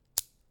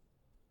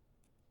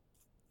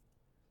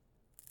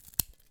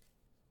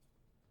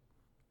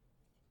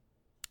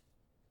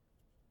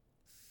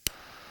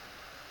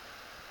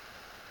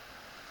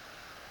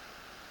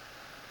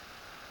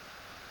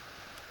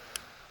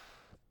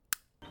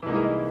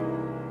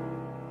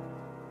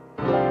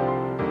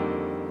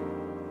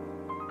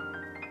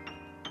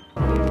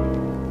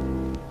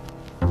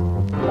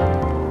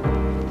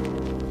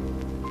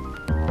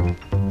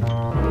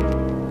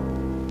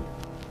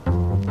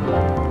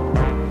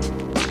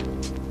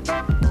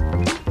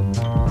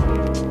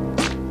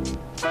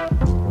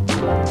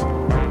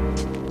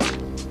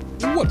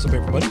What's up,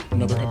 everybody?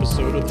 Another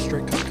episode of The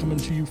Straight Cut coming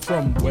to you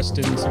from West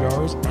End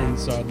Cigars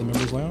inside the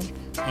Members Lounge.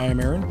 I am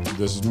Aaron.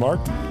 This is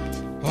Mark.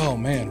 Oh,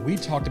 man, we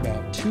talked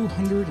about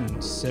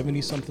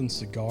 270-something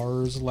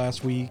cigars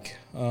last week,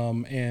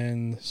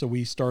 and so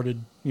we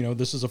started,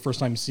 this is the first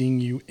time seeing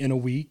you in a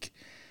week,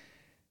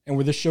 and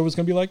where this show is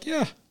going to be like,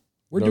 yeah,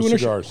 we're doing a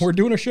show.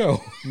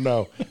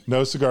 No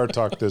cigar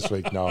talk this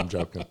week. No, I'm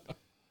joking.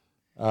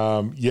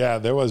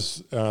 There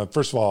was,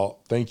 first of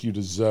all, thank you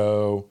to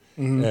Zoe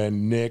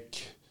and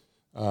Nick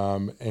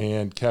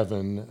and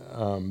Kevin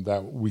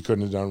that we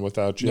couldn't have done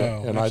without you.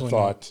 No, and I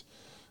thought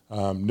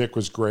Nick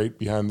was great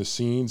behind the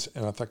scenes,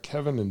 and I thought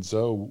Kevin and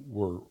Zoe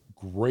were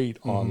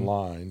great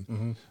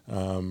online.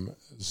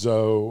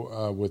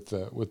 Zoe with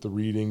the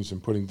readings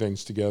and putting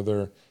things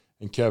together,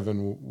 and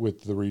Kevin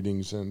with the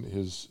readings and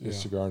his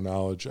cigar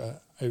knowledge.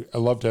 I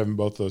loved having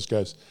both those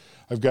guys.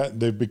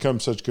 They've become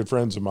such good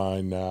friends of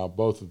mine now,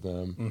 both of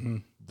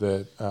them,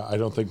 that I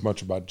don't think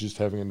much about just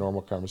having a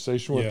normal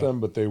conversation with them,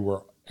 but they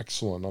were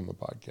excellent on the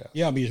podcast.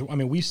 Yeah, I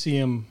mean, we see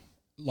them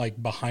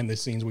like behind the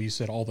scenes, what you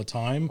said, all the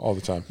time.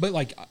 But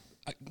like,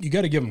 you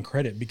got to give them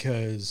credit,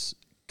 because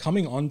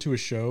coming onto a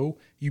show,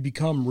 you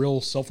become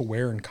real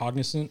self-aware and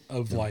cognizant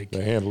of they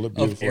handle it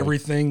beautifully. Of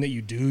everything that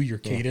you do, your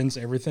cadence,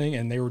 everything,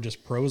 and they were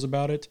just pros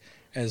about it,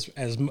 as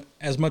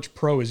much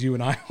pro as you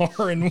and I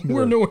are, and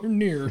we're nowhere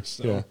near.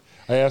 So. Yeah,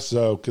 I asked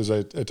Zoe, because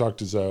I talked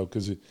to Zoe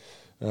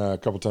a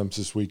couple times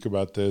this week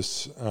about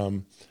this,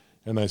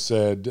 and I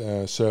said,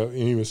 and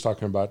he was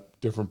talking about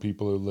different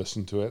people who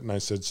listened to it, and I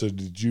said, so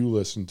did you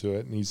listen to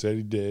it? And he said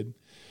he did.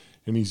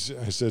 And I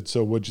said,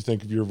 so what'd you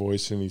think of your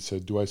voice? And he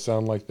said, do I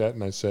sound like that?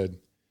 And I said,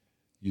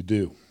 you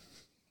do.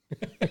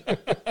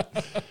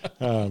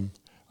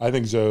 I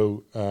think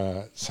Zoe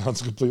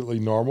sounds completely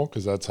normal,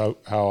 because that's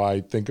how I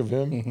think of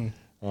him.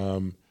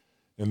 And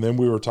then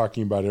we were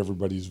talking about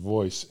everybody's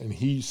voice, and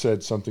he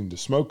said something to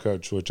Smoke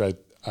Coach, which I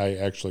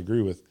actually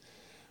agree with.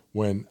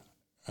 When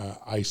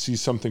I see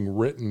something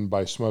written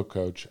by Smoke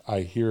Coach, I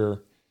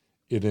hear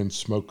it in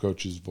Smoke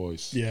Coach's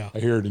voice. Yeah. I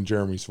hear it in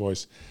Jeremy's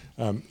voice.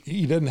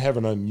 He doesn't have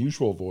an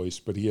unusual voice,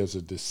 but he has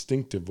a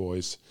distinctive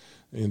voice.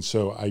 And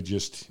so I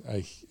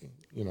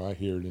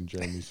hear it in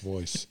Jeremy's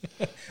voice.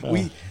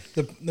 The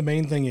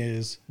main thing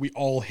is we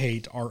all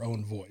hate our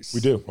own voice. We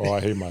do. Oh,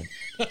 I hate mine.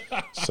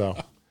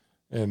 But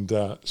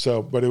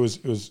it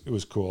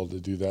was cool to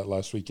do that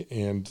last week.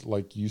 And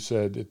like you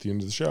said at the end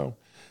of the show,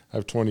 I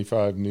have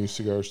 25 new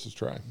cigars to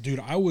try.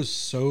 Dude, I was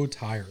so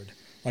tired.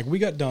 Like, we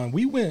got done.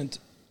 We went,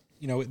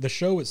 the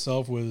show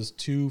itself was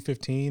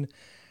 2:15.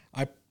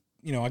 I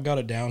got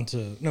it down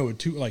to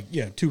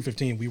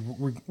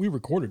 2:15. We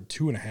recorded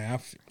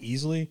 2.5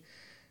 easily.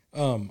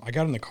 I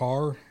got in the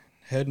car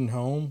heading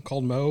home,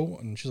 called Mo,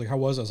 and she's like, "How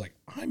was it?" I was like,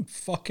 "I'm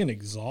fucking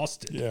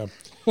exhausted." Yeah.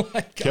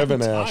 I'm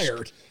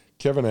tired.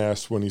 Kevin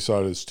asked when he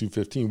saw it as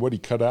 2:15, what he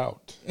cut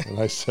out, and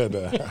I said,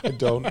 "I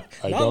don't know."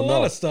 Not a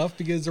lot of stuff,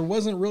 because there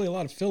wasn't really a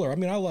lot of filler. I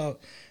mean, I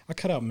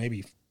cut out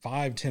maybe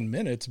 5-10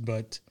 minutes,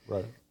 but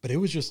it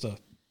was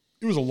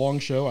it was a long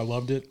show. I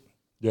loved it.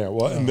 Yeah,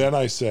 well, and then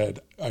I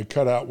said, I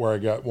cut out where I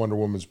got Wonder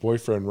Woman's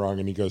boyfriend wrong,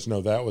 and he goes,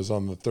 no, that was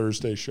on the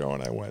Thursday show,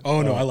 and I went,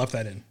 oh, no, I left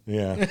that in.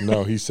 Yeah,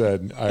 no, he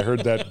said, I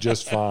heard that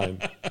just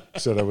fine. He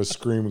said, I was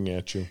screaming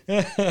at you.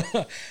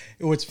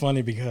 It's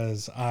funny,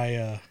 because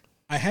I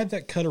had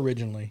that cut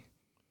originally,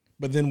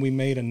 but then we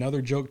made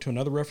another joke to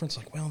another reference,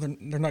 like, well,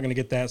 they're not going to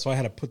get that, so I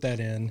had to put that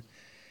in.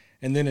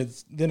 And then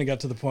it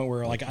got to the point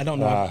where, like, I don't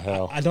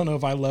know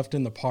if I left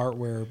in the part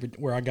where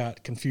I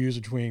got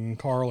confused between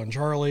Carl and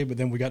Charlie, but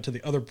then we got to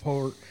the other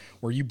part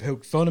where you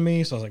poked fun of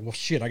me, so I was like, well,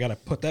 shit, I got to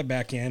put that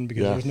back in,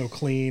 because there's no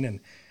clean, and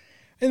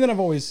then I've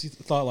always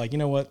thought, like, you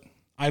know what,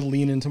 I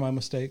lean into my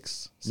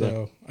mistakes,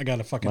 so I got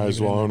to fucking might as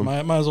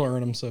well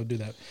earn them, so do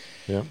that.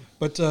 Yeah.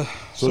 But so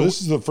this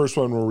is the first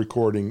one we're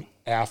recording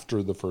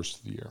after the first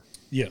of the year.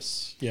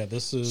 Yes. Yeah.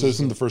 This this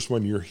isn't the first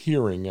one you're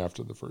hearing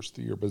after the first of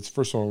the year, but it's the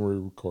first one we're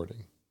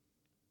recording.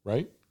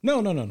 Right?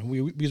 No.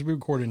 We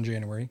recorded in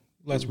January.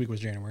 Last week was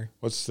January.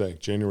 What's today?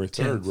 January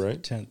 3rd,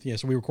 right? 10th. Yeah,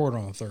 so we recorded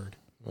on the 3rd.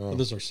 Well,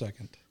 this is our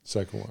second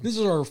one. This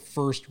is our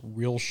first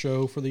real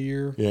show for the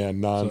year. Yeah,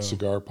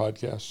 non-cigar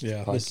podcast.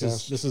 Yeah,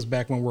 this is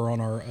back when we're on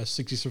our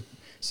 60%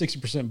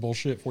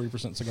 bullshit,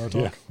 40% cigar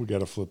talk. Yeah, we got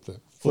to flip the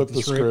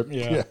script.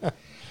 Yeah.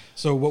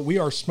 So what we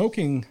are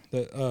smoking,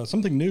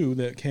 something new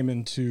that came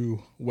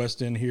into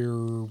West End here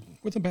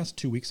within the past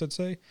 2 weeks, I'd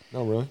say.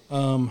 Oh, really?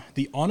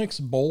 The Onyx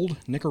Bold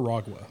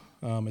Nicaragua.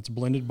 It's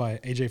blended by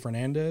AJ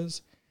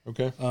Fernandez.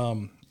 Okay.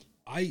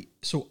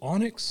 So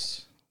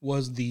Onyx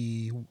was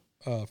the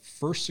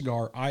first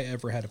cigar I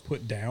ever had to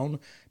put down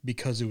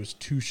because it was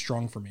too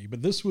strong for me.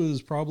 But this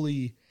was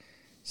probably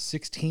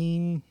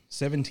 16,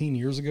 17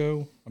 years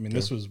ago. I mean,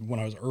 This was when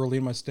I was early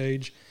in my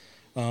stage.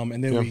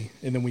 And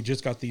then we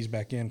just got these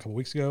back in a couple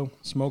weeks ago,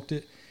 smoked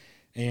it.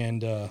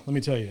 And let me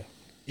tell you,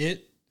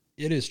 it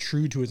is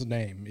true to its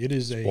name. It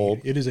is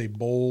a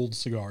bold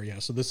cigar. Yeah.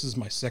 So this is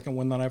my second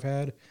one that I've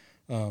had.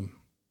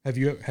 Have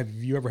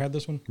you ever had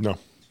this one? No.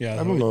 Yeah.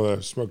 I don't know that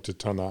I've smoked a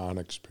ton of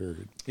Onyx,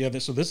 period. Yeah.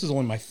 So this is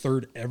only my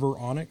third ever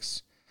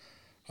Onyx.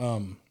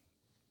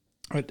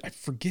 I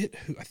forget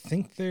who. I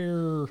think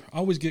I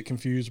always get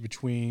confused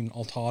between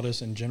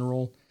Altadas and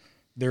General.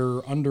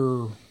 They're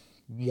under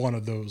one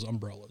of those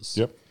umbrellas.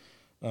 Yep.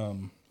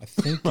 I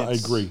think I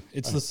agree.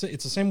 It's the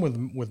same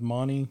with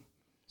Monty.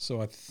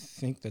 So I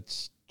think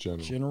that's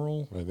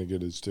General. I think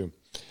it is too.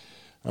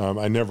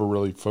 I never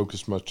really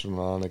focused much on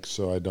Onyx,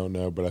 so I don't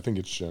know, but I think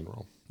it's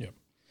General. Yep.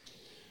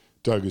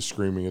 Doug is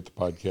screaming at the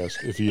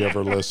podcast if he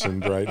ever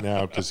listened right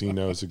now because he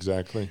knows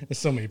exactly. There's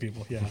so many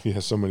people, yeah. Yeah,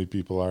 so many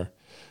people are.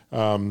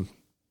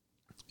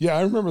 Yeah,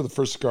 I remember the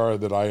first cigar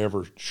that I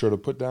ever should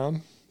have put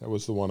down. That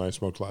was the one I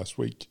smoked last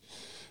week.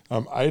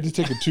 I had to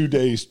take a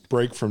 2-day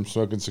break from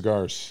smoking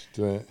cigars.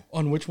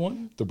 On which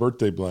one? The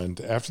birthday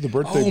blend. After the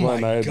birthday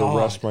blend, I had to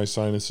rest my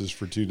sinuses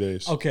for 2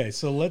 days. Okay,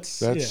 so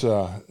That's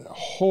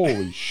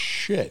holy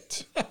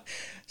shit.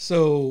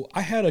 So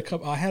I had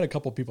a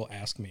couple people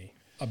ask me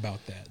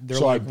about that. They're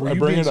so like, I "Were you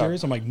bring being it up.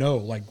 serious?" I'm like, "No,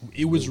 like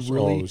it was the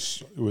really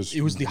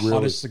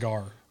hottest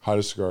cigar."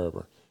 Hottest cigar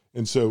ever.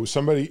 And so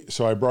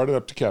I brought it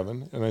up to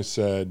Kevin and I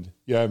said,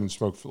 "Yeah, I haven't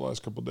smoked for the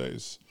last couple of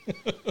days."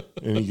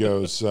 And he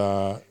goes,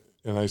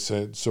 and I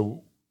said,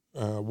 "So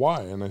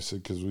why?" And I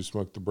said, "Because we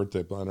smoked the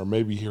birthday blend." Or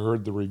maybe he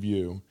heard the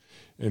review,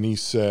 and he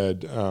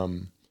said,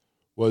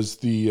 "Was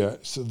the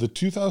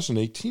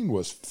 2018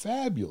 was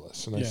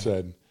fabulous?" And I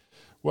said,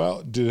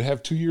 "Well, did it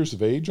have 2 years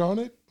of age on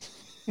it?"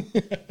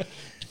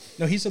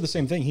 No, he said the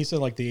same thing. He said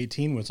like the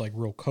 18 was like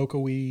real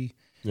cocoa-y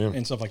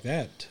and stuff like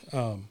that.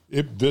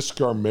 This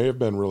cigar may have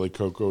been really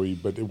cocoa-y,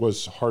 but it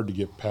was hard to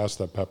get past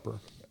that pepper.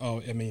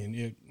 Oh, I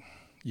mean,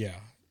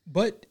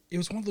 but it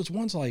was one of those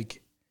ones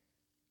like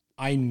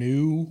I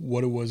knew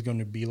what it was going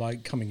to be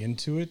like coming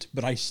into it,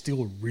 but I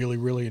still really,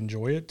 really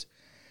enjoy it.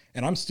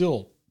 And I'm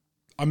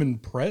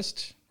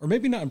impressed, or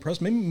maybe not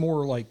impressed, maybe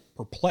more like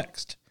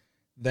perplexed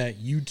that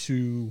you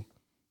two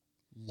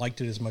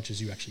liked it as much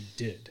as you actually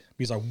did.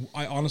 Because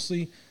I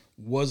honestly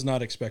was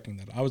not expecting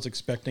that. I was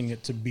expecting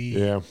it to be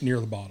near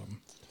the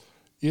bottom.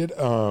 It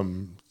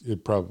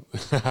probably,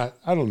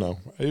 I don't know.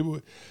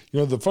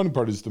 The funny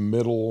part is the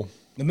middle.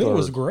 The middle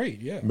was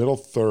great. Yeah. Middle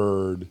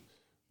third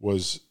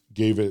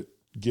gave me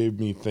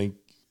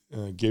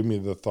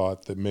the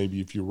thought that maybe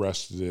if you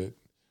rested it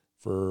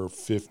for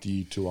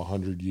 50 to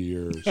 100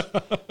 years,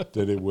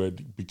 that it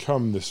would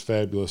become this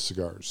fabulous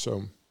cigar.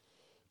 So,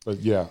 but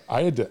yeah,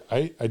 I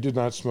did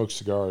not smoke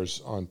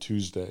cigars on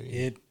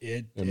Tuesday.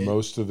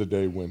 Most of the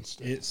day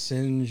Wednesday. It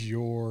sends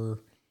your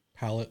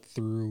palate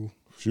through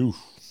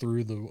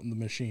the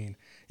machine.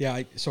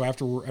 Yeah. So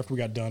after we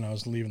got done, I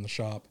was leaving the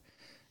shop.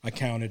 I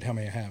counted how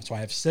many I have. So I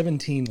have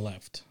 17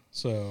 left.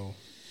 So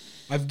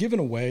I've given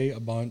away a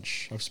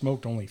bunch. I've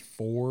smoked only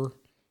 4.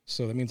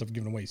 So that means I've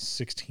given away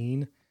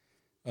 16.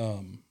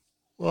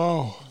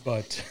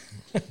 But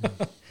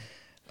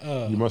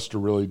you must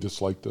have really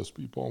disliked those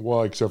people.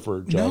 Well, except for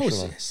Josh no,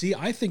 and I. See,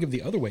 I think of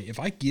the other way. If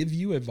I give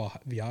you a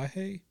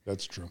viaje,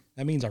 that's true.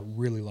 That means I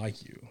really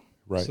like you.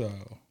 Right. So,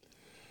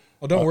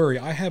 don't worry.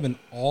 I have an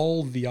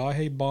all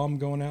viaje bomb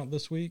going out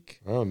this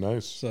week. Oh,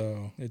 nice.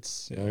 So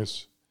it's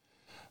nice.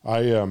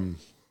 I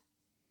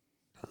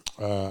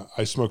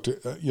smoked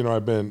it.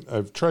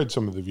 I've tried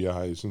some of the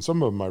viajes, and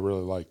some of them I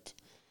really liked.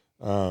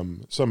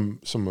 Some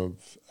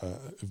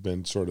have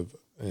been sort of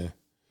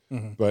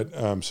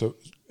but so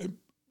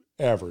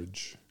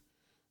average.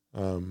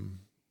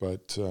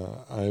 But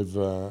some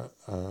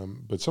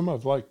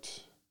I've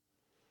liked.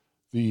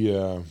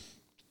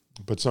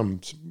 But some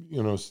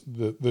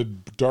the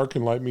dark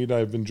and light meat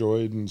I've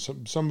enjoyed, and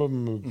some of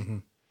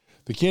them.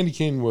 The candy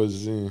cane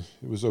was it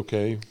was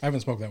okay. I haven't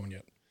smoked that one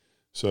yet.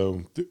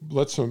 So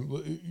let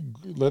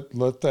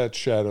that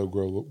shadow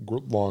grow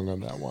long on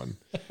that one.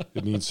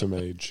 It needs some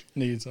age.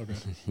 Okay.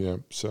 Yeah.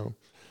 So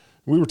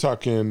we were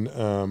talking.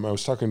 I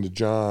was talking to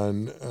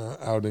John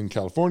out in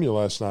California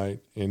last night,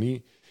 and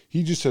he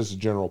just has a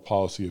general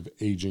policy of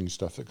aging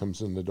stuff that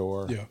comes in the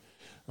door. Yeah.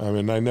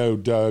 And I know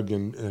Doug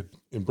and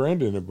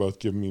Brandon have both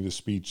given me the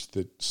speech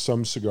that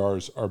some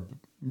cigars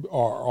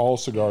all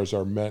cigars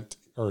are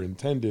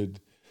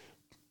intended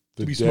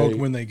to be smoked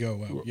when they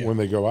go out. Yeah. When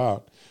they go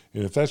out.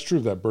 And if that's true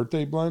of that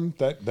birthday blend,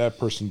 that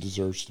person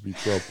deserves to be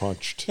throw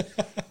punched,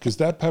 because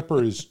that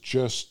pepper is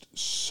just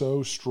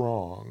so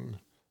strong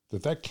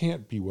that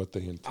can't be what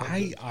they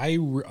intended. I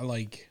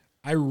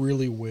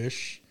really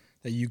wish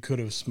that you could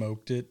have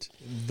smoked it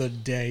the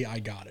day I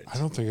got it. I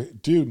don't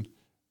think, dude.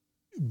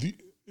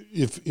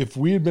 If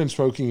we had been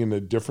smoking in a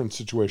different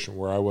situation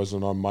where I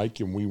wasn't on mic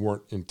and we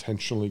weren't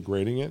intentionally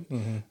grading it,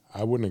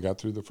 I wouldn't have got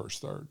through the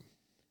first third.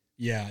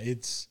 Yeah,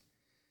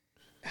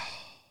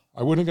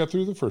 I wouldn't have got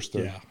through the first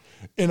third. Yeah.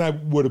 And I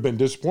would have been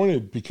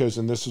disappointed because,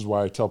 and this is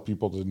why I tell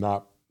people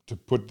to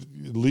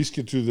at least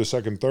get through the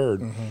second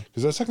third,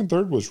 because that second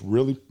third was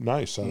really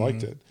nice. I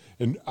liked it.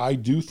 And I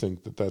do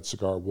think that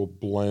cigar will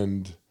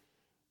blend,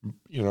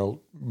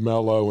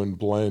 mellow and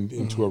blend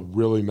into a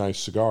really nice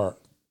cigar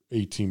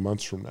 18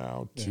 months from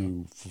now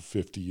for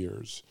 50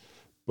 years.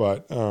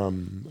 But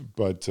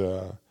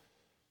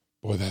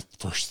boy, that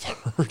first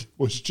third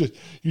was just,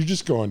 you're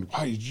just going,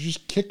 why, you're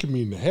just kicking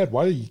me in the head.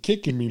 Why are you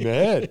kicking me in the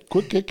head?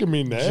 Quit kicking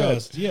me in the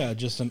head.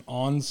 Just an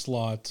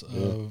onslaught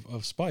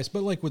of spice.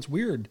 But like what's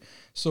weird,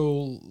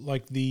 so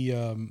like the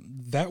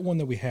that one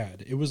that we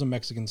had, it was a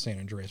Mexican San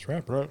Andreas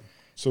wrapper. Right.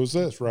 So is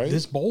this, right?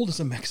 This Bold is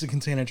a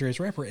Mexican San Andreas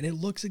wrapper, and it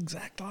looks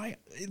exactly.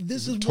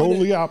 This is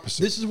totally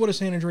opposite. This is what a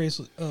San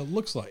Andreas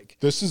looks like.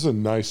 This is a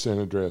nice San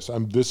Andreas.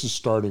 This is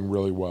starting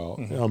really well.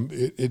 Mm-hmm.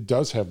 It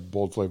does have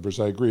bold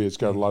flavors. I agree. It's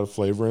got a lot of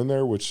flavor in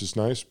there, which is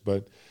nice.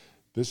 But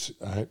this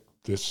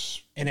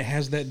and it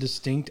has that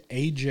distinct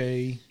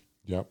AJ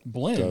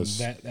blend,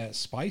 that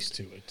spice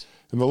to it.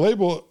 And the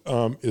label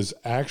is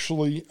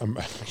actually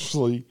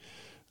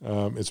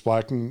it's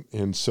black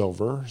and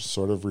silver,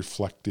 sort of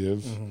reflective.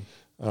 Mm-hmm.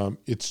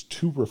 It's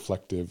too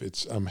reflective.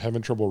 I'm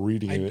having trouble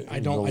reading it. I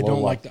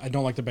don't like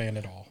the band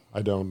at all.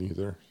 I don't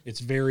either.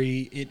 It's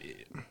very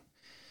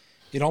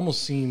it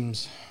almost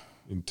seems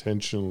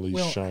intentionally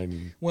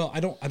shiny. Well, I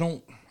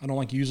don't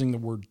like using the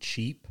word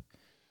cheap,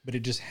 but it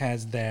just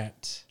has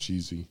that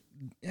cheesy.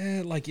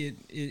 Like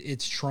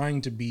it's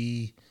trying to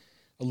be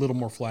a little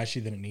more flashy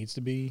than it needs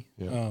to be.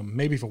 Yeah.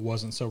 Maybe if it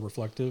wasn't so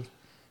reflective,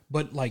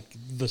 but like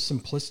the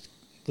simplistic,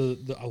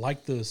 I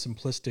like the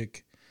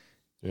simplistic.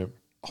 Yep.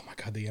 Oh my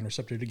God, they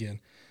intercepted again.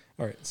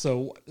 All right,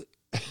 so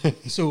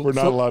we're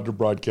not allowed to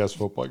broadcast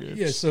football games.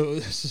 Yeah,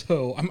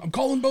 so I'm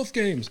calling both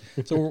games.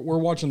 So we're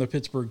watching the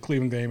Pittsburgh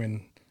Cleveland game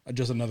and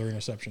just another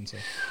interception. So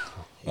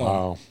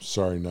wow,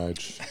 sorry,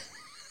 Nigel.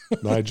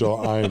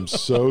 Nigel, I am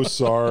so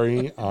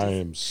sorry. I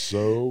am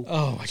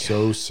so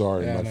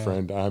sorry, my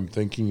friend. I'm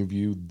thinking of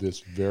you this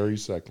very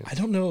second. I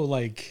don't know,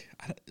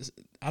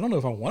 I don't know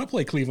if I want to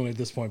play Cleveland at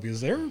this point because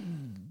they're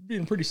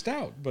being pretty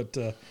stout, but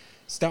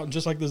stout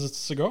just like this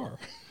cigar.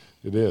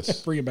 It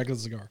is. Bring it back to the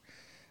cigar.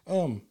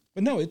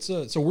 But no, it's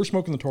so we're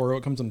smoking the Toro.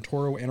 It comes in a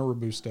Toro and a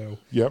Robusto.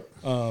 Yep.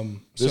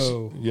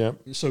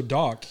 So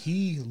Doc,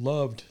 he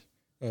loved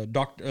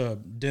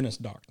Dennis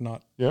Doc,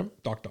 not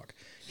Doc.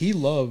 He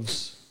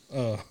loves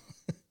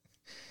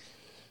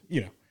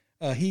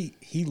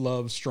he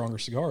loves stronger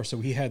cigars. So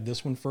he had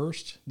this one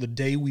first the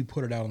day we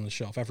put it out on the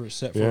shelf after it's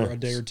set for a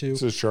day or two.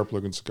 It's a sharp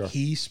looking cigar.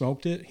 He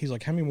smoked it. He's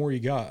like, "How many more you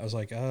got?" I was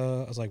like,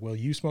 well,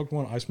 you smoked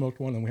one, I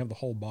smoked one, and we have the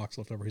whole box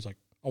left over. He's like,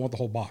 "I want the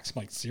whole box."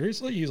 I'm like,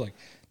 "Seriously?" He's like,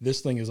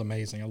 "This thing is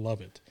amazing. I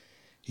love it."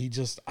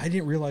 I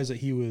didn't realize that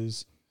he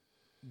was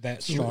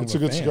that strong. It's a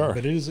good cigar,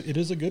 but it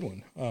is a good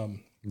one.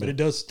 But it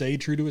does stay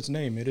true to its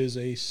name. It is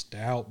a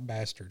stout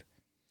bastard.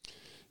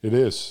 It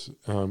is,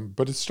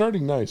 but it's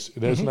starting nice.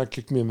 It has not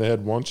kicked me in the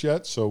head once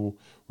yet, so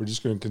we're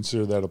just going to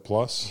consider that a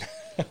plus.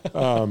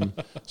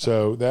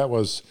 So that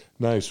was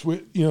nice.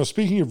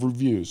 Speaking of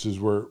reviews,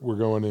 as we're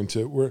going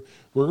into, we're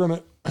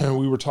gonna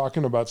we were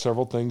talking about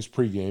several things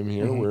pregame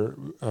here. Where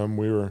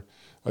we were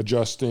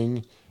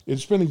adjusting.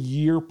 It's been a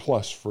year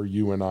plus for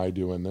you and I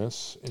doing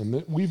this,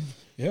 and we've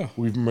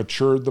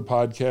matured the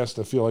podcast.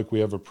 I feel like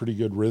we have a pretty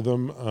good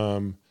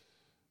rhythm.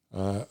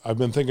 I've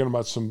been thinking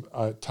about some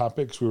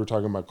topics. We were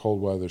talking about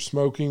cold weather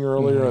smoking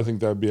earlier. I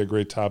think that would be a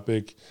great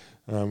topic.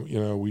 We're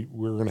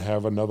going to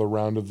have another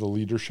round of the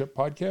leadership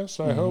podcast,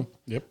 I hope.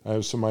 Yep. I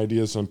have some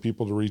ideas on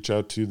people to reach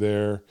out to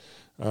there.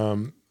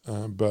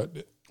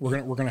 But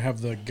we're going to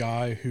have the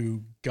guy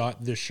who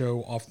got this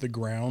show off the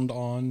ground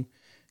on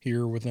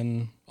here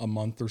within a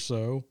month or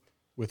so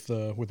with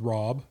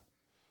Rob.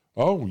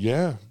 Oh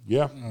yeah.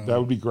 That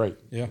would be great.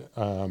 Yeah.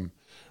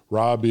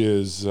 Rob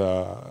is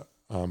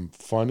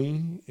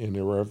funny and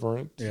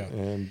irreverent. Yeah.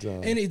 And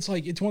it's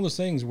like, it's one of those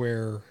things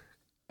where,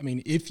 I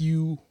mean, if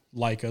you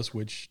like us,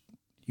 which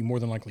you more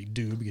than likely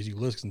do because you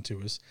listen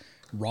to us,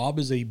 Rob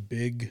is a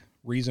big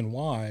reason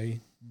why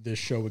this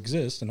show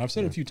exists. And I've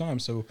said it a few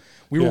times. So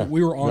we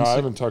were on. No, I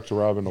haven't talked to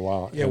Rob in a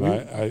while. Yeah.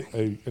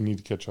 And I need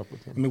to catch up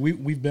with him. I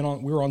mean, we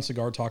were on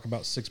Cigar Talk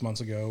about 6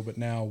 months ago, but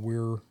now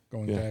we're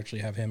going to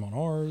actually have him on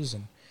ours.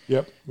 And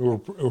yep. We're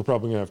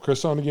probably going to have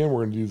Chris on again.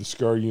 We're going to do the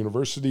Cigar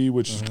University,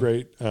 which is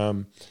great.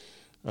 But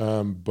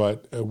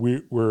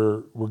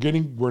we're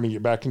going to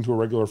get back into a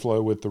regular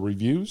flow with the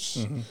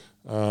reviews.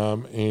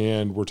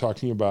 And we're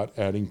talking about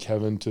adding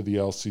Kevin to the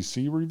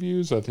LCC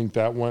reviews. I think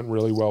that went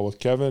really well with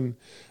Kevin.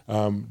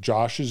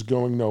 Josh is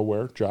going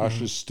nowhere. Josh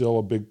is still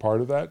a big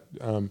part of that.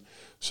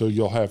 So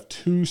you'll have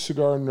two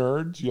cigar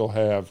nerds. You'll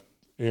have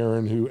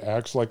Aaron, who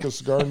acts like a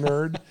cigar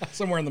nerd.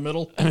 Somewhere in the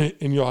middle.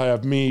 And you'll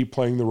have me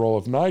playing the role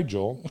of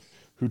Nigel,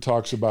 who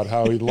talks about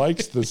how he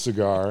likes the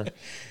cigar,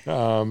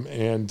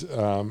 and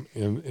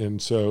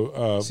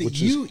so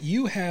see,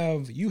 you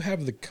have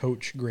the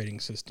coach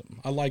grading system.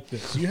 I like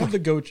this. You have the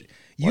coach.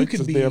 You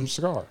can be damn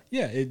cigar.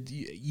 Yeah,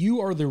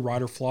 you are the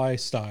rider fly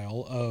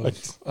style of.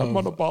 I'm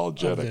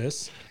unapologetic. Of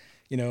this,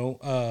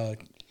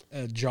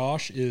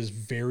 Josh is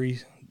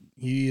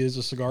he is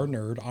a cigar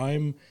nerd.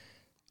 I'm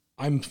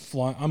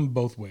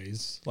both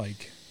ways.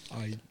 Like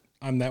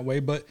I'm that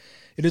way, but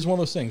it is one of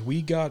those things.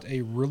 We got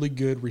a really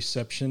good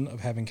reception of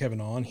having Kevin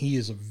on. He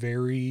is a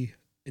very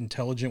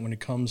intelligent when it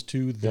comes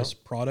to this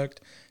product,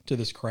 to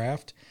this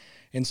craft.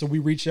 And so we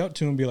reached out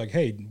to him and be like,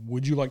 "Hey,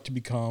 would you like to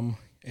become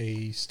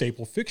a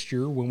staple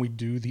fixture when we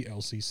do the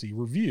LCC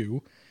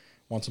review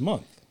once a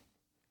month.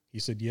 He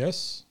said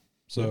yes.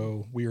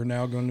 So we are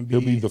now going to be...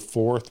 He'll be the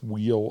fourth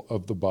wheel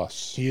of the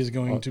bus. He is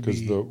going to be...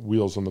 Because the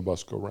wheels on the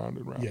bus go round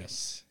and round.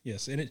 Yes,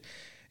 yes.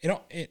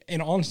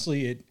 And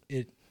honestly,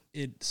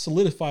 it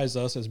solidifies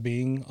us as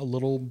being a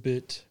little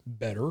bit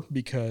better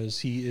because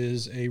he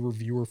is a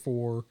reviewer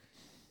for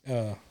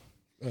NYC.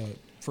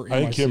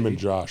 I think him and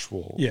Josh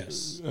will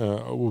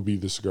be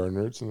the cigar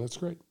nerds, and that's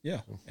great.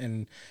 Yeah,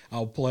 and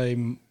I'll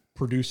play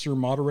producer,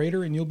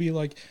 moderator, and you'll be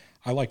like,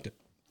 I liked it.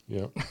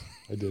 Yeah,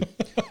 I did.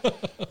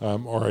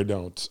 Or I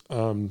don't.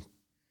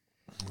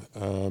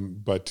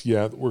 But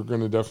yeah, we're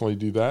going to definitely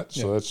do that.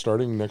 So that's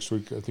starting next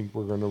week. I think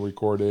we're going to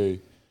record a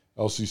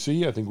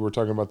LCC. I think we're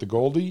talking about the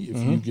Goldie. If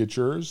you get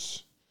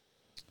yours,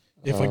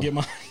 if I get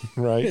mine,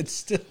 right, it's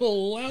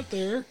still out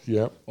there.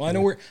 Yep. Well, I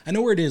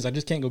know where it is. I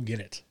just can't go get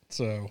it.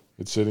 So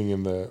it's sitting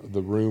in the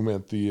room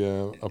at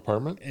the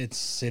apartment. It's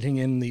sitting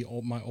in the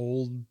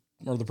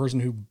person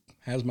who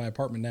has my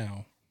apartment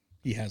now.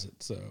 He has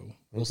it. So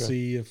we'll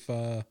see if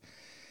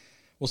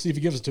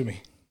he gives it to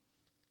me.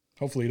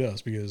 Hopefully he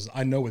does, because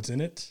I know it's in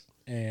it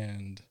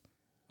and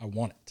I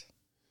want it.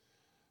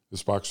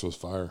 This box was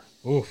fire.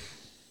 Oof.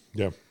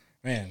 Yeah.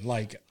 Man,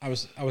 like I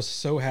was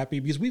so happy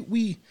because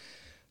we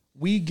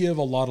give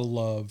a lot of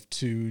love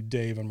to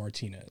Dave and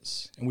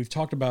Martinez, and we've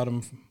talked about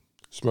them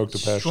Smoked the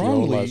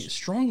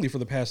strongly for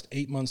the past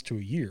 8 months to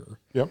a year.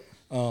 Yep.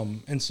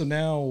 And so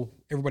now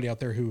everybody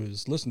out there who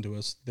has listened to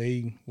us,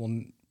 they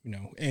will,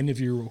 and if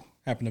you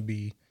happen to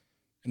be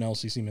an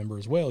LCC member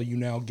as well, you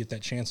now get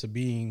that chance of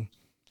being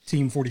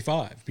Team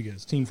 45,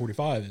 because Team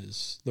 45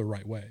 is the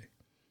right way.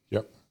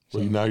 Yep.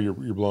 Well, now you're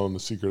blowing the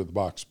secret of the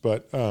box,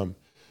 but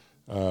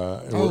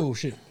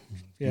shit.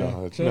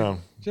 Yeah. No.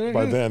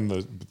 By then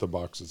the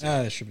box is.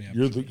 That should be.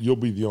 You'll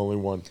be the only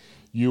one.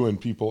 You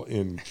and people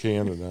in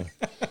Canada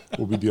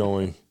will be the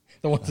only.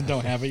 The ones that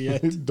don't have it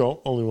yet.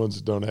 Only ones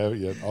that don't have it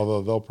yet.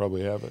 Although they'll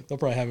probably have it. They'll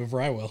probably have it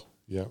before I will.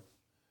 Yeah.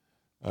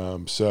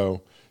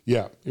 So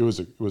yeah, it was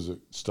a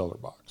stellar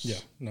box. Yeah.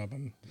 No.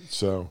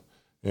 So,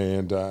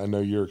 and I know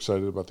you're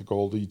excited about the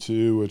Goldie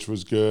too, which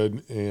was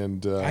good.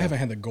 And I haven't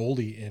had the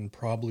Goldie in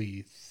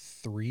probably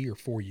 3 or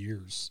 4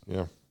 years.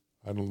 Yeah,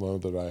 I don't know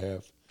that I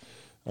have,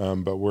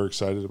 but we're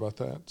excited about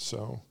that.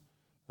 So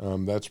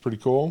that's pretty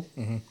cool.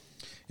 Mm-hmm.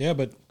 Yeah,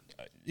 but.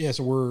 Yeah,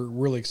 so we're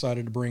really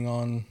excited to bring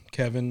on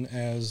Kevin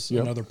as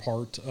another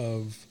part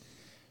of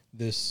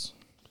this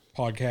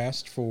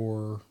podcast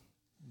for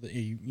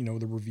the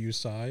review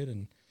side,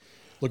 and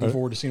looking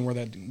forward to seeing where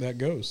that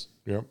goes.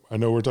 Yeah, I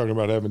know we're talking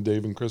about having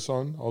Dave and Chris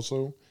on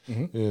also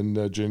in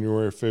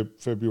January or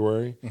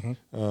February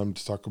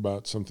to talk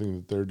about something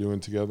that they're doing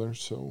together.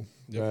 So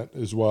that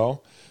as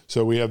well.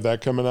 So we have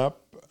that coming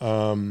up.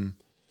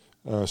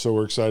 So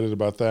we're excited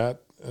about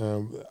that.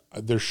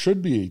 There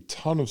should be a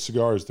ton of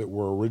cigars that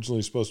were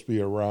originally supposed to be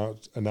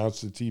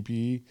announced at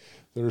TPE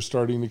that are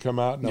starting to come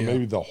out. Now,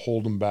 maybe they'll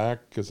hold them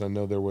back because I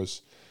know there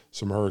was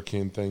some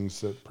hurricane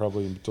things that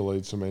probably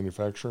delayed some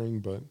manufacturing.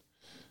 But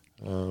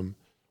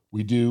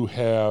we do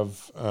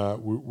have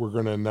we're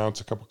going to announce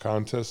a couple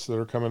contests that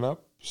are coming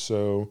up.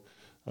 So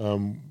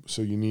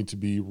so you need to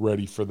be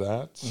ready for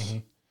that. Mm-hmm.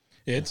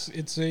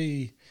 It's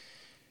a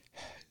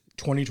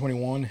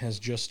 2021 has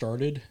just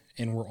started,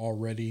 and we're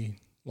already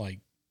like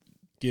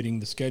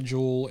getting the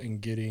schedule and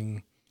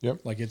getting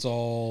like it's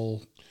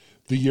all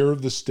the year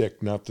of the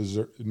stick, not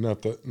the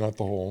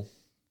hole.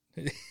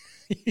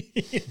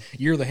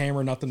 Year of the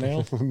hammer, not the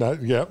nail.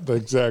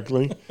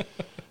 Exactly.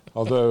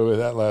 Although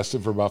that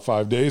lasted for about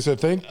 5 days, I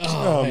think.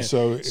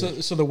 So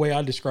the way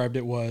I described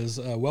it was,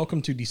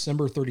 welcome to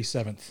December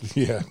 37th.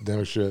 Yeah,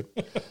 no shit.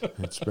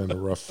 It's been a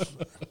rough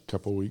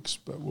couple weeks,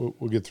 but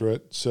we'll get through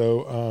it.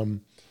 So,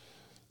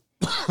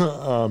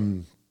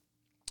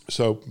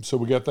 so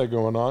we got that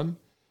going on.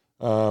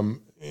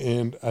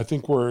 And I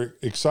think we're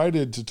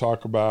excited to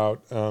talk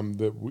about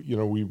that.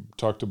 We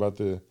talked about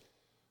the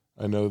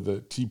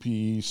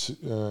TPE,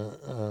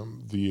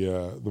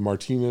 the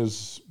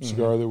Martinez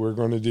cigar that we're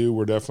going to do.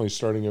 We're definitely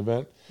starting an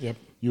event. Yep.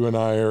 You and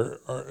I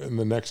are in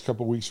the next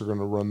couple of weeks are going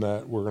to run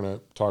that. We're going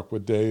to talk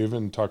with Dave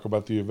and talk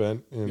about the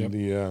event and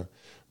the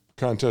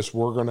contest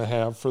we're going to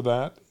have for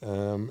that.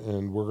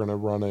 And we're going to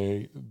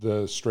run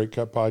the Straight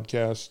Cut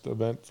podcast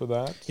event for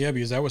that. Yeah,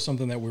 because that was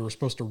something that we were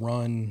supposed to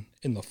run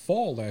in the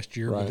fall last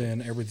year, but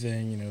then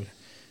everything,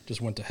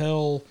 just went to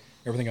hell.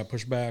 Everything got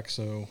pushed back.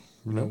 So,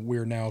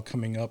 we're now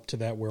coming up to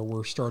that where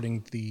we're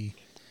starting to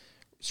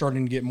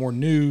get more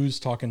news,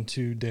 talking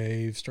to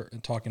Dave,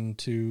 talking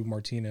to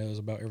Martinez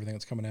about everything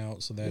that's coming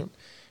out. So that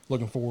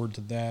looking forward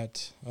to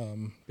that.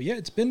 But yeah,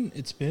 it's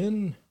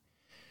been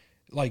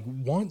like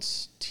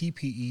once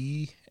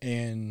TPE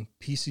and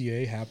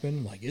PCA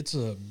happen, like it's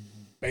a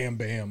bam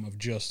bam of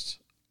just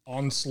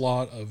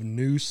onslaught of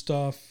new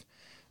stuff.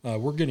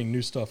 We're getting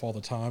new stuff all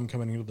the time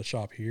coming into the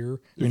shop here.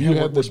 Have you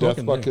had the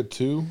Death Bucket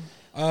too?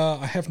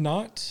 I have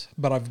not,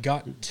 but I've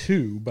got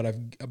two. But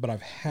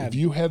I've had. Have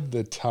you had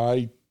the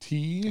Thai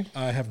tea?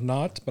 I have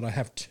not, but I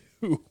have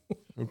two.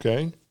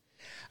 Okay.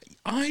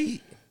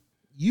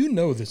 you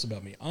know this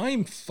about me.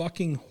 I'm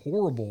fucking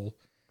horrible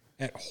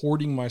at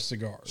hoarding my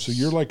cigars. So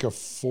you're like a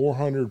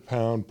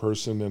 400-pound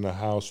person in a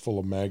house full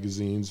of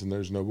magazines and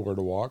there's nowhere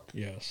to walk?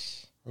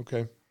 Yes.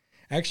 Okay.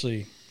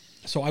 Actually,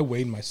 so I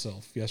weighed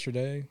myself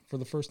yesterday for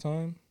the first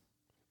time.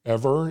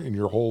 Ever in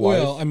your whole life?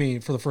 Well, I mean,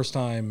 for the first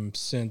time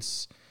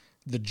since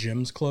the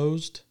gyms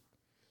closed.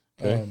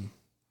 Okay.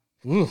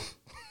 Oof.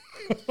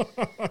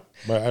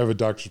 I have a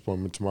doctor's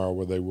appointment tomorrow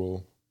where they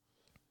will,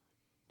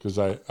 because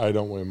I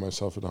don't weigh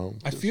myself at home.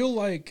 I feel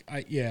like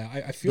I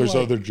feel there's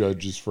like other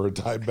judges for a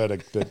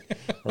diabetic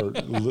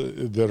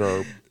that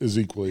are as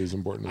equally as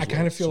important as I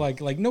kind of feel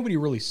like nobody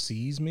really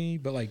sees me,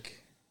 but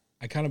like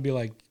I kind of be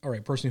like, all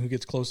right, person who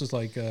gets closest,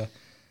 like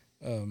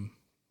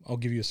I'll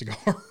give you a cigar.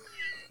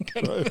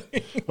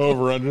 Right.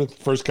 Over under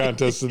first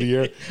contest of the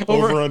year.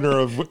 Over under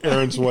of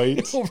Aaron's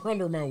weight. Over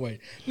under my weight.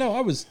 No,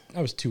 I was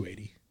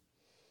 280.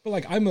 But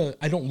like I'm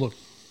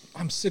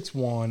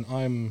 6'1",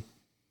 I'm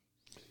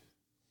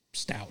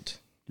stout.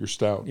 You're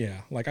stout.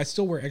 Yeah. Like I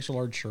still wear extra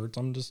large shirts.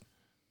 I'm just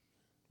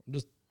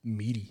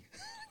meaty.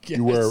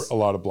 You wear a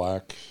lot of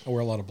black. I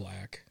wear a lot of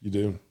black. You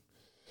do.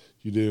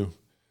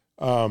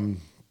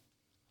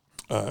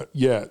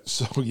 Yeah.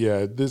 So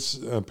yeah,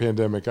 this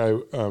pandemic,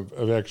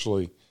 I've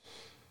actually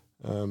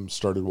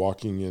started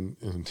walking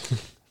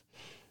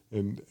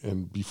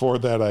and before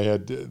that I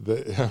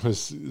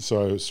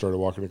started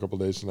walking a couple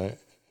of days, and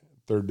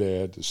third day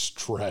I had to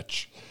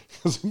stretch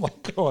because I'm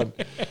like going,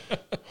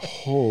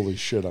 holy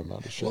shit, I'm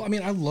out of shape. Well, I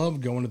mean, I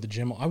love going to the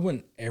gym. I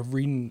went every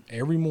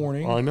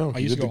morning. Oh, I know. I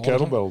you used did to the go all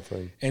the kettlebell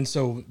thing. And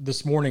so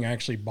this morning I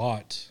actually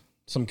bought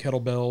some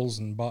kettlebells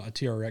and bought a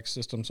TRX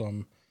system. So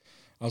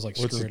I was like,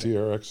 what's the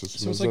TRX system?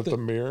 So is like that the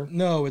mirror?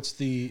 No, it's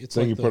thing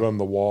like you put on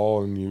the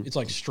wall and you. It's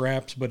like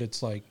straps, but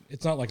it's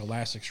not like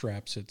elastic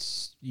straps.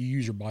 It's you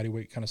use your body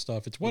weight kind of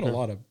stuff. It's what a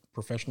lot of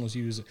professionals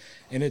use,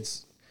 and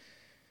it's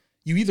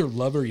you either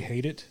love it or you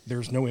hate it.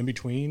 There's no in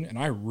between, and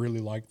I really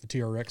like the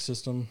TRX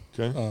system.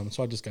 Okay.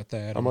 So I just got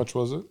that. How much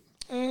was it?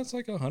 It's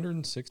like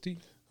 160.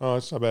 Oh,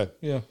 that's not bad.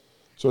 Yeah.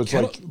 So it's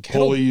like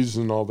pulleys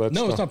and all that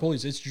stuff? No, it's not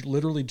pulleys. It's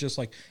literally just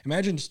like,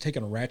 imagine just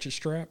taking a ratchet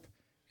strap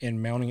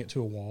and mounting it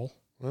to a wall,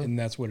 and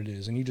that's what it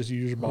is. And you just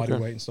use your body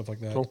weight and stuff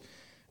like that. Cool.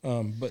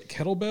 But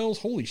kettlebells,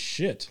 holy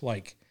shit,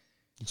 like...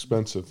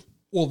 expensive.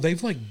 Well,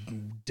 they've like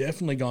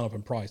definitely gone up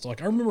in price.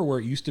 Like I remember where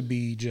it used to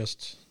be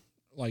just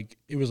like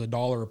it was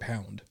 $1 a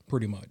pound,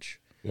 pretty much.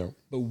 Yeah.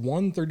 But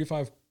one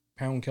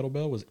 35-pound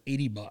kettlebell was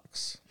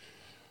 $80.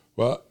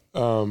 Well,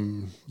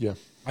 yeah.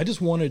 I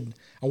wanted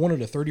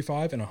a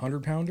 35 and a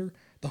 100-pounder.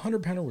 The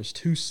 100-pounder was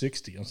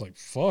 $260. I was like,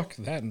 fuck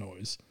that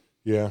noise.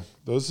 Yeah,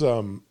 those.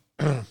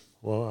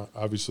 Well,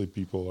 obviously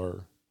people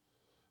are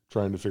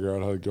trying to figure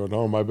out how to go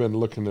home. I've been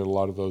looking at a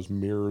lot of those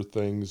mirror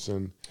things,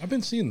 and I've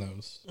been seeing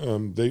those.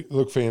 They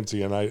look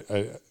fancy, and I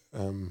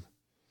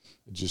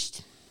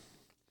just,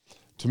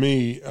 to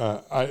me,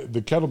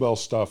 the kettlebell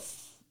stuff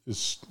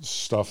is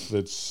stuff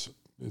that's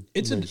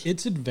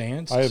it's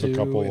advanced. I have a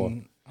couple of.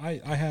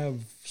 I have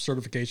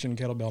certification in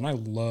kettlebell, and I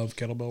love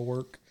kettlebell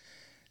work,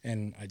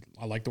 and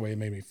I like the way it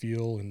made me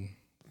feel, and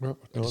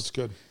that's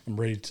good. I'm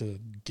ready to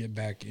get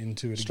back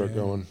into it. Start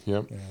again. going.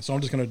 Yep. Yeah. So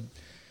I'm just gonna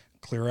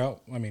clear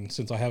out. I mean,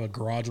 since I have a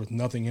garage with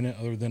nothing in it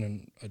other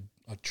than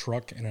a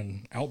truck and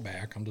an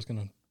Outback, I'm just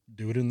gonna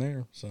do it in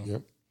there. So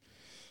yep.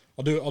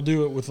 I'll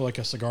do it with like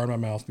a cigar in my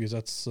mouth because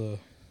that's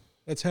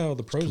how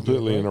the pros do it.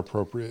 Completely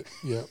inappropriate.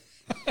 Yep.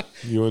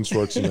 You and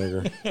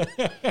Schwarzenegger.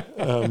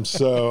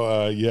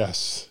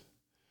 Yes.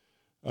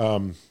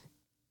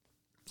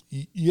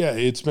 Yeah,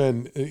 it's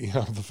been,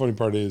 the funny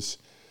part is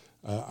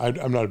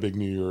I'm not a big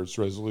New Year's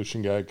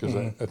resolution guy because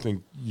I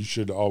think you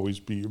should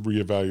always be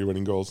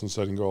reevaluating goals and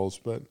setting goals.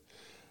 But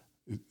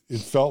it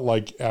felt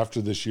like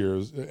after this year,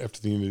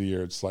 after the end of the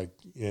year, it's like,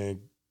 yeah,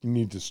 you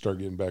need to start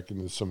getting back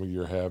into some of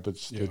your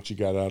habits that you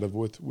got out of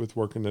with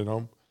working at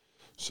home.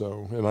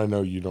 So, and I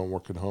know you don't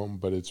work at home,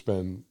 but it's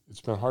been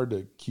hard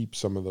to keep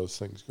some of those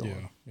things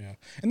going. Yeah.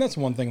 And that's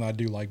one thing that I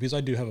do like because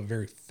I do have a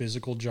very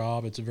physical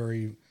job. It's a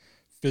very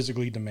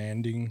physically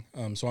demanding.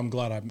 So I'm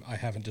glad I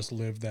haven't just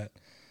lived that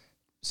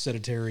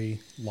sedentary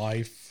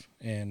life.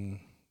 And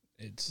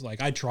it's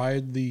like I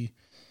tried the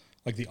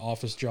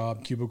office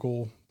job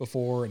cubicle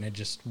before, and it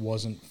just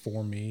wasn't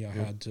for me.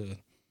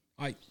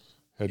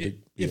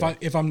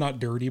 If I'm not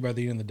dirty by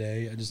the end of the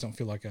day, I just don't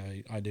feel like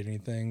I did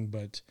anything.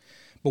 But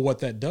what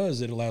that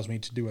does, it allows me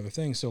to do other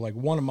things. So like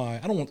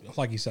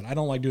like you said, I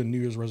don't like doing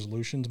New Year's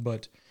resolutions,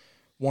 but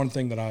one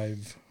thing that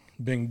I've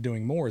been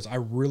doing more is I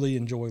really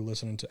enjoy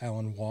listening to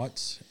Alan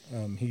Watts.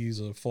 He's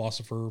a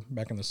philosopher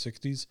back in the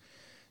 60s.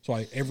 So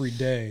every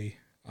day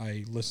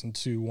I listen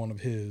to one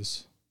of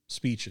his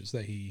speeches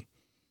that he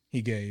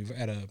gave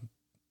at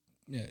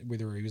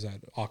whether he was at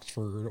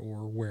Oxford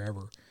or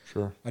wherever.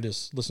 Sure. I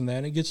just listen to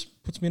that, and it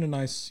puts me in a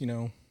nice,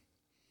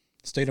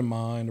 state of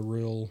mind, a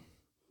real,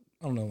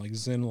 I don't know, like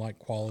Zen-like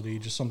quality,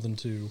 just something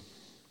to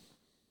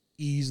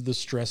ease the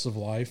stress of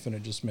life, and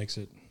it just makes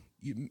it.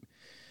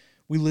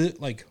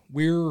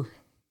 We're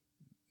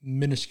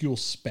minuscule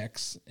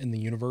specks in the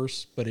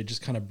universe, but it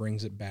just kind of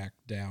brings it back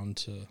down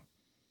to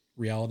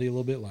reality a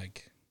little bit.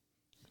 Like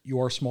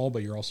you are small,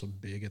 but you're also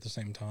big at the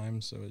same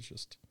time. So it's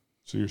just.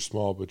 So you're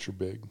small, but you're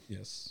big.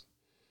 Yes.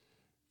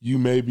 You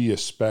may be a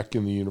speck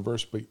in the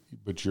universe,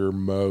 but you're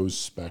Moe's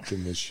speck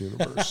in this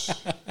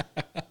universe.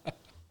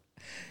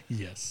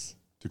 Yes.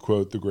 To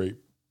quote the great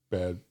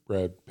Brad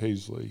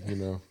Paisley, you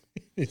know.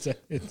 Is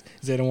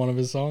that in one of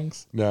his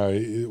songs? No,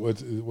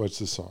 what's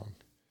the song?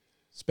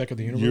 Speck of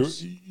the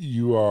universe.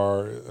 You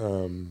are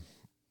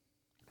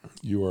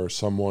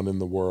someone in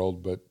the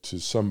world, but to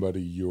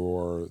somebody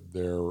you're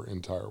their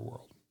entire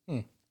world.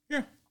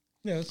 Yeah,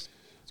 that's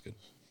good.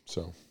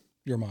 So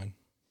you're mine.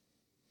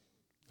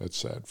 That's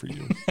sad for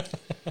you.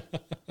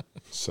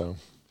 So,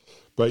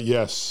 but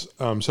yes,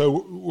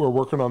 so we're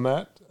working on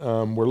that.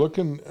 I am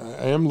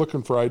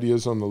looking for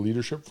ideas on the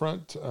leadership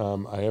front.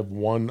 I have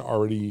one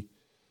already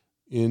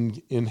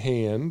in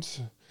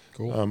hand.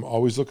 Cool. I'm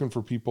always looking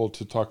for people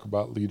to talk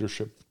about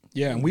leadership.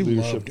 Yeah, and we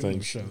love doing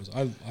those shows.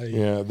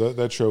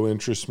 That show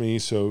interests me.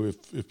 So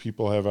if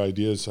people have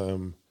ideas,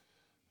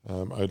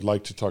 I'd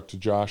like to talk to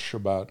Josh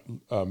about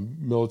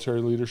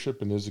military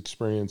leadership and his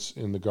experience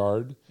in the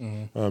Guard,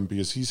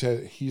 because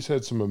he's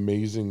had some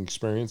amazing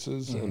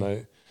experiences,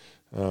 and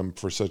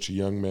for such a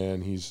young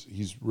man,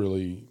 he's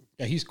really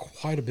he's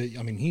quite a bit.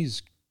 I mean,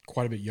 he's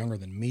quite a bit younger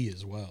than me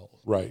as well.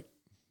 Right.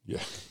 Yeah.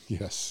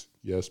 Yes.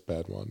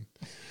 Bad one.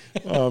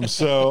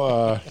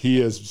 So he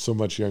is so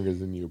much younger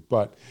than you,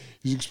 but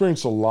he's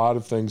experienced a lot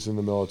of things in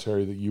the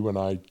military that you and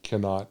I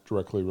cannot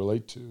directly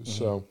relate to.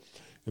 So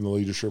in the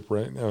leadership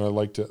rank, and I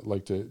like to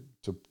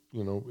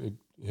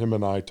him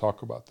and I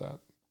talk about that,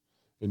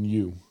 and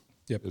you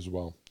as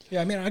well.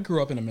 Yeah. I mean, I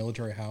grew up in a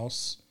military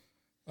house,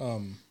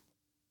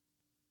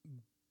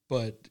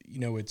 but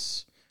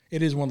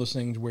it is one of those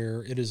things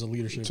where it is a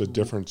leadership. It's a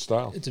different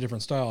style. It's a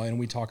different style, and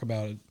we talk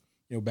about it,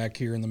 back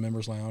here in the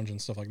members lounge and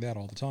stuff like that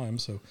all the time.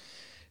 So,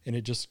 and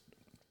it's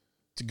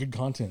a good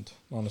content,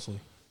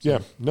 honestly. So. Yeah,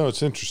 no,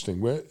 it's interesting.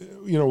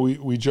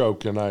 We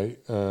joke, and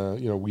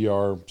we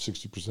are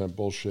 60%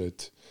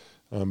 bullshit,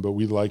 but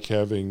we like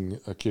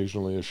having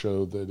occasionally a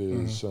show that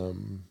is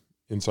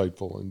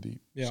insightful and deep.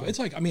 Yeah, so. it's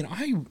like, I mean,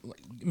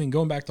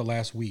 going back to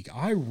last week,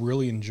 I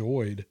really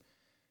enjoyed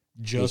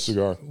just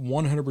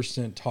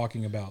 100%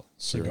 talking about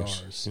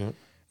cigars.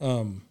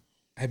 Yeah.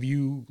 Have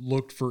you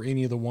looked for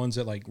any of the ones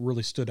that like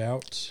really stood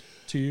out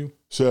to you?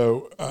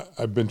 So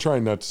I've been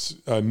trying not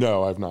to.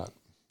 No, I've not.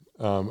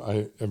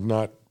 I have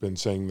not been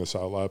saying this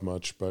out loud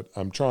much, but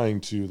I'm trying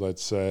to,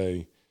 let's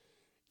say,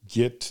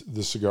 get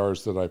the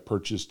cigars that I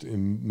purchased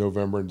in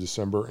November and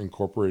December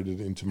incorporated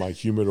into my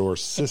humidor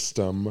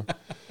system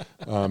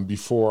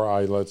before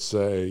I, let's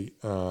say,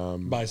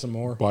 buy some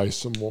more.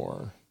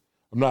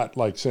 I'm not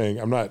like saying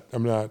I'm not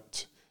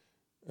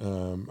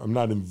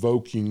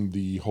invoking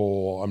the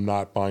whole I'm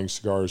not buying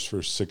cigars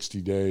for 60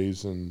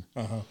 days and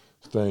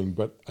thing,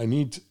 but I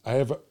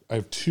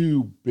have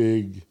two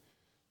big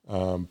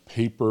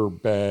paper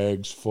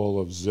bags full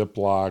of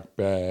Ziploc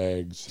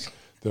bags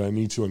that I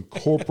need to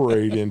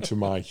incorporate into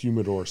my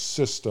humidor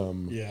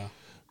system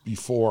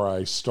before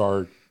I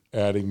start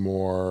adding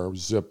more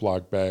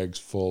Ziploc bags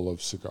full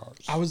of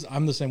cigars.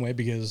 I'm the same way,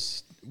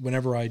 because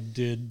whenever I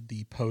did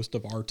the post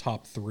of our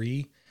top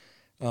 3,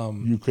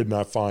 you could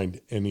not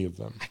find any of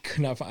them. I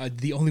could not find.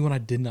 The only one I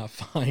did not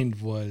find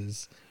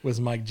was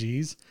Mike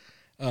G's,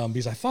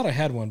 because I thought I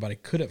had one, but I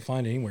couldn't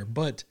find it anywhere.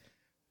 But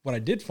what I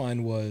did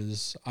find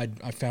was I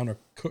found a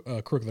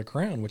Crook of the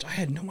Crown, which I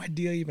had no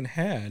idea I even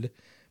had,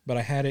 but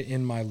I had it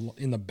in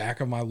the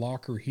back of my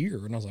locker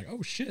here, and I was like,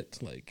 oh shit,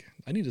 like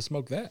I need to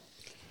smoke that.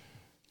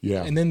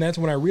 Yeah. And then that's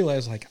when I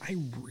realized, like, I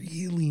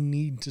really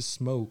need to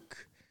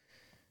smoke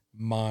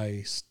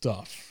my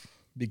stuff,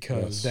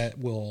 because that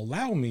will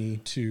allow me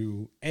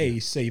to A,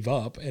 save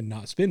up and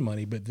not spend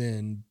money, but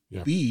then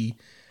B,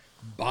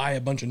 buy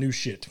a bunch of new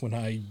shit when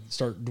I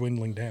start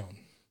dwindling down.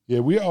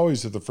 Yeah, we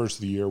always, at the first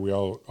of the year, we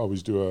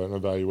always do an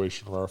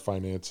evaluation of our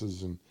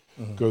finances and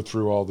go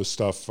through all the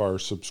stuff, our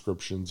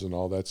subscriptions and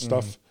all that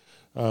stuff.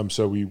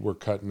 So we were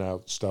cutting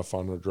out stuff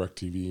on our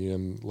DirecTV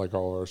and like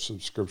all our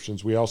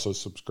subscriptions. We also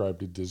subscribe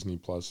to Disney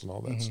Plus and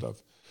all that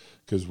stuff,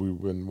 because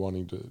we've been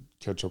wanting to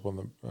catch up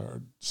on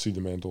see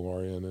The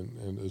Mandalorian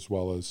and as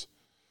well as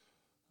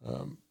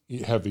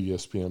have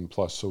ESPN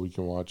Plus so we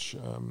can watch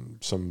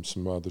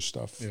some other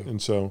stuff. Yeah.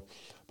 And so,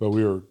 but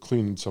we were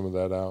cleaning some of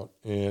that out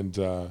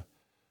and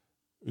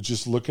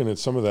just looking at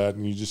some of that,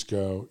 and you just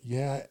go,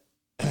 yeah,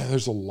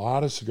 there's a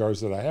lot of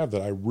cigars that I have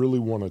that I really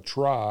want to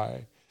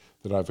try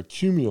that I've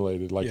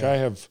accumulated. Like I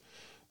have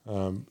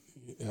the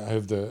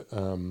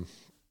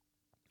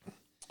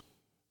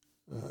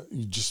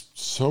just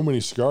so many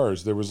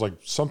cigars. There was like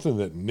something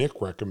that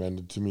Nick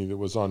recommended to me that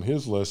was on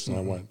his list, and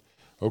I went,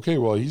 okay,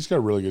 well, he's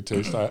got really good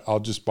taste. I'll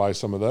just buy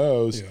some of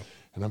those. Yeah.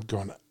 And I'm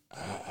going,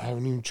 I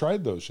haven't even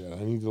tried those yet.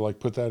 I need to like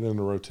put that in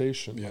a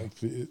rotation. Yeah. Like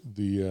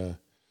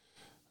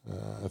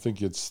I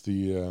think it's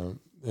the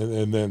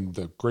and then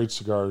the great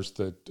cigars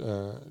that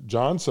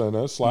John sent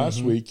us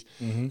last week.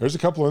 There's a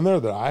couple in there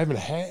that I haven't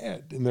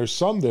had, and there's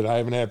some that I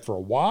haven't had for a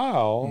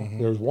while.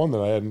 There's one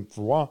that I hadn't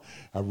for a while.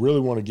 I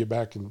really want to get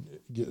back and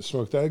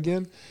smoke that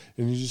again.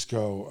 And you just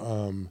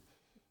go,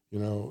 you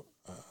know,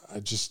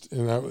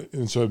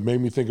 and so it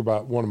made me think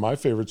about one of my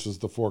favorites was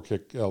the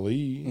 4-Kick LE,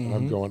 and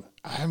I'm going,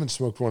 I haven't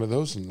smoked one of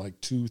those in like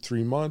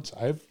 2-3 months.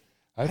 I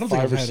don't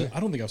think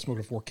I've smoked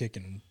a 4-Kick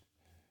in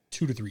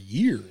 2 to 3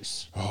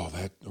 years. Oh,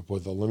 that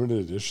was the limited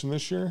edition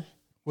this year.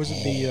 Was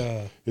it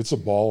the? It's a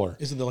baller.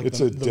 Is it like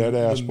it's a dead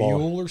ass baller?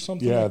 Mule or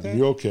something? Yeah, like the that?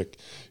 Mule Kick.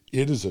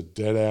 It is a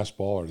dead ass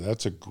baller.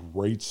 That's a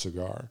great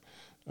cigar.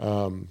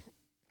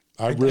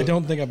 I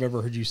don't think I've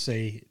ever heard you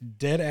say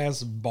 "dead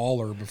ass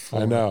baller"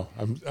 before. I know.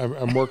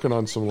 I'm working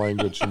on some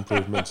language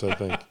improvements, I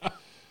think.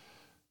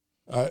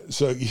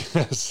 So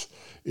yes,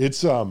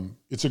 it's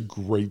a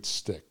great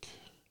stick.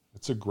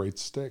 It's a great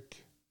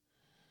stick.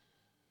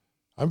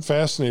 I'm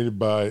fascinated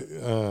by,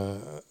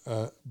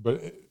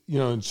 but you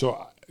know, and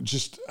so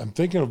I'm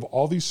thinking of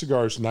all these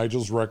cigars.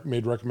 Nigel's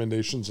made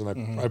recommendations,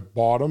 and I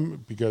bought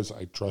them because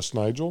I trust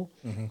Nigel.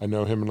 I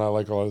know him, and I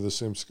like a lot of the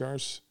same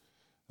cigars.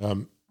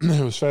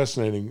 It was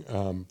fascinating.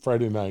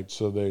 Friday night,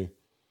 so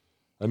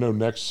I know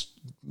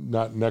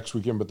not next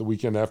weekend, but the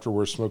weekend after,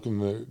 we're smoking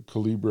the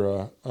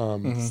Calibra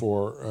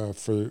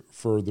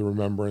for the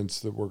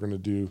remembrance that we're going to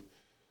do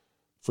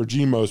for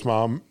Gmo's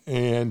mom,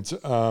 and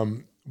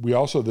we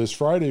also this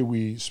Friday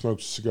we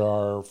smoked a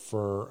cigar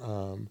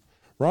for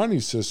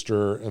Ronnie's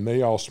sister, and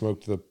they all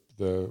smoked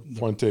the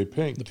Fuente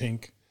Pink, the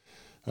pink,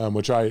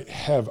 which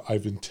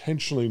I've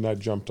intentionally not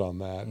jumped on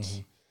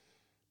that.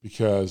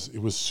 Because it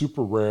was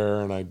super rare,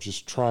 and I'm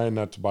just trying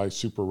not to buy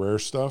super rare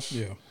stuff.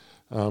 Yeah.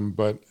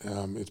 But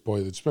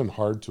it's been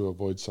hard to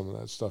avoid some of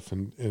that stuff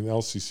in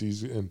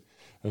LCCs, and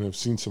I've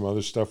seen some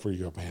other stuff where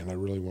you go, man, I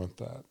really want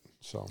that.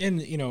 So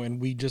and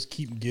we just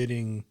keep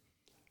getting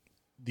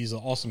these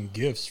awesome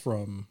gifts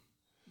from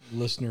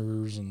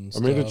listeners and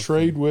stuff. I made a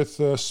trade with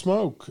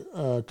Smoke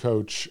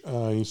Coach.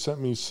 He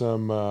sent me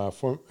some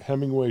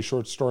Hemingway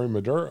short story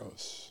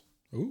Maduros.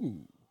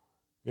 Ooh.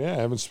 Yeah,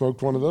 I haven't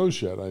smoked one of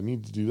those yet. I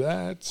need to do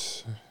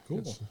that.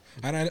 Cool.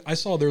 And I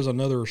saw there's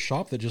another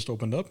shop that just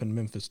opened up in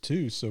Memphis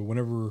too. So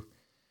whenever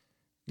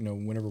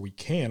we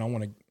can, I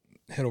want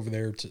to head over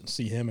there to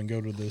see him and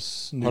go to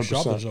this new 100%.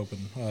 Shop that's open.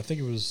 I think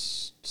it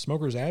was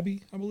Smoker's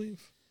Abbey, I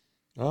believe.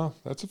 Oh,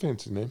 that's a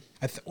fancy name.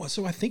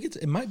 So I think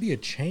it might be a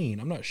chain.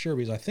 I'm not sure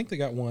because I think they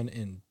got one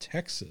in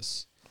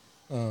Texas.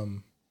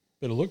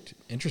 But it looked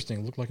interesting.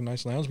 It looked like a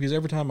nice lounge because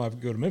every time I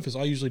go to Memphis,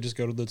 I usually just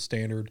go to the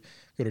standard,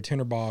 go to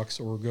Tinderbox,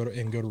 or go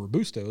to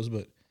Robusto's.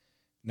 But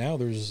now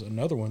there's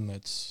another one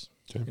that's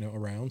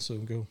around, so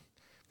go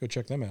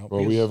check them out.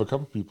 Well, we have a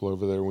couple people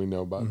over there we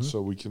know about,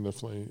 so we can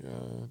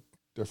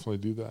definitely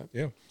do that.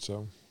 Yeah.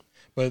 So,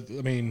 but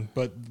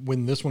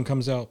when this one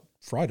comes out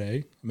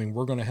Friday,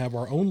 we're going to have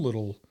our own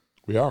little.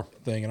 We are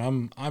thing,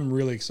 and I'm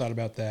really excited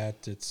about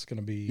that. It's going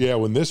to be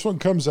when this one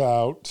comes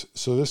out.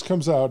 So this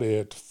comes out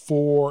at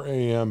 4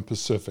 a.m.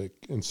 Pacific,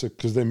 and so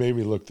because they made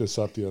me look this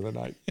up the other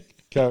night.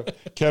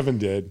 Kevin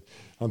did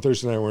on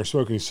Thursday night when we were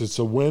smoking. He said,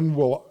 "So when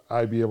will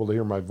I be able to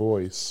hear my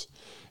voice?"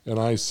 And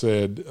I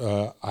said,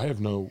 "I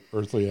have no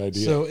earthly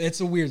idea." So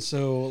it's a weird.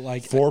 So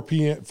like 4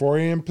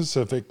 a.m.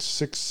 Pacific,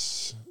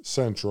 6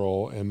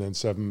 Central, and then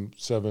 7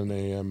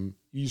 a.m.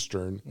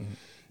 Eastern.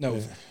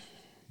 No.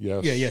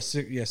 Yes.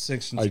 Yeah,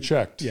 6. I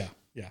checked. Yeah.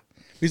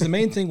 Because the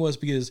main thing was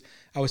because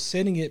I was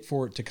setting it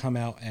for it to come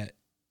out at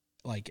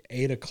like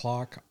 8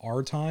 o'clock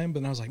our time,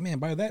 but then I was like, man,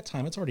 by that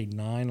time it's already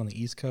 9 on the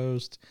East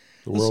Coast.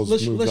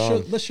 Let's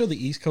show the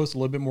East Coast a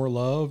little bit more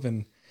love,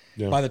 and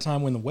by the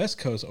time when the West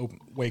Coast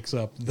wakes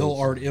up, it'll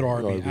already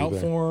be out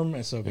for them,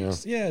 and so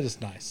just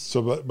nice.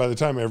 So by the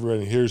time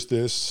everybody hears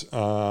this,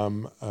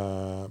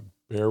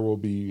 Bear will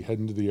be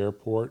heading to the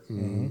airport,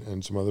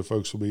 and some other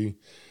folks will be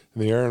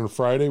in the air. On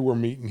Friday, we're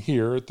meeting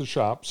here at the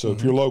shop. So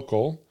if you're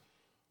local,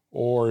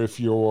 or if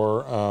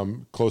you're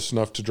close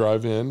enough to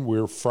drive in,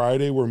 we're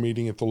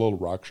meeting at the Little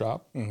Rock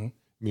Shop in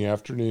the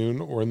afternoon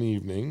or in the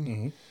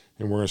evening,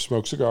 and we're going to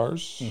smoke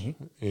cigars,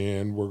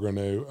 and we're going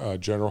to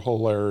general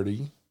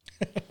hilarity.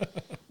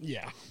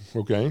 Yeah.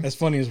 Okay. As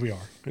funny as we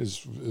are.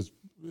 As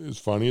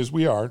funny as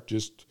we are.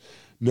 Just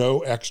no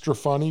extra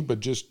funny, but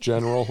just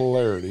general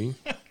hilarity.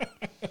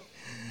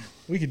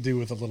 We could do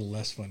with a little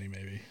less funny,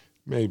 maybe.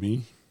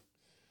 Maybe.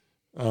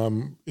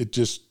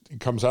 It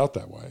comes out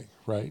that way,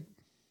 right?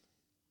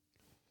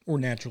 Or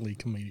naturally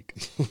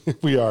comedic.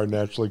 We are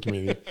naturally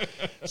comedic.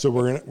 So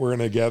we're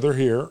gonna gather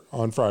here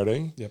on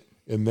Friday. Yep.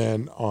 And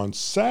then on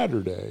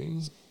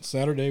Saturday,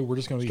 we're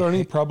just gonna be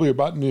starting probably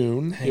about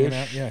noon.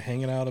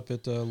 Hanging out up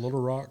at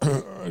Little Rock.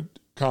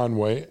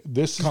 Conway.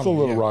 This is the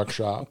Little Rock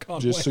Shop.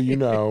 Just so you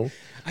know.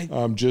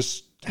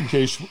 Just in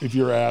case if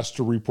you're asked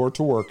to report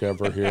to work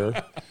ever here,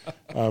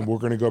 we're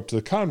going to go up to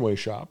the Conway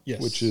Shop,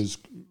 which is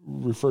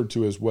referred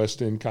to as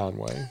West End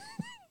Conway.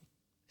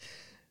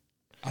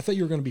 I thought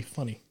you were going to be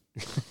funny.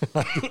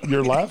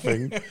 You're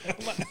laughing.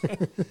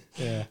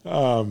 Yeah.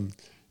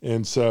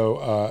 And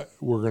so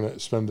we're going to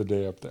spend the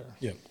day up there.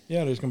 Yeah.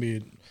 Yeah, there's going to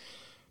be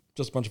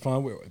just a bunch of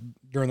fun.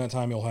 During that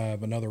time, you'll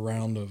have another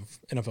round of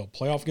NFL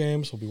playoff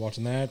games. We'll be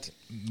watching that.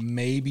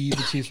 Maybe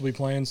the Chiefs will be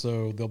playing,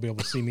 so they'll be able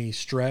to see me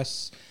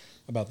stress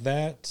about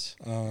that.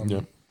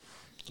 We'll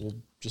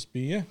just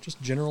be,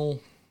 just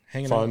general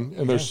hanging fun. out.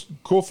 And there's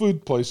cool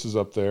food places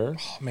up there.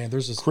 Oh, man,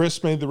 there's this.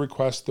 Chris made the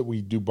request that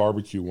we do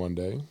barbecue one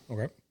day.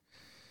 Okay.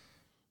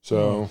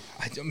 So,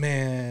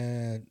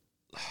 man,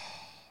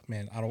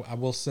 I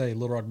will say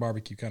Little Rock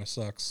Barbecue kind of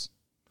sucks.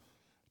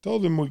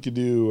 told him we could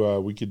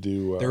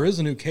do. There is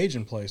a new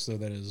Cajun place though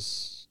that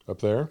is up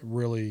there.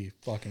 really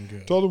fucking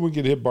good. Told him we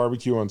could hit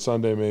barbecue on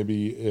Sunday,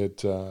 maybe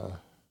at Whole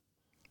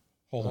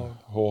hog.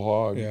 Whole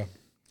Hog. Yeah.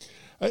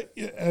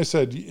 I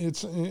said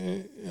it's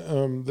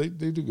they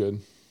do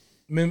good.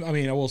 I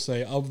mean, I will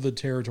say of the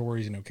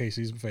territories,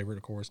 KC's my favorite,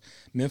 of course.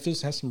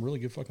 Memphis has some really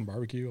good fucking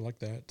barbecue. I like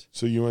that.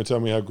 So you want to tell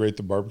me how great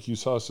the barbecue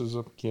sauce is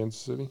up in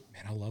Kansas City?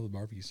 Man, I love the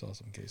barbecue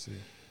sauce in KC.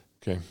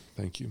 Okay,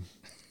 thank you.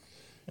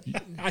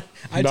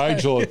 I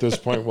Nigel at this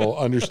point will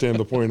understand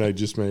the point I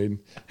just made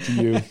to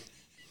you.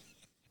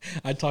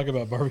 I talk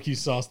about barbecue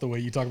sauce the way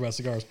you talk about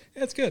cigars.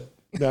 Yeah, it's good.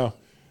 Now,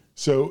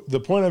 so the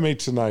point I made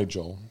to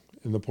Nigel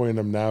and the point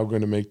I'm now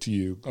going to make to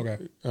you, Okay.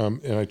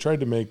 And I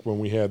tried to make when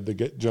we had the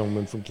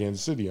gentleman from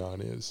Kansas City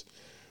on, is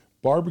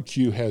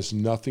barbecue has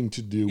nothing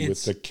to do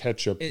with the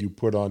ketchup you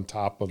put on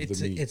top of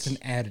the meat. It's an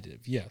additive.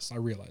 Yes, I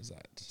realize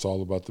that. It's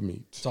all about the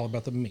meat. It's all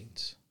about the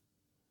meat.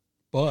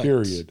 But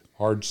Period.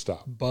 Hard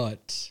stop.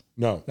 But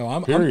No.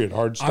 I'm Period.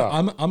 Hard stop.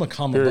 I'm a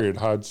comma. Period.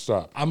 Hard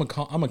stop. I'm a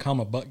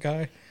comma butt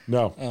guy.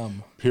 No.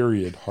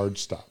 Period. Hard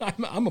stop.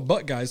 I'm a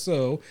butt guy,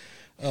 so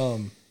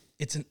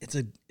it's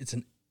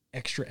an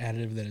extra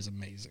additive that is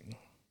amazing.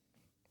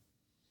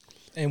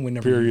 And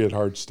whenever Period.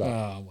 Hard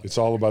stop. It's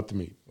all about the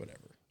meat. Whatever.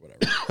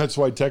 That's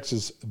why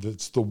Texas.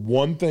 That's the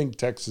one thing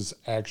Texas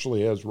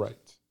actually has right.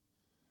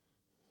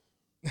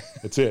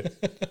 That's it.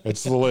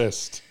 It's the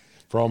list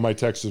for all my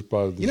Texas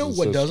brothers. You know and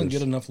what sisters. doesn't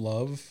get enough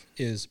love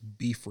is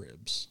beef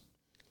ribs.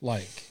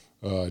 Like,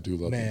 I do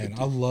love man,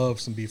 I love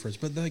some beef ribs,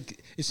 but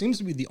like it seems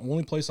to be the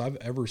only place I've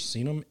ever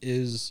seen them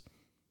is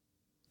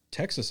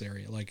Texas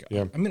area. Like,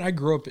 Yeah. I mean, I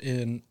grew up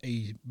in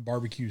a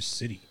barbecue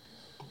city,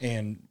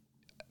 and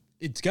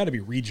it's got to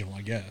be regional,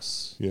 I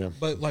guess. Yeah.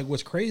 But like,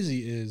 what's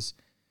crazy is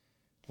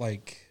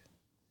like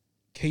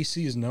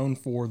KC is known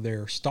for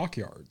their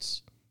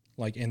stockyards,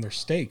 like, and their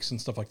steaks and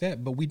stuff like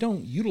that. But we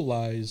don't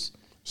utilize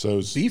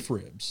beef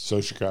ribs. So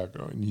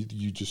Chicago, and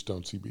you just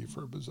don't see beef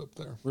ribs up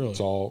there. Really?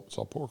 It's all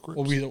pork ribs.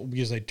 Well,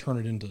 because they turn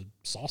it into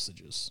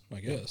sausages, I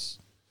guess.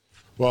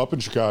 Well, up in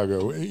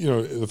Chicago,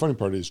 the funny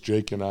part is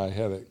Jake and I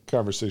had a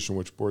conversation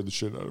which bored the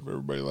shit out of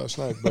everybody last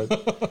night.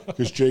 But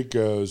because Jake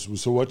goes,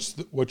 so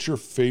what's your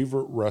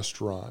favorite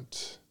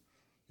restaurant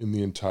in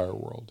the entire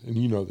world? And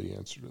you know the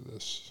answer to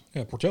this.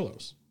 Yeah,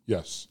 Portillo's.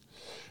 Yes.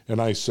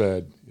 And I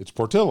said, it's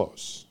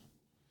Portillo's.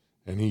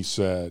 And he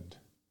said,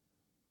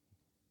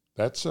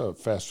 that's a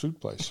fast food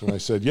place. And I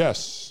said,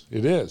 yes,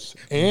 it is.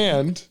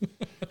 And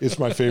it's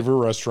my favorite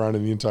restaurant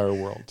in the entire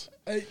world.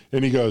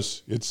 And he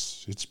goes,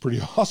 it's pretty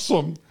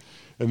awesome.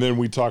 And then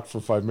we talked for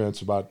 5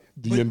 minutes about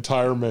the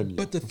entire menu.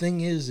 But the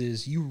thing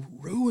is you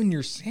ruin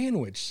your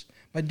sandwich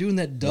by doing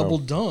that double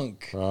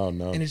dunk. Oh,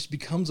 no. And it just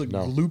becomes a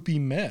gloopy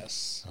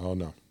mess. Oh,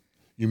 no.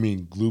 You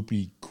mean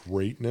gloopy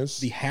greatness?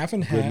 The half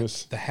and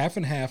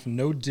half,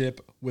 no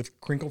dip with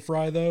crinkle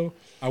fry, though,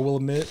 I will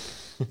admit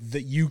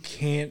that you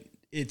can't,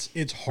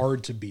 it's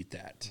hard to beat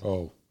that.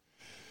 Oh.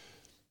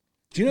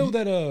 Do you know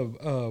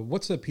that,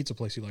 what's the pizza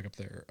place you like up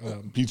there?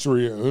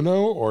 Pizzeria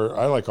Uno, or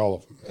I like all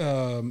of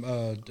them.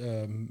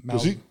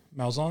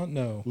 Malzahn?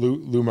 No.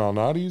 Lou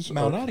Malnati's?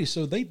 Malnati,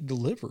 so they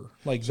deliver.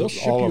 Like, they'll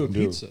ship you a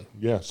pizza. Do.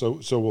 Yeah, so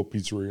will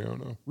Pizzeria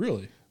Uno.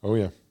 Really? Oh,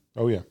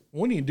 yeah.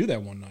 We need to do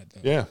that one night,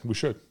 then. Yeah, we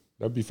should.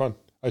 That'd be fun.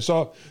 I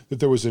saw that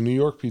there was a New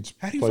York pizza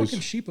How do you place.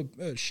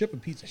 fucking ship a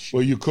pizza?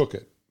 Well, you cook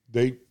it.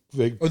 They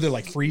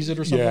like freeze it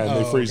or something? Yeah,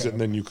 and they freeze it,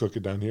 and then you cook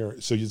it down here.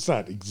 So it's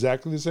not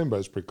exactly the same, but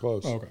it's pretty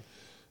close. Oh, okay.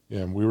 Yeah,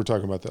 and we were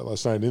talking about that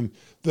last night. And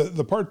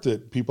the part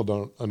that people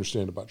don't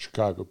understand about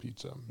Chicago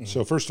pizza. Mm-hmm.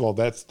 So first of all,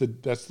 that's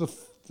the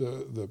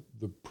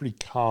pretty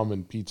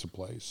common pizza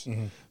place.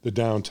 Mm-hmm. The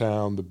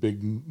downtown, the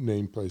big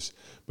name place.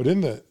 But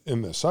in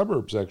the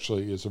suburbs,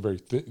 actually, is a very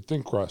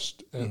thin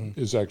crust. And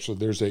is actually,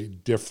 there's a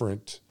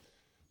different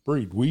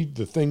breed.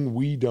 The thing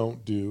we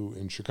don't do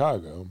in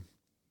Chicago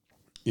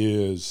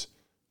is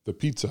the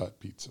Pizza Hut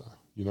pizza.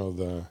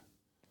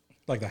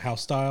 Like the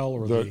house style,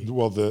 or the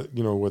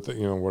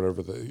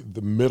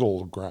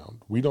middle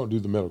ground. We don't do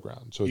the middle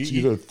ground. So it's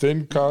either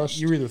thin crust.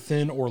 You're either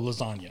thin or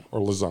lasagna.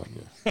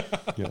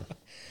 Yeah.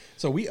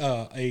 So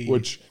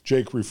which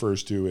Jake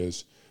refers to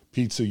as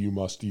pizza you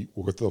must eat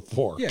with a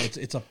fork. Yeah,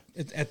 it's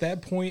at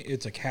that point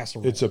it's a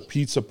casserole. It's a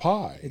pizza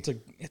pie.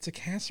 It's a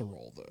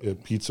casserole though. A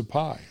pizza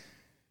pie.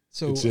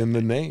 So it's in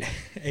the name.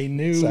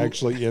 It's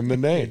actually in the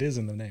name. It is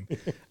in the name.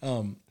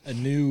 A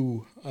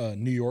new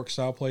New York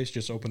style place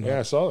just opened up. Yeah,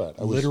 I saw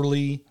that.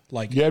 Literally,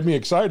 like, you had me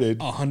excited.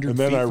 100 and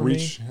then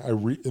feet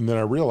and then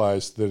I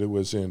realized that it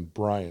was in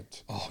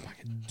Bryant. Oh my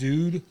god,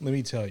 dude! Let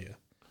me tell you,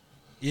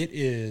 it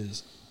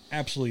is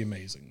absolutely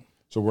amazing.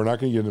 So we're not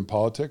going to get into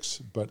politics,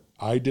 but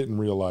I didn't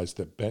realize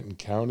that Benton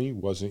County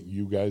wasn't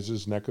you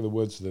guys' neck of the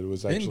woods. That it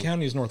was actually Benton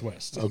County is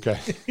northwest. Okay.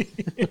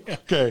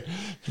 Okay.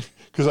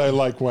 because I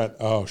went,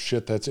 oh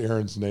shit, that's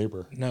Aaron's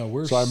neighbor.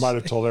 No, so I might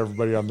have told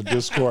everybody on the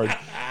Discord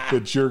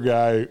that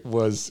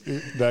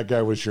that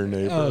guy was your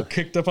neighbor.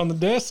 Kicked up on the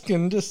desk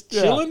and just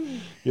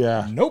chilling.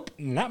 Yeah. Nope,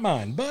 not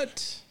mine.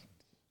 But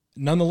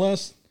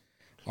nonetheless,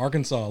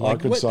 Arkansas.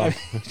 Arkansas.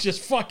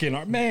 Just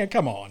fucking, man,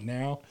 come on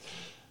now.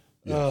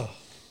 Yeah.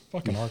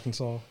 Fucking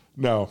Arkansas.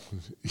 No.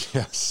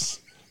 Yes.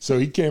 So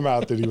he came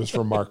out that he was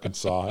from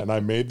Arkansas, and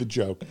I made the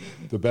joke.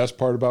 The best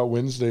part about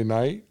Wednesday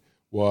night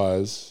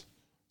was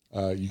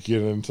you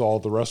get into all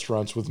the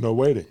restaurants with no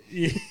waiting.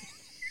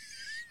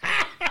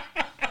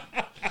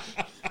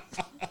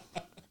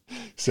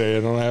 Say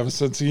I don't have a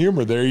sense of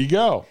humor. There you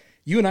go.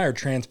 You and I are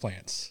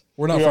transplants.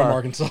 We're not from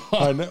Arkansas.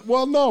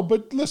 Well, no,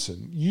 but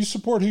listen, you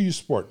support who you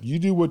support. You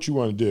do what you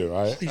want to do.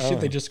 Holy shit,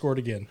 they just scored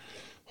again.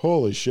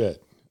 Holy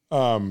shit.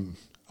 I'm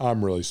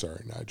really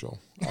sorry, Nigel.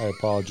 I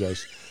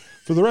apologize.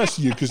 For the rest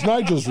of you, because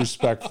Nigel's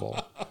respectful.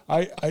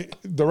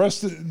 The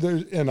rest of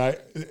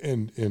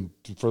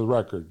for the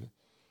record,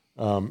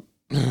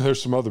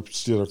 there's some other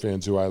Steeler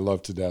fans who I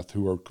love to death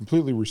who are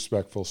completely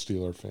respectful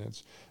Steeler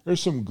fans.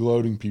 There's some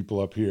gloating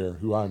people up here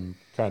who I'm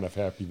kind of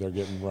happy they're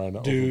getting run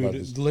over.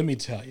 Dude, let me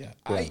tell you,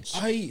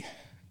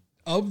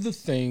 of the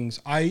things,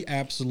 I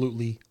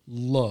absolutely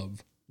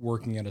love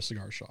working at a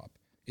cigar shop.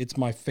 It's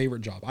my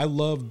favorite job. I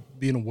love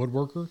being a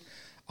woodworker.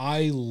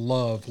 I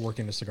love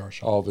working at a cigar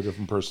shop. All the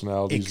different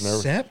personalities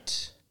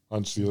except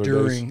on Steeler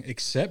days.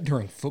 Except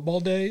during football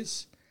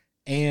days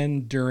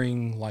and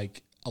during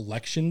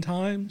election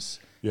times.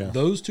 Yeah.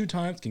 Those 2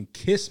 times can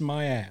kiss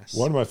my ass.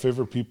 One of my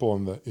favorite people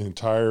on the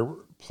entire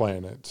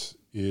planet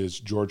is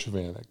George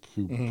Havanek,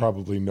 who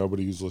probably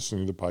nobody who's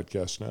listening to the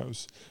podcast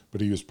knows, but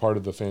he was part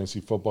of the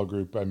fantasy football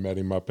group. I met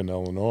him up in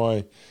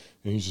Illinois,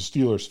 and he's a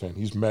Steelers fan.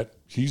 He's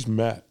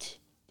met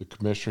the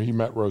commissioner. He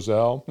met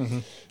Roselle.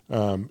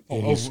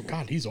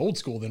 God, he's old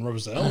school then,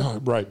 Roselle.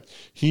 Right.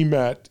 He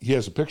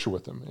has a picture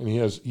with him, and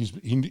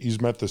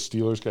he's met the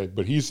Steelers guy,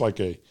 but he's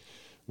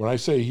when I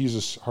say he's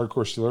a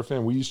hardcore Steeler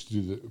fan, we used to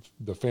do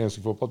the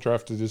fantasy football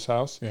draft at his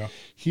house. Yeah.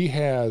 He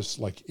has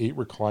 8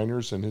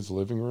 recliners in his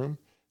living room.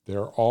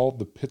 They're all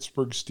the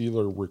Pittsburgh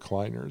Steeler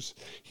recliners.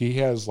 He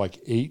has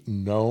 8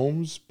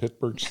 gnomes,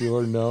 Pittsburgh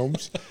Steeler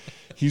gnomes.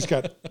 He's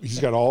got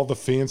all the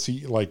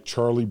fancy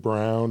Charlie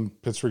Brown,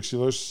 Pittsburgh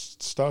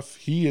Steelers stuff.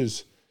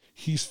 He's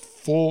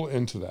full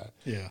into that.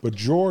 Yeah. But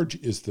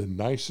George is the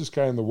nicest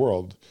guy in the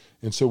world.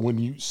 And so when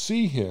you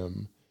see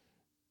him,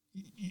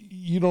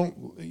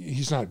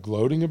 he's not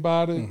gloating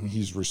about it.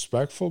 He's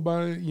respectful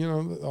about it,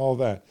 all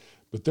that.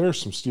 But there are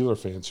some Steeler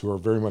fans who are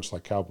very much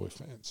like Cowboy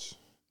fans.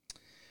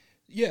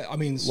 Yeah, I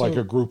mean, like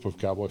a group of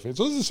Cowboy fans.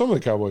 Some of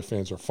the Cowboy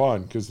fans are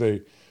fun because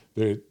they're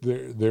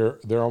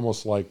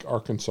almost like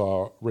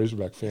Arkansas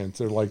Razorback fans.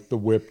 They're like the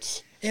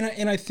whipped.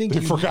 And I think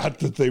they forgot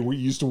that they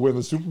used to win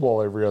the Super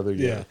Bowl every other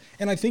year. Yeah,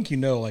 and I think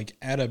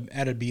at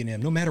a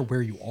B&M, no matter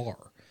where you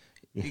are,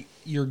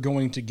 you're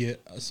going to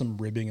get some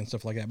ribbing and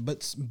stuff like that.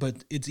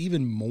 But it's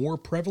even more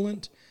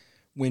prevalent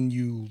when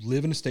you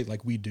live in a state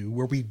like we do,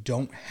 where we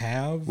don't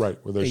have where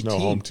there's no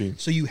home team.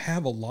 So you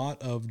have a lot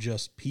of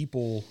just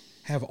people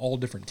have all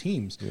different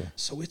teams. Yeah.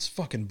 So it's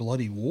fucking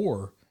bloody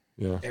war.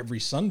 Yeah. Every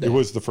Sunday. It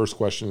was the first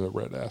question that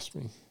Red asked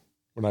me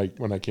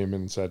when I came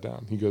in and sat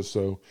down. He goes,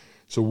 so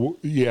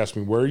he asked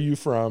me, where are you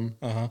from?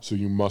 So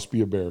you must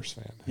be a Bears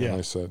fan. And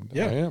I said, I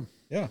am.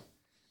 Yeah.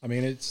 I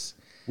mean, it's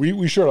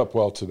we showed up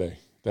well today.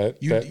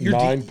 That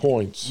 9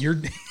 points. Your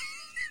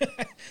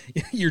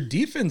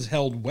defense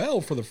held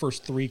well for the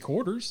first 3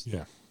 quarters.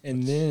 Yeah.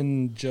 And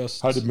then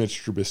just how did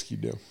Mitch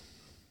Trubisky do?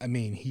 I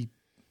mean,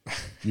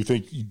 Do you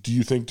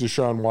think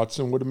Deshaun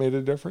Watson would have made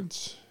a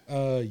difference?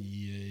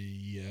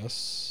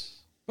 Yes.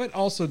 But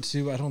also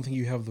too, I don't think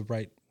you have the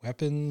right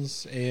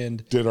weapons.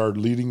 And did our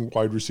leading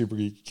wide receiver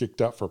get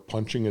kicked out for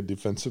punching a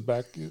defensive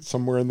back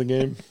somewhere in the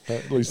game?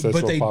 At least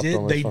that's what popped on my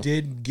phone. They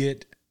did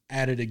get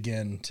at it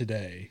again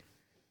today.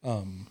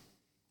 But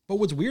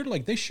what's weird,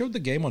 they showed the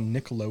game on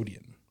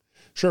Nickelodeon.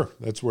 Sure,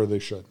 that's where they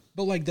should.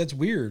 But that's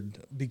weird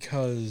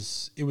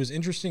because it was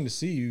interesting to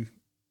see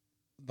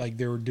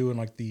they were doing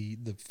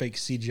the fake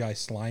CGI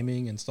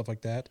sliming and stuff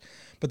like that,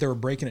 but they were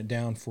breaking it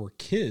down for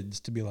kids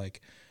to be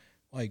like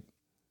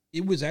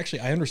it was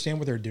actually, I understand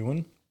what they're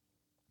doing,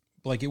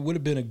 but it would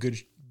have been a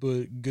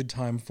good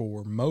time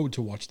for Mo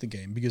to watch the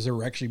game because they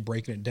were actually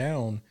breaking it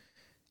down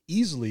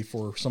easily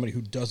for somebody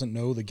who doesn't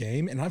know the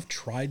game. And I've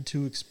tried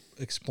to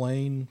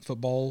explain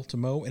football to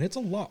Mo, and it's a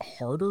lot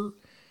harder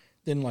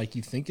than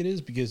you think it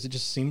is because it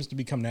just seems to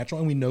become natural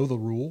and we know the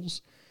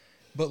rules,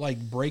 but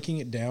breaking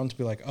it down to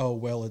be oh,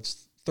 well,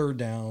 it's 3rd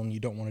down.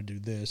 You don't want to do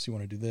this. You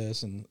want to do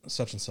this and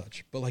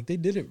such. But they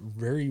did it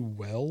very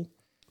well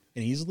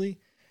and easily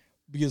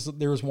because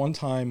there was one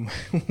time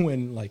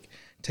when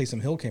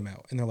Taysom Hill came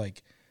out and they're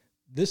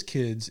this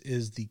kid's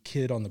is the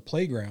kid on the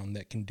playground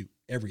that can do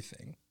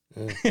everything.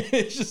 Yeah.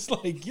 It's just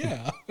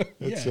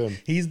It's him.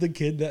 He's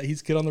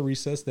kid on the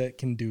recess that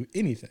can do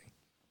anything.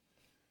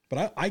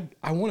 But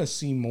I want to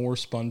see more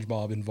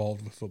SpongeBob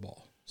involved with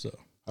football. So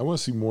I want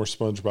to see more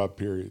SpongeBob,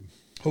 period.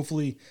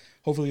 Hopefully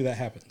that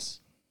happens.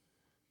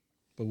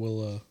 But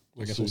we'll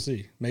I guess we'll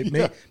see.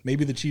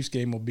 Maybe the Chiefs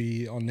game will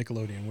be on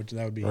Nickelodeon, which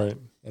that'd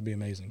be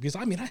amazing. Because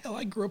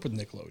I grew up with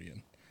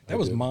Nickelodeon. That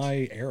was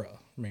my era.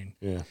 I mean,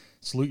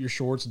 Salute Your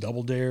Shorts,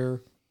 Double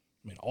Dare.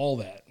 I mean, all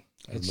that.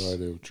 I have no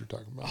idea what you're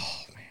talking about.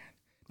 Oh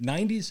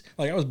man, 90s.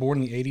 Like I was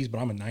born in the 80s, but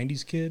I'm a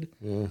 90s kid.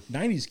 Yeah.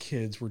 90s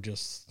kids were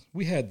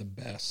we had the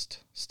best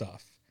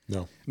stuff.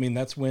 No, I mean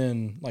that's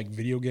when like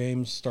video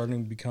games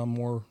starting to become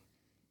more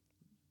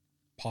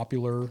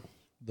popular.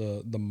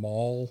 The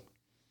mall.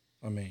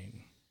 I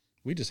mean,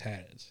 we just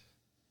had it.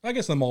 I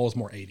guess the mall was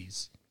more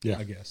 80s. Yeah,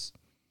 I guess.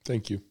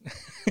 Thank you.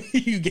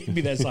 You gave me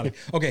that Sonic.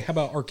 Okay, how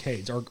about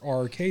arcades? Are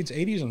arcades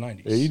 80s or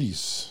 90s?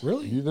 80s.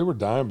 Really? They were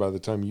dying by the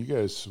time you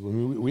guys,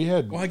 when we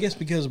had. Well, I guess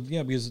because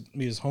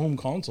home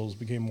consoles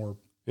became more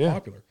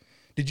popular.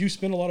 Did you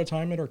spend a lot of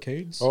time at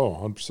arcades? Oh,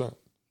 100%.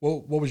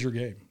 Well, what was your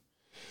game?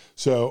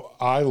 So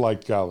I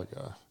liked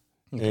Galaga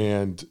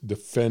and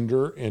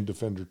Defender and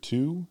Defender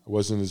 2. I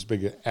wasn't as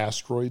big an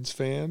Asteroids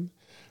fan,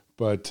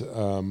 but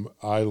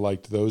I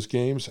liked those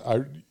games.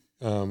 I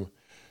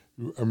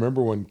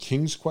remember when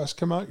King's Quest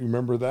came out. You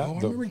remember that? Oh,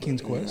 I remember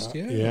King's Quest.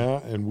 Yeah.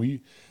 Yeah, and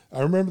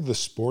I remember the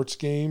sports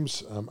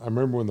games. I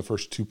remember when the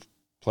first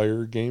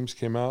 2-player games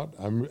came out.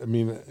 I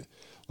mean,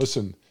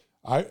 listen,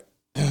 I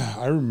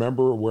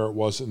remember where it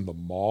was in the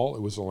mall.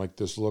 It was like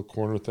this little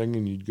corner thing,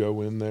 and you'd go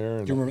in there.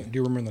 And do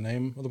you remember the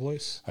name of the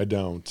place? I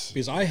don't.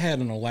 Because I had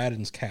an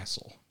Aladdin's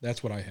Castle.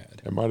 That's what I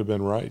had. It might have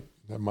been right.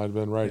 That might have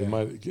been right.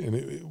 Yeah.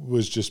 It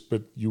was just,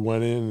 but you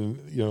went in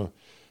and,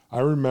 I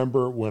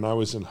remember when I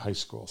was in high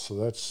school. So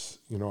that's,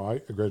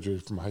 I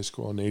graduated from high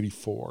school in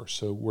 84.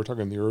 So we're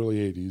talking the early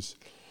 80s.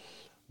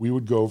 We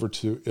would go over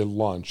to at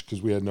lunch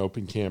because we had an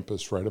open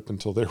campus right up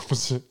until there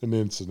was an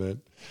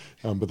incident.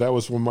 But that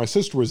was when my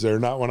sister was there,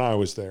 not when I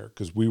was there,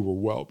 because we were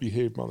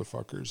well-behaved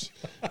motherfuckers.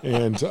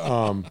 And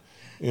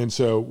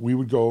so we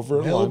would go over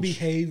at lunch.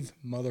 Well-behaved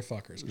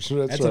motherfuckers.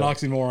 So that's an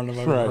oxymoron if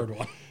I've ever heard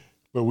one.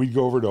 But we'd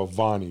go over to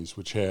Avani's,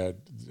 which had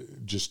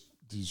just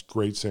these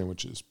great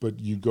sandwiches. But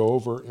you go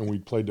over and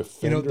we'd play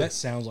Defender. That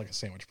sounds like a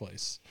sandwich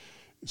place.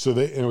 So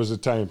it was an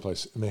Italian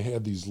place, and they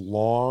had these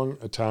long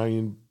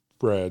Italian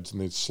breads,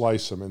 and they'd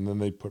slice them, and then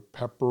they'd put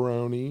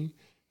pepperoni,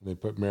 and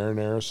they'd put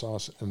marinara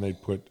sauce, and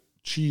they'd put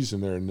cheese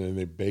in there, and then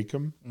they'd bake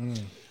them.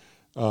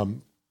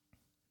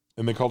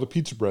 And they called it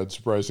pizza bread,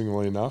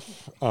 surprisingly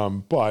enough.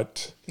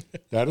 But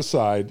that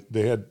aside,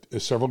 they had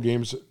several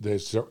games. They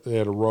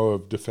had a row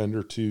of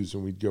Defender 2s,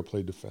 and we'd go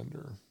play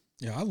Defender.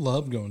 Yeah, I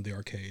loved going to the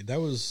arcade.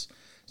 That was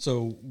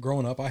so.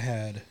 Growing up, I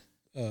had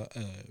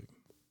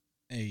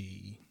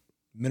a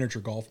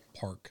miniature golf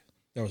park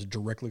that was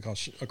directly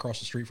across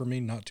the street from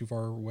me, not too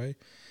far away,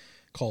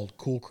 called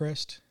Cool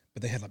Crest.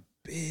 But they had a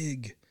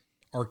big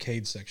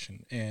arcade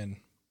section, and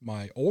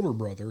my older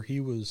brother,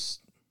 he's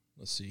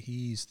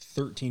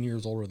 13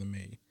 years older than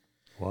me.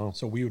 Wow.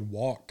 So we would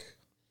walk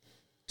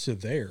to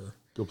there.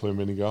 Go play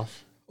mini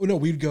golf? Oh, no,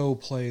 we'd go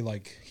play,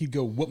 he'd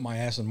go whoop my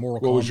ass in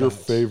Mortal Kombat. What was your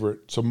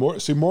favorite? So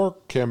Mortal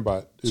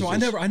Kombat.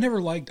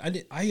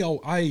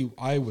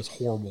 I was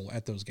horrible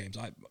at those games.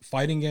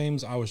 Fighting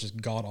games, I was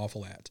just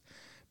god-awful at.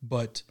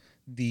 But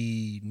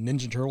the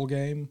Ninja Turtle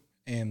game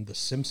and the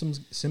Simpsons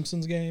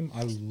game,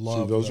 I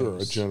love those. Those are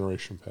a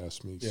generation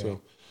past me. Yeah.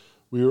 So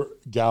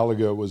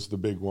Galaga was the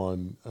big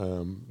one.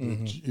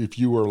 If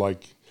you were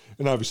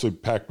and obviously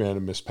Pac-Man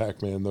and Miss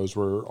Pac-Man, those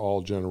were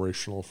all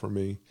generational for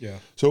me. Yeah.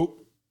 So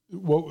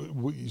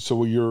was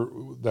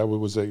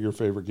that your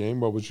favorite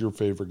game? What was your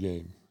favorite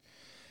game?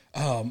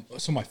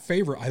 So my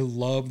favorite, I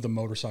love the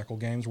motorcycle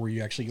games where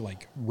you actually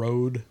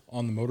rode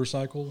on the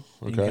motorcycle.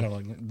 Okay.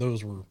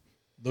 Those were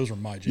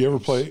my jams. You ever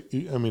play?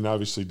 I mean,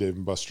 obviously Dave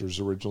and Buster's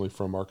originally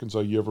from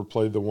Arkansas. You ever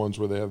play the ones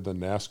where they have the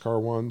NASCAR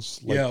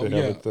ones?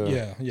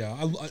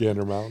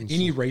 Gander Mountains.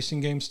 Any racing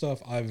game stuff,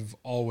 I've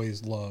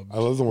always loved. I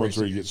love the ones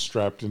where you get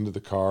strapped into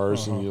the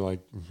cars and you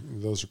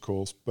those are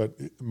cool. But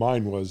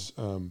mine was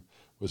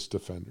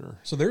Defender.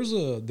 So there's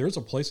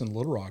a place in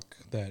Little Rock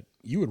that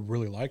you would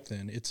really like.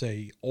 Then it's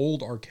a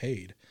old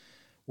arcade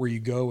where you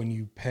go and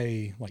you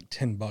pay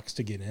 $10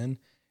 to get in,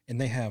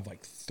 and they have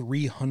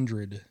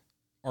 300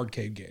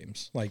 arcade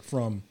games,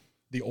 from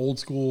the old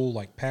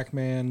school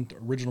Pac-Man,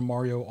 original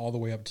Mario, all the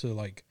way up to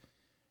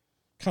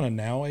kind of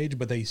now age,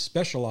 but they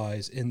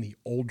specialize in the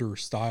older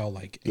style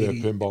they have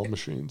pinball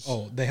machines.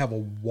 Oh, they have a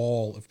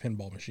wall of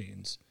pinball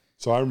machines.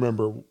 So I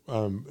remember,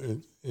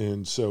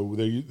 and so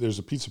there's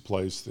a pizza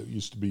place that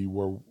used to be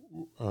where,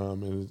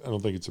 and I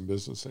don't think it's in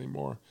business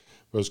anymore,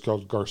 but it was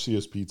called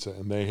Garcia's Pizza,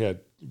 and they had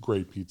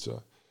great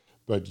pizza.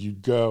 But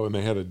you'd go, and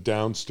they had a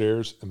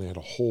downstairs, and they had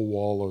a whole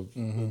wall of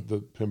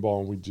the pinball,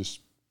 and we'd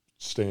just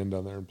stand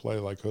down there and play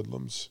like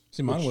hoodlums.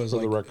 See, mine was for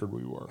the record,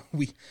 we were.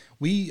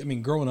 I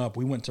mean, growing up,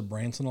 we went to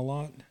Branson a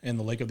lot and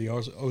the Lake of the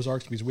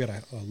Ozarks because we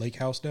had a lake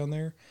house down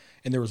there,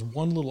 and there was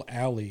one little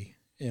alley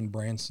in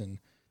Branson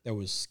that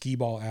was skee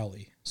ball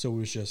alley. So it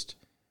was just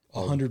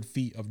 100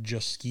 feet of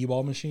just skee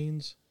ball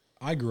machines.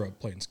 I grew up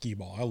playing skee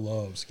ball. I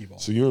love skee ball.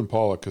 So you and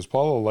Paula, because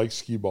Paula likes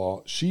skee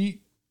ball,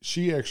 she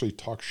actually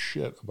talks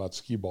shit about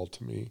skee ball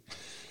to me.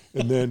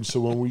 And then so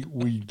when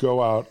we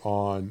go out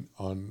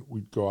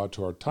we'd go out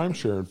to our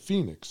timeshare in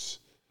Phoenix,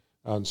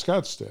 on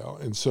Scottsdale,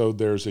 and so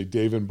there's a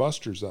Dave and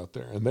Buster's out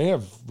there, and they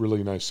have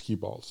really nice skee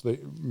balls.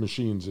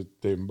 Machines at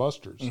Dave and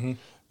Buster's. Mm-hmm.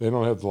 They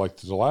don't have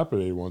the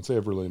dilapidated ones. They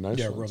have really nice ones.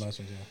 Yeah, real nice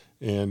ones.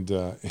 Yeah.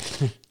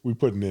 And we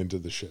put an end to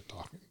the shit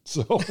talking.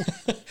 So,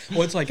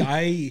 well, it's like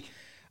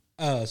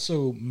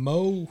so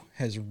Mo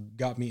has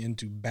got me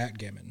into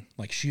backgammon.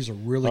 Like she's a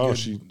really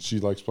good. She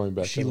likes playing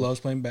backgammon. She loves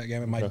playing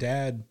backgammon. My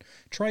dad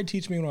tried to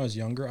teach me when I was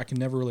younger. I can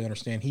never really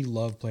understand. He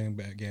loved playing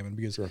backgammon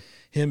because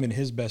him and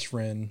his best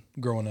friend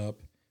growing up,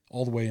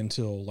 all the way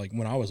until like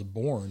when I was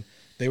born,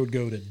 they would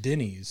go to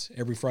Denny's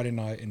every Friday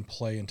night and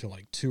play until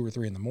like 2 or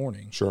 3 in the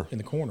morning. In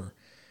the corner.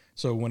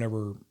 So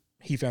whenever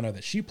he found out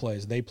that she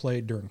plays, they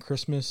played during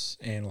Christmas,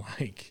 and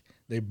like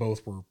they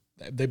both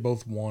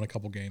won a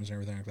couple games and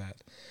everything like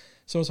that.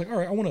 So it's like, all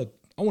right, I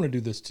want to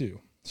do this too.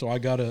 So I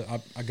got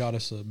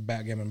us a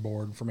backgammon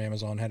board from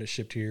Amazon, had it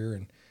shipped here,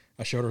 and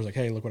I showed her. I was like,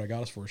 hey, look what I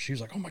got us for. She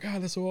was like, oh my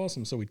God, that's so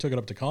awesome. So we took it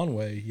up to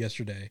Conway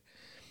yesterday,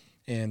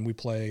 and we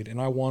played, and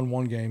I won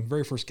one game.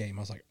 Very first game,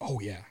 I was like, oh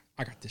yeah,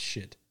 I got this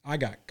shit. I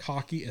got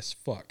cocky as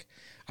fuck.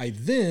 I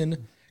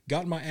then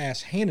got my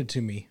ass handed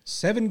to me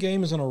 7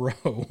 games in a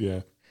row.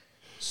 Yeah.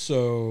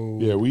 So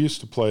yeah, we used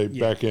to play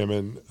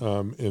backgammon,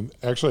 and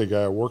actually a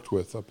guy I worked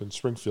with up in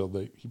Springfield,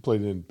 he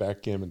played in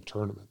backgammon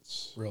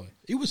tournaments. Really?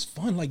 It was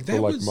fun. Like that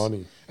for was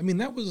money. I mean,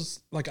 that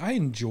was like, I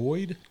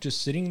enjoyed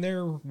just sitting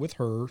there with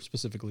her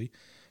specifically,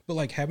 but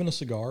like having a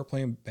cigar,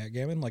 playing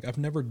backgammon, like I've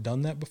never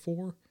done that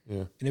before.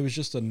 Yeah. And it was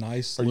just a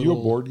nice Are you a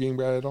board game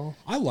guy at all?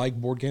 I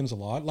like board games a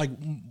lot. Like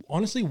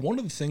honestly, one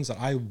of the things that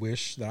I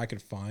wish that I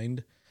could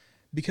find,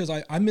 because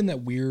I'm in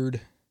that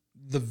weird,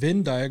 the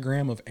Venn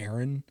diagram of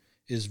Aaron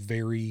is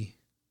very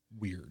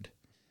weird.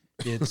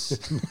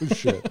 It's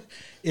shit.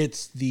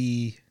 It's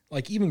the,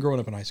 like, even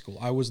growing up in high school,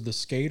 I was the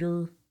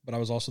skater, but I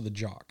was also the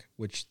jock,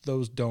 which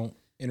those don't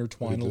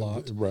intertwine a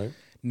lot. Right.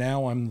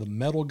 Now I'm the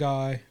metal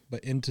guy,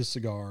 but into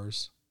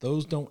cigars.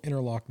 Those don't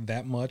interlock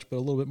that much, but a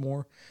little bit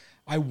more.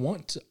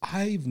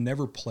 I've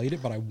never played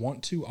it, but I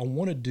want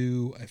to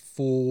do a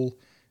full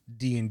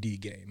D&D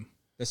game.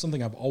 That's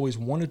something I've always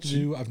wanted to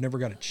do. I've never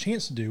got a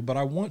chance to do, but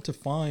I want to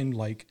find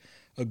like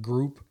a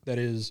group that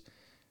is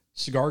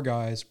cigar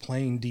guys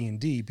playing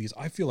D&D, because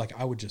I feel like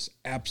I would just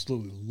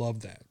absolutely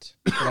love that.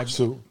 But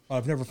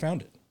I've never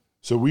found it.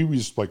 So we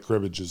used to play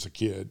cribbage as a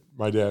kid.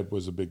 My dad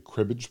was a big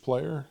cribbage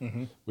player,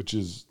 which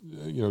is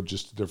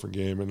just a different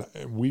game. And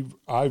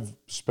I've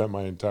spent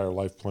my entire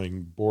life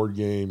playing board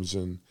games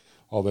and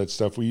all that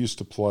stuff. We used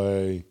to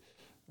play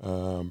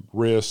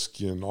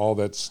Risk and all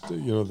that,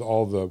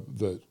 all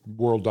the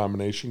world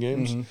domination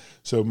games.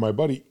 So my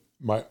buddy.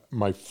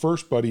 My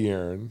first buddy,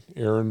 Aaron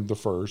the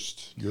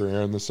first, you're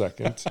Aaron the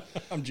second.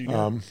 I'm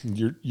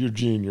junior. You're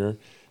junior,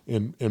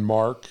 and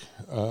Mark,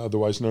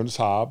 otherwise known as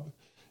Hob,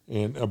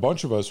 and a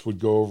bunch of us would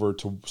go over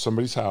to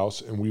somebody's house,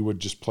 and we would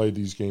just play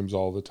these games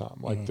all the time,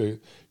 like the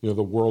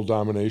world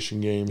domination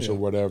games or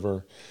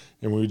whatever,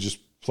 and we would just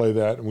play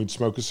that, and we'd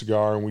smoke a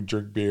cigar, and we'd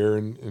drink beer,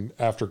 and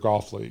after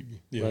golf league,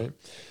 right?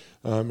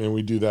 And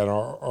we do that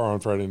on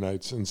Friday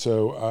nights, and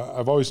so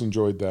I've always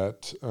enjoyed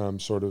that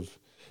sort of.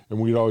 And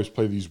we'd always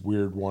play these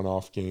weird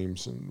one-off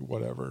games and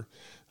whatever.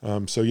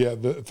 So yeah,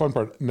 the fun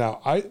part.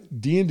 Now,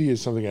 D&D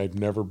is something I've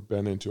never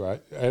been into. I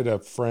had a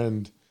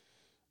friend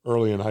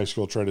early in high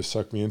school try to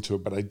suck me into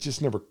it, but I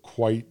just never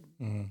quite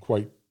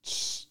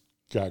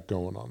got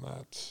going on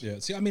that. Yeah.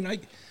 See, I mean,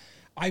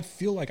 I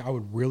feel like I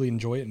would really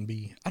enjoy it and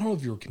I don't know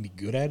if you can be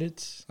good at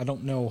it. I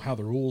don't know how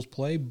the rules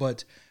play,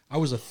 but I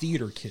was a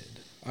theater kid.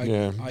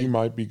 You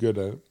might be good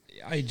at it.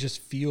 I just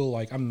feel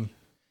like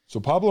So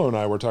Pablo and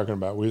I were talking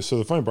about, so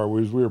the funny part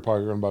was we were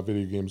talking about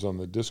video games on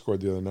the Discord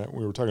the other night.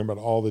 We were talking about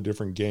all the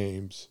different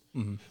games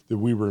that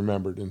we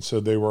remembered. And so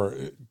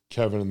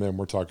Kevin and them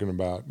were talking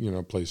about,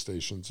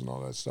 PlayStations and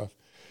all that stuff.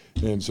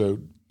 And so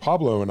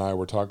Pablo and I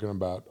were talking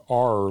about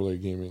our early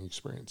gaming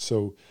experience.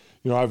 So,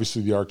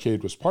 obviously the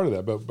arcade was part of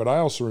that, but I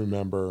also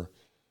remember,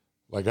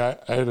 like I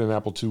had an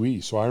Apple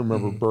IIe. So I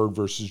remember Bird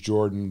versus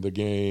Jordan, the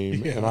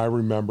game. Yeah. And I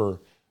remember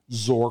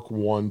Zork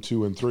 1,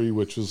 2, and 3,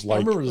 which was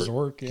like, I remember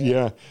Zork,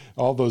 yeah,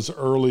 all those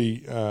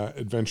early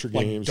adventure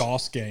games, like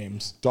DOS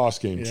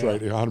games,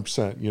 right?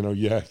 100%.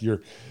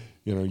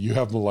 You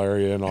have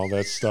malaria and all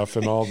that stuff,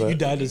 and all that. you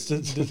died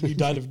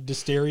of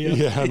dysteria,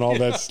 yeah, and all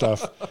that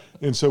stuff.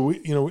 And so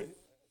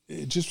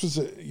it just was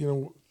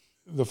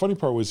the funny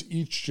part was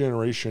each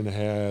generation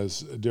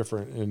has a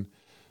different, and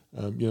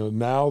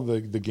now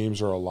the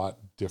games are a lot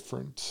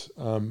different,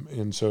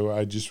 and so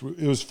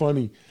it was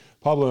funny.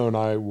 Pablo and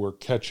I were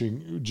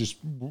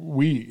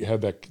we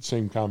had that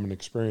same common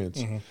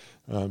experience,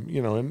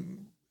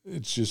 and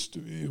it's just,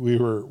 we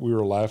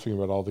were laughing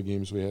about all the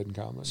games we had in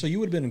common. So you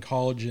would have been in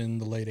college in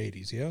the late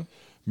 80s, yeah?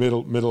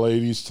 Middle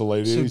 80s to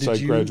late 80s.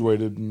 I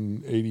graduated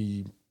in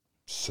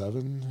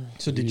 87.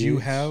 So did you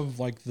have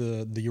like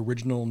the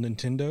original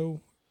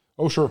Nintendo?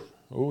 Oh, sure.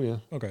 Oh, yeah.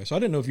 Okay. So I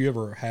didn't know if you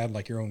ever had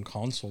like your own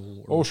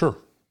console. Oh, sure.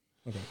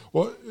 Okay.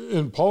 Well,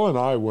 and Paul and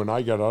I, when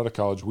I got out of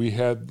college, we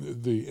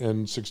had the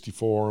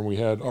N64, and we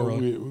had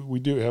really? we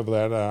do have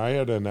that. I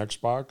had an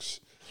Xbox.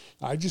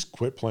 I just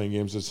quit playing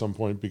games at some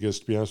point because,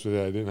 to be honest with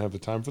you, I didn't have the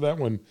time for that.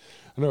 When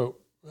I know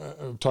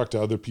I've talked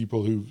to other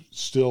people who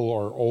still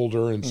are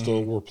older and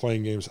still were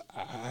playing games.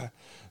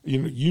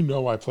 You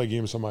know, I play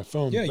games on my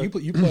phone. Yeah,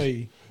 but, you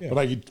play. Yeah. But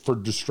I get for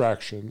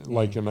distraction,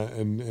 like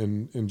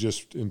in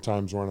just in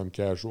times when I'm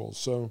casual.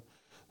 So.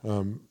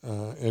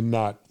 And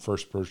not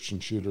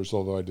first-person shooters,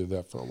 although I did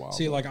that for a while.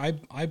 See, like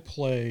I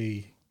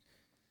play.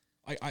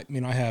 I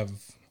mean, I have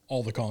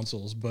all the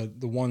consoles,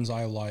 but the ones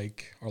I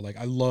like are like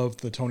I love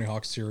the Tony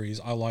Hawk series.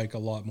 I like a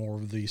lot more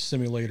of the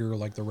simulator,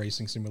 like the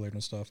racing simulator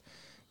and stuff.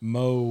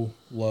 Mo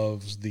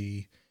loves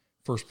the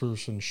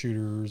first-person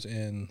shooters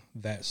and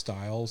that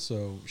style,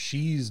 so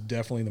she's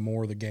definitely the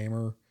more the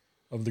gamer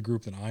of the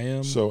group than I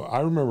am. So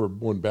I remember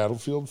when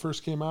Battlefield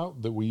first came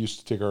out that we used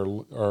to take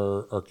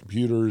our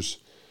computers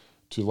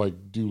to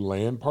like do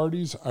LAN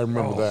parties. I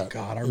remember that.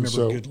 God, I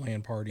remember good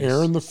LAN parties.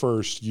 Aaron the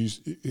First is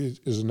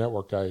a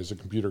network guy, is a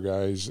computer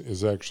guy,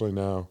 is actually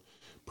now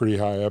pretty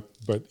high up.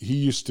 But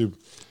him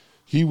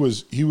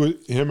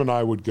and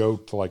I would go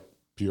to like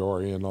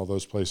Peoria and all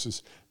those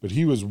places. But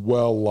he was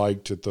well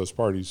liked at those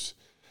parties.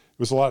 It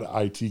was a lot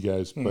of IT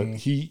guys, but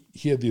he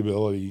had the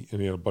ability, and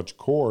he had a bunch of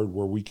cord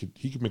where he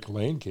could make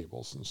LAN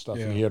cables and stuff,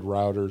 and he had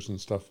routers and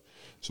stuff.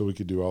 So we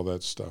could do all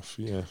that stuff.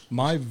 Yeah.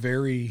 My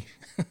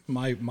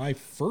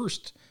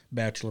first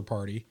bachelor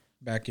party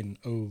back in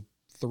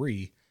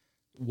 2003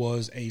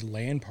 was a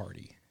LAN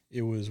party.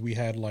 We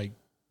had like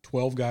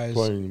 12 guys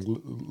playing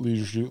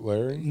Leisure Suit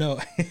Larry. No,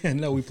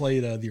 we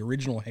played the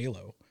original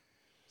Halo.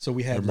 So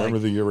we had. I remember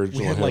the original.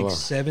 We had Halo. like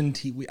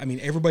 17. I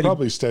mean, everybody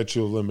probably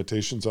statute of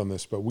limitations on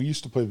this, but we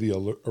used to play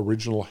the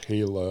original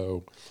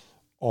Halo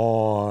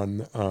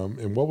on.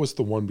 And what was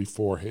the one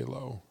before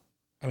Halo?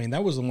 I mean,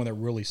 that was the one that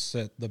really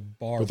set the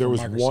bar. But there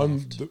was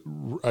Microsoft.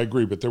 one. I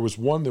agree, but there was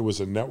one that was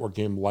a network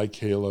game like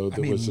Halo.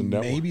 That was a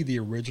network. Maybe the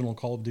original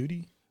Call of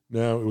Duty.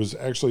 No, it was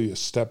actually a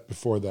step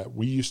before that.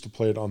 We used to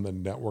play it on the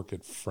network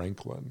at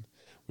Franklin,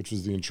 which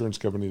was the insurance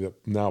company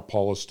that now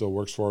Paula still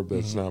works for, but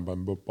it's now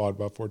been bought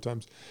about 4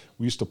 times.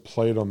 We used to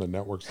play it on the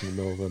networks in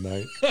the middle of the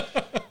night.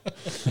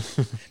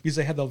 Because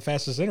they had the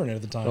fastest internet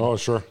at the time. Oh,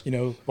 sure. You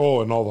know.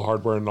 Oh, and all the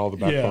hardware and all the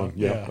backbone.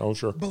 Yeah. Oh,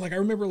 sure. But like I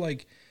remember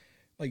like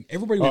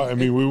everybody. I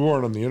mean, we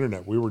weren't on the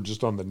internet. We were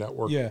just on the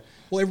network. Yeah.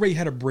 Well, everybody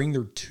had to bring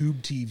their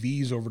tube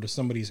TVs over to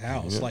somebody's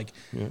house. I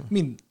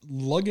mean,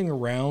 lugging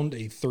around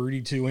a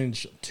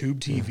 32-inch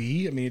tube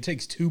TV. I mean, it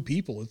takes 2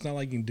 people. It's not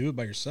like you can do it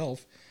by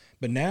yourself.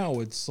 But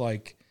now it's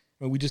like,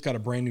 I mean, we just got a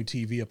brand new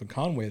TV up in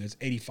Conway that's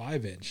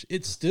 85-inch.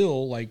 It's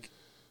still like,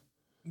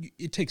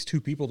 it takes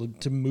 2 people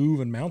to move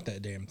and mount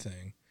that damn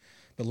thing.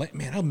 But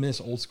man, I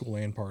miss old school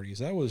LAN parties.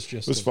 That was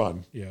just. It was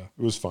fun. Yeah.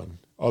 It was fun.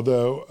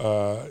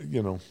 Although,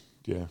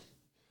 yeah.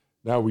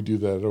 Now we do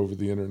that over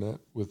the internet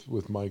with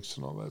mics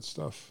and all that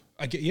stuff.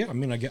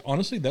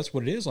 Honestly, that's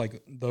what it is.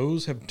 Like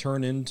those have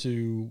turned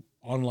into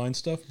online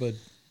stuff, but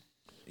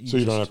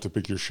you don't have to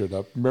pick your shit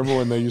up. Remember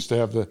when they used to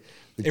have the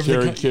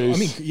carry case? I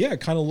mean, yeah,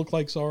 it kind of looked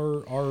like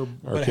our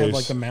but it had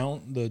like the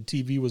mount. The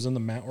TV was in the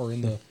mount or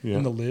in the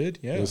lid.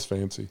 Yeah, it was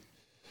fancy.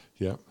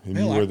 Yeah, and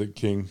you were the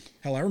king.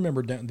 Hell, I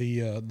remember down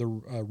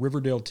the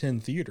Riverdale 10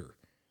 Theater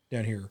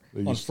down here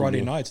on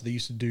Friday nights. They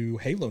used to do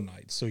Halo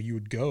nights, so you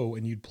would go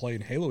and you'd play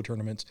in Halo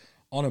tournaments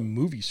on a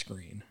movie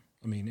screen.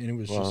 I mean, and it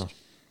was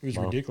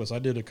ridiculous. I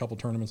did a couple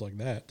tournaments like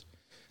that.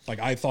 Like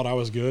I thought I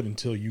was good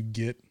until you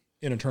get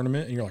in a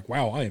tournament and you're like,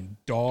 wow, I am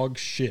dog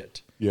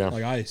shit. Yeah.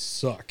 Like I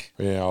suck.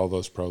 Yeah. All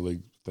those pro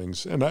league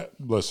things. And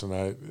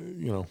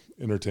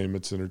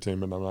entertainment's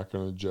entertainment. I'm not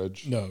going to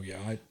judge. No. Yeah.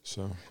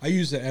 I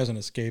use it as an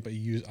escape.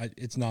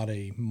 It's not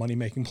a money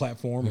making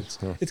platform. It's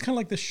kind of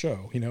like this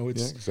show,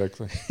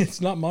 exactly.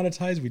 It's not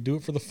monetized. We do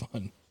it for the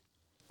fun.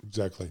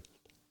 Exactly.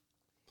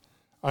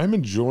 I'm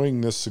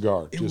enjoying this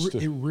cigar. It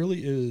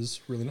really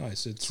is really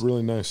nice. It's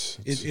really nice.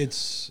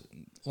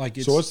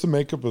 So what's the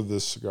makeup of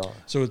this cigar?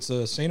 So it's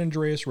a San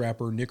Andreas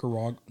wrapper,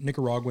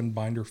 Nicaraguan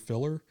binder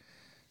filler.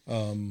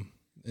 And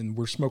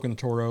we're smoking the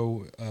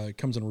Toro. It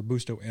comes in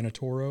Robusto and a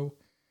Toro.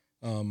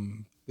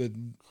 The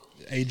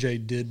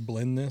AJ did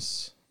blend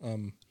this.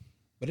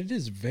 But it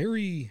is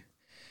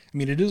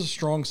it is a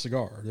strong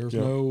cigar. There's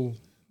no,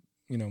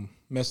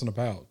 messing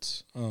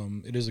about.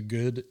 It is a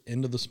good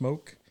end of the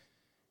smoke.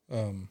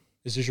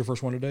 Is this your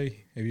first one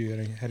today? Have you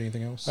had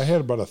anything else? I had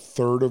about a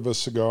third of a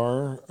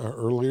cigar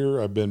earlier.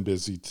 I've been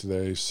busy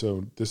today,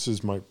 so this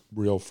is my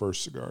real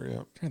first cigar.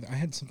 Yeah, I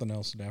had something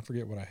else today. I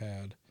forget what I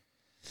had.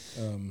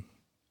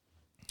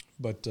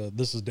 But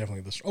this is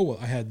definitely this. Oh, well,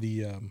 I had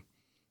the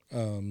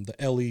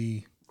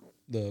LE,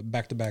 the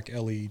back-to-back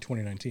LE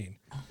 2019.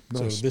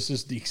 Nice. So this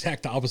is the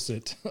exact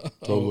opposite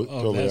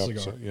of that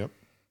cigar. Opposite, yep.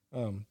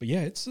 But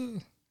yeah,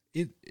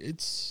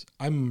 it's.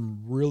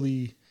 I'm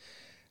really.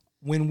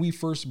 When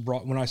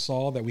I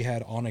saw that we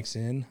had Onyx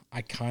in,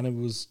 I kind of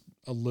was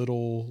a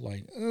little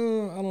like,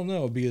 I don't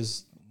know,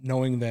 because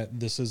knowing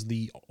that this is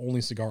the only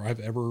cigar I've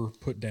ever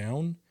put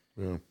down.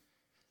 Yeah.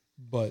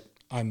 But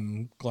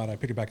I'm glad I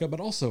picked it back up. But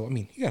also, I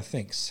mean, you got to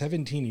think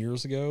 17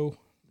 years ago,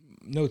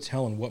 no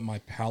telling what my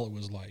palate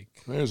was like.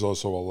 There's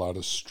also a lot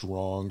of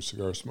strong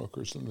cigar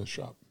smokers in this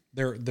shop.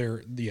 There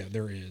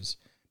is.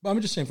 But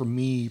I'm just saying, for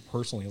me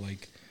personally,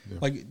 like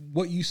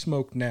what you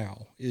smoke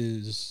now,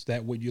 is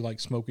that what you like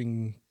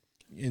smoking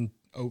in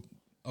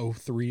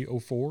 03,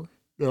 04?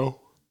 No.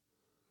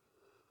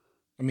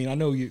 I mean, I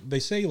know they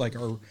say like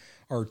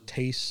our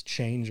tastes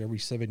change every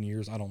 7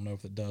 years. I don't know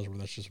if it does, or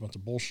that's just a bunch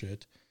of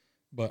bullshit.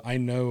 But I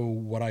know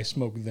what I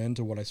smoked then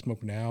to what I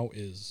smoke now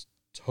is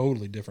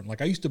totally different.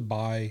 Like I used to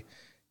buy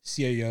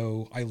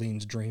CAO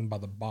Eileen's Dream by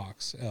the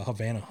box,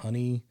 Havana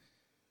Honey.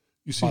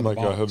 You seem like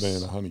a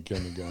Havana Honey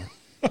kind of guy.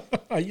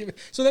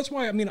 So that's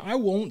why, I mean, I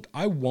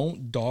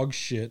won't dog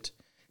shit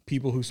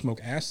people who smoke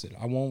acid.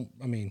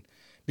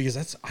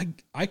 Because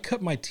I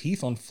cut my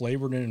teeth on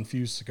flavored and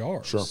infused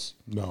cigars. Sure.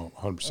 No,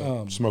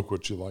 100%. Smoke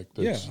what you like.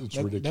 It's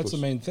ridiculous. That's the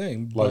main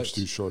thing. Life's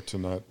too short to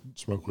not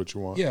smoke what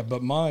you want. Yeah,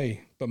 but my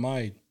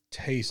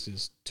taste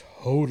is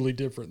totally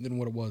different than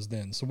what it was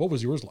then. So what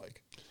was yours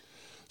like?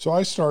 So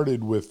I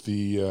started with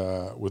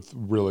with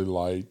really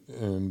light,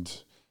 and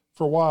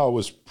for a while it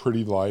was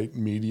pretty light,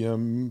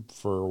 medium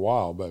for a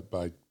while, but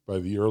by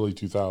the early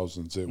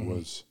 2000s it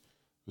was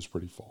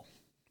pretty full.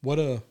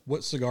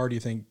 What cigar do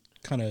you think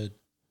kind of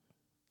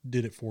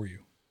did it for you?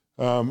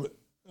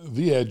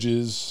 The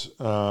edges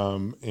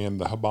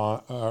and the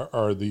Habana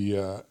are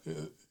the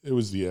it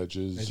was the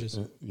edges.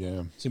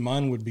 Yeah. See,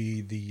 mine would be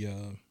the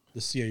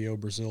CAO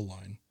Brazil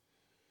line.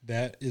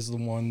 That is the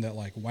one that,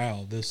 like,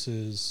 wow,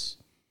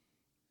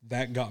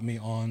 that got me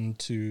on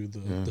to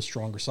the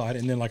stronger side.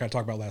 And then, like I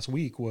talked about last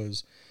week,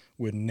 was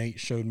when Nate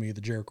showed me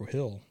the Jericho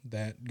Hill,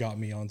 that got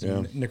me onto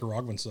the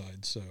Nicaraguan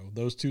side. So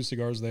those two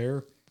cigars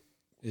there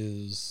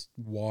is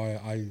why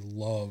I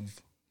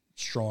love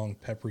strong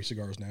peppery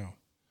cigars now.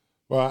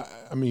 Well,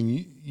 I mean,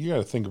 you got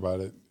to think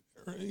about it.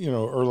 You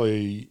know,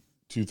 early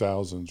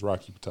 2000s,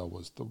 Rocky Patel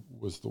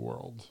was the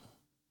world.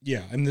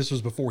 Yeah, and this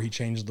was before he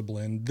changed the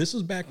blend. This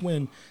is back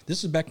when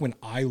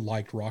I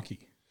liked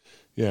Rocky.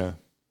 Yeah.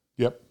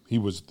 Yep. He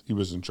was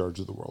in charge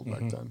of the world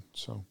back then.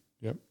 So,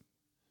 yep.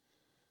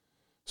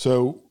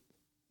 So,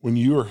 when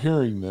you are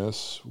hearing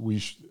this,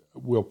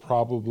 we'll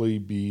probably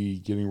be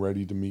getting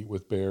ready to meet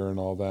with Bear and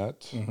all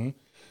that.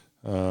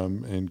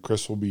 And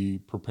Chris will be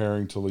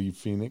preparing to leave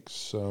Phoenix.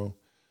 So,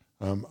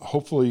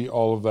 hopefully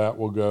all of that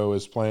will go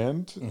as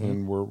planned,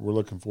 and we're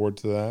looking forward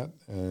to that.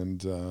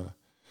 And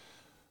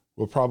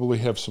we'll probably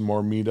have some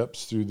more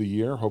meetups through the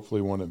year,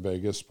 hopefully one at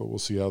Vegas, but we'll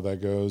see how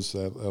that goes.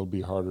 That'll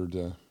be harder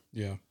to...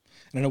 Yeah.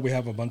 And I know we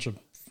have a bunch of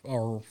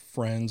our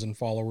friends and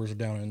followers are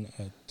down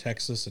in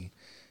Texas, and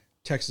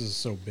Texas is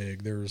so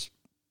big. There's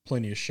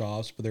plenty of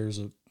shops, but there's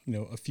a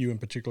few in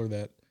particular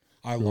that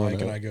I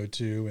like and I go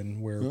to,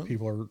 and where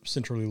people are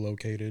centrally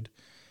located.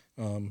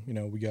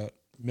 We got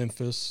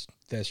Memphis.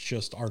 That's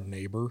just our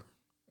neighbor.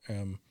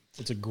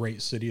 It's a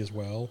great city as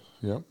well.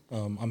 Yeah.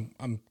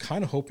 I'm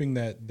kind of hoping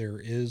that there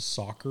is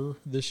soccer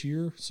this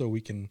year, so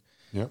we can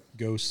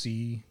go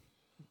see.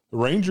 The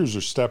Rangers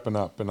are stepping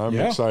up, and I'm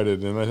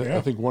excited. And I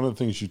think one of the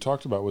things you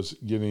talked about was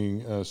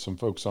getting some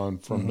folks on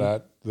from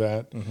that.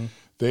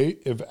 They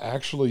have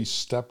actually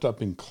stepped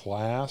up in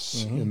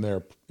class in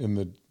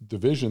the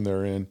division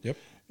they're in. Yep.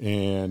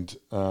 And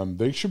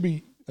they should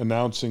be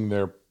announcing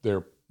their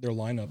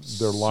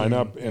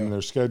lineup and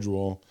their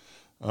schedule.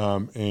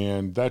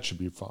 And that should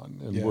be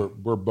fun. And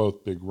we're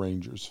both big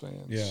Rangers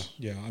fans. Yeah.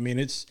 Yeah. I mean,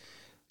 it's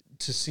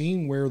to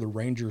seeing where the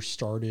Rangers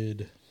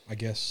started, I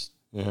guess,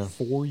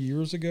 4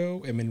 years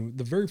ago. I mean,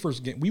 the very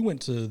first game, we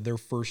went to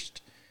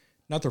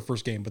not their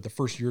first game, but the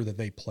first year that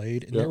they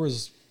played. And there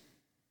was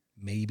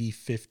maybe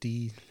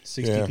 50,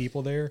 60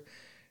 people there,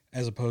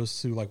 as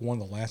opposed to like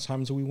one of the last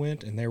times we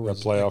went, and there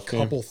was a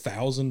couple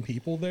thousand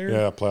people there.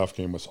 Yeah, playoff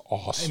game was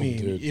awesome. I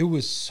mean, it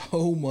was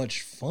so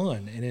much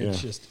fun, and it's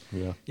just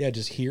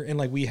here, and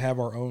like we have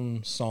our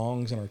own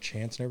songs and our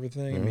chants and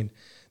everything. I mean,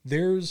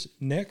 there's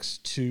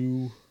next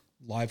to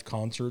live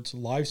concerts,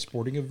 live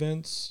sporting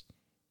events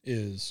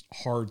is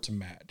hard to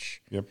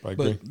match. Yep, I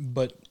agree.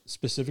 But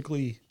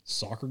specifically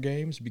soccer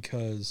games,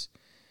 because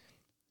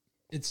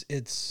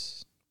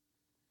it's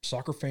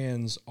soccer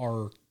fans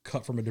are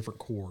cut from a different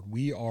cord.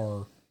 We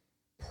are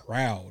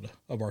proud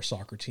of our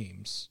soccer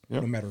teams,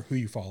 no matter who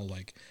you follow.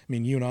 Like, I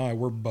mean, you and I,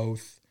 we're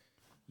both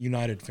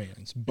United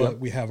fans, but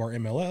we have our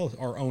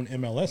own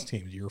MLS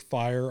teams. You're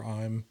Fire,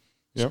 I'm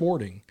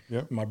Sporting.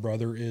 Yep. My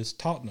brother is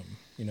Tottenham,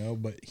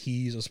 but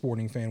he's a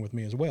Sporting fan with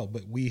me as well.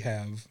 But we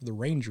have the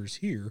Rangers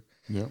here,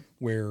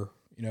 where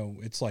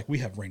it's like we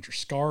have Ranger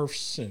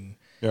scarves, and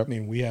I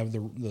mean, we have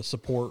the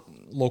support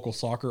local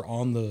soccer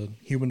on the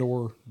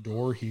humidor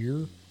door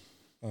here.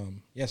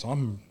 So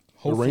I'm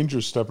hopeful. The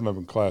Rangers stepping up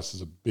in class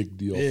is a big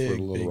deal for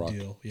Little Rock. Big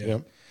deal,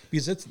 Yep.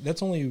 Because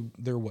that's only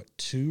they're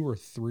 2 or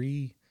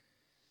 3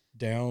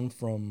 down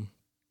from.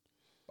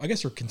 I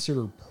guess they're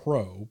considered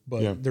pro,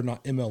 but they're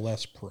not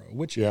MLS pro,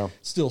 which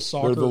still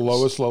soccer. They're the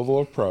lowest level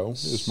of pro,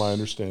 is my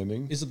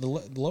understanding. Is it the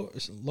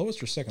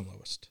lowest or second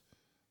lowest?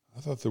 I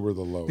thought they were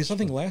the lowest. Because I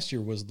think last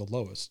year was the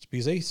lowest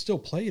because they still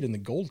played in the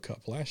Gold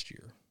Cup last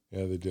year.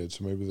 Yeah, they did.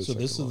 So maybe this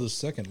is the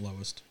second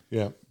lowest.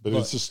 Yeah, but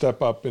it's a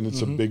step up and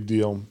it's a big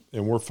deal,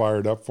 and we're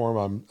fired up for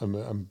them.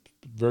 I'm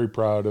very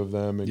proud of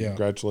them, and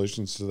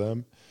congratulations to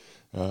them.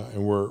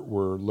 And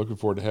we're looking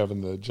forward to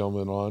having the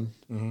gentleman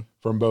on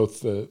from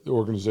both the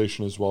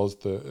organization as well as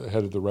the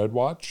head of the Red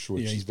Watch,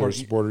 which is their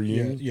supporter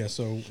union. Yeah,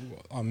 so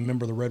I'm a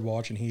member of the Red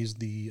Watch, and he's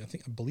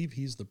I believe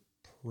he's the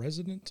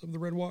president of the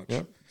Red Watch.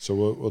 Yeah, so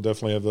we'll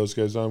definitely have those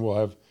guys on. We'll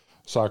have a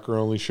soccer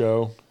only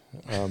show,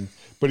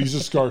 but he's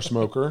a cigar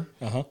smoker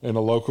and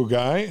a local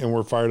guy, and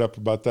we're fired up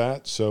about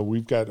that. So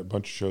we've got a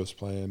bunch of shows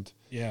planned.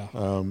 Yeah,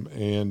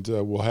 and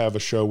we'll have a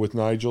show with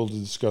Nigel to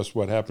discuss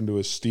what happened to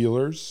his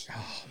Steelers.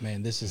 Oh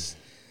man, this is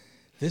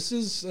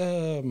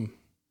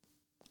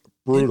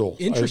brutal.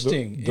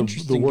 Interesting.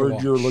 The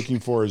word you're looking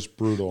for is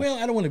brutal. Well,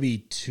 I don't want to be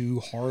too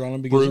hard on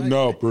them because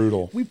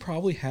brutal. We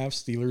probably have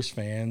Steelers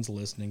fans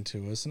listening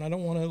to us, and I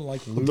don't want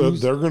to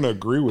lose. They're going to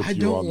agree with you. I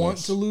don't want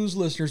to lose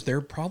listeners.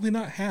 They're probably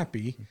not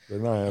happy. They're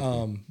not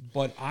happy.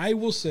 But I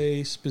will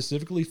say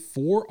specifically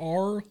for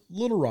our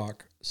Little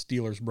Rock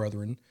Steelers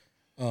brethren,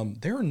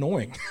 they're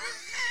annoying.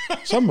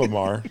 Some of them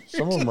are.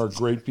 Some of them are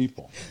great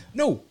people.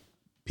 No.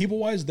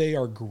 People-wise, they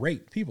are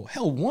great people.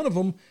 Hell, one of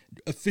them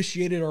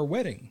officiated our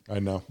wedding. I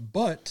know.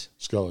 But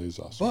Scully is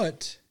awesome.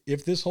 But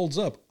if this holds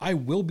up, I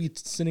will be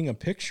sending a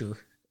picture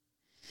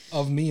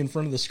of me in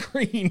front of the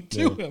screen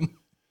to him.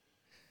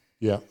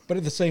 Yeah. But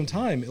at the same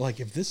time,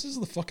 if this is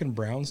the fucking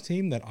Browns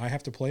team that I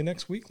have to play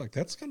next week,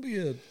 that's going to be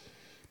a...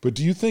 But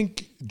do you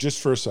think,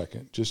 just for a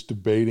second, just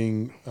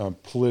debating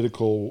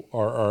political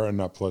or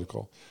not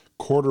political,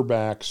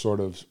 quarterback sort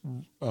of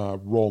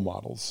role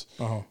models,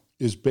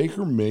 is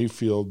Baker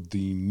Mayfield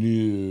the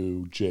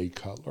new Jay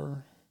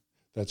Cutler?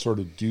 That sort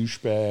of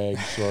douchebag,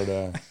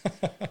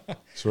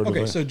 sort of.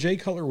 Okay, so Jay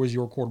Cutler was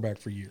your quarterback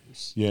for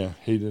years. Yeah,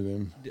 hated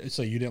him.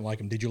 So you didn't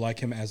like him. Did you like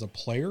him as a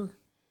player?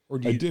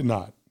 I did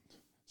not.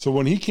 So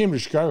when he came to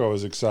Chicago, I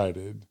was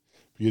excited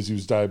because he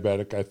was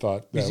diabetic. I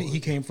thought he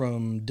came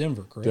from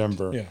Denver, correct?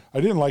 Denver. Yeah.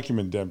 I didn't like him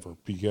in Denver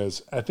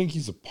because I think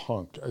he's a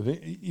punk. I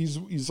think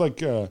he's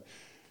like.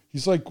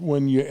 He's like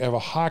when you have a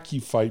hockey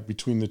fight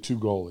between the two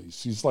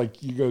goalies. He's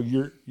like, you go,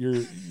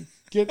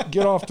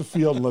 get off the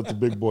field and let the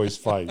big boys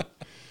fight.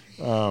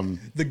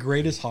 The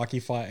greatest hockey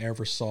fight I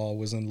ever saw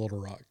was in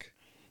Little Rock.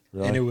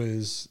 Really? And it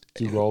was...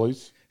 Two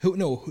goalies?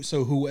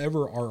 So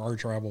whoever our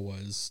arch rival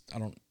was, I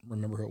don't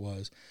remember who it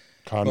was.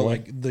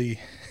 Conway?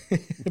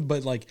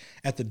 But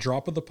at the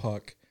drop of the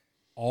puck,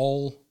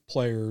 all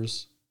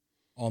players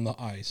on the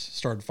ice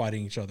started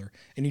fighting each other.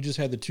 And you just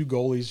had the two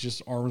goalies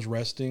just arms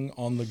resting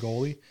on the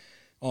goalie.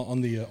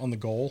 On the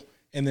goal,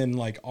 and then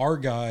our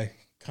guy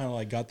kind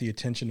of got the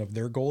attention of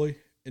their goalie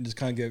and just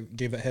kind of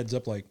gave that heads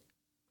up,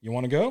 you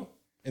want to go?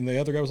 And the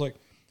other guy was like,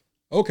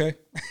 okay.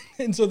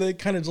 And so they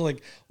kind of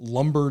just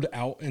lumbered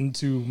out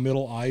into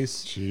middle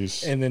ice.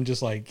 Jeez. And then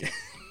just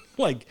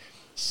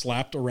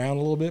slapped around a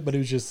little bit, but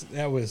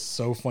that was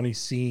so funny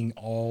seeing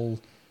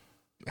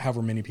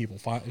however many people.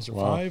 Is there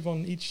 5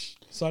 on each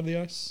side of the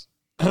ice?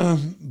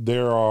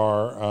 There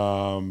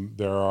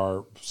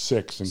are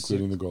 6,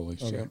 including the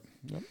goalies. Okay. Yep.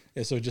 Yep.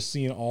 Yeah, so just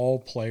seeing all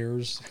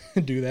players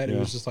do that, it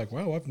was just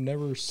wow, I've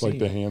never seen. Like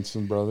the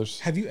Hanson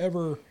brothers. Have you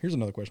ever? Here's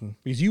another question,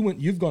 because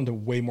you've gone to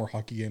way more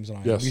hockey games than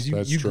I have. Yes,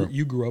 because that's true.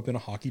 You grew up in a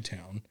hockey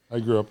town.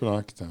 I grew up in a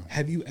hockey town.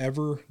 Have you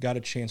ever got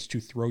a chance to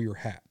throw your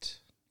hat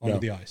onto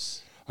the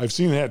ice? I've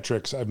seen hat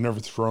tricks. I've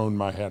never thrown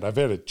my hat. I've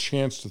had a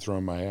chance to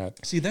throw my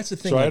hat. See, that's the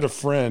thing. So I had a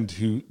friend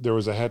who there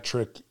was a hat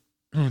trick.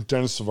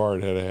 Dennis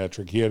Savard had a hat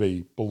trick. He had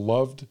a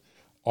beloved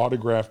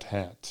autographed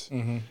hat,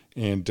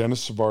 and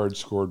Dennis Savard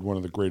scored one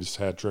of the greatest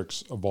hat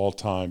tricks of all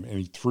time, and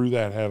he threw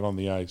that hat on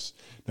the ice.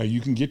 Now you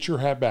can get your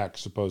hat back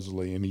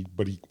supposedly,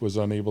 but he was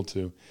unable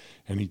to,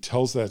 and he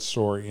tells that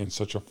story in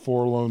such a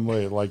forlorn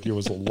way, like it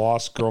was a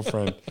lost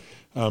girlfriend.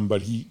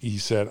 But he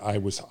said, I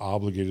was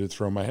obligated to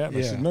throw my hat. And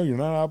I said, no, you're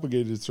not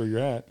obligated to throw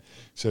your hat.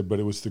 He said, but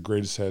it was the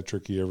greatest hat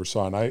trick he ever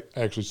saw, and I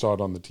actually saw it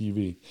on the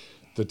TV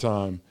at the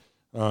time.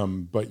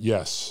 But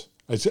yes.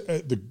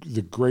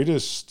 The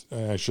greatest,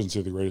 I shouldn't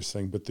say the greatest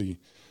thing, but the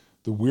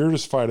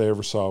weirdest fight I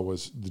ever saw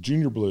was the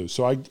Junior Blues.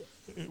 So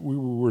we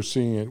were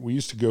seeing it. We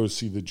used to go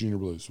see the Junior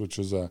Blues, which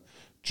was a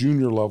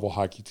junior level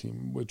hockey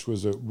team, which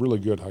was a really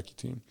good hockey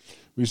team.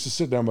 We used to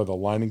sit down by the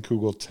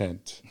Leinenkugel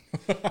tent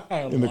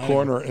in the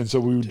corner, and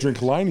so we would drink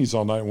Leinies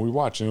all night and we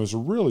watched. And it was a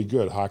really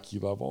good hockey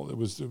level.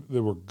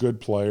 They were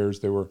good players.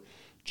 They were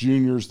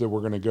juniors that were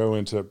going to go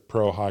into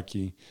pro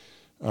hockey.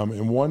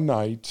 And one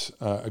night,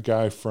 a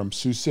guy from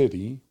Sioux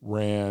City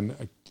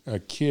ran a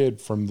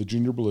kid from the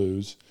Junior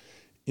Blues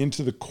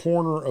into the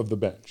corner of the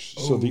bench.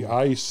 So the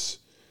ice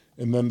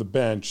and then the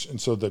bench.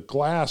 And so the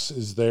glass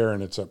is there,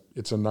 and it's a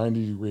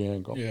 90-degree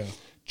angle. Yeah.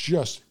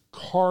 Just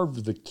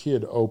carved the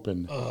kid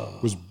open.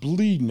 Was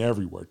bleeding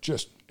everywhere,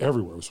 just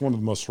everywhere. It was one of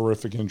the most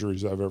horrific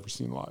injuries I've ever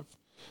seen live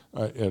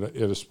at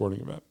a sporting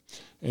event.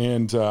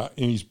 And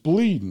he's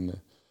bleeding.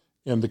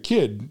 And the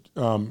kid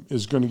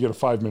is going to get a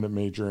 5-minute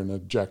major and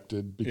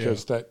ejected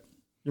because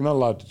you're not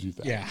allowed to do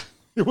that. Yeah.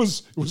 It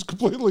was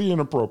completely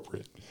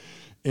inappropriate.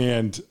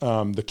 And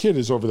the kid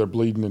is over there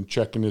bleeding and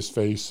checking his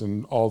face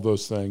and all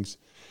those things.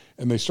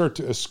 And they start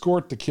to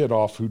escort the kid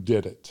off who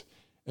did it.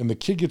 And the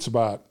kid gets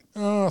about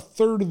a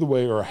third of the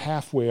way or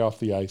halfway off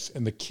the ice.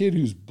 And the kid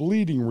who's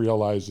bleeding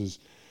realizes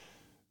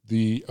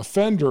the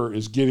offender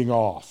is getting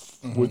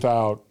off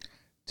without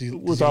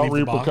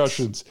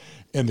repercussions.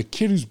 And the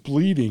kid who's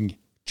bleeding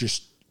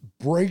just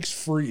breaks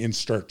free and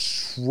starts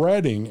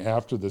shredding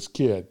after this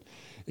kid.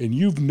 And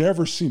you've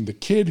never seen the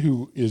kid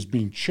who is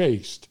being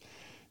chased.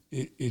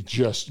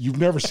 You've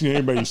never seen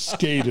anybody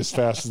skate as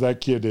fast as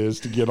that kid is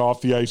to get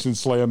off the ice and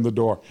slam the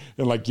door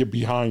and like get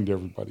behind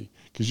everybody.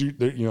 Because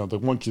the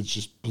one kid's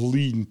just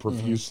bleeding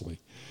profusely.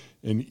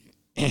 And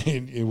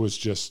it was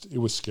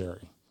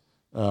scary.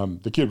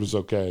 The kid was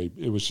okay.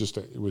 It was just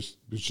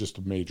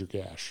a major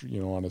gash,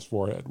 on his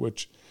forehead,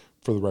 which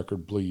for the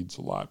record bleeds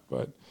a lot.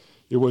 But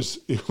it was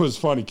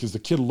funny because the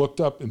kid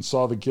looked up and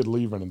saw the kid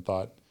leaving and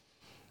thought,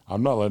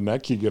 I'm not letting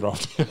that kid get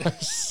off the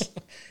ice.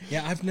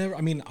 Yeah,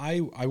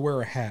 I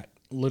wear a hat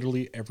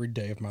literally every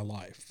day of my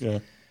life. Yeah.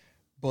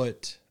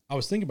 But I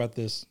was thinking about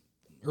this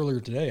earlier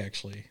today,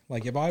 actually.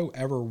 Like, if I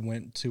ever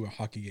went to a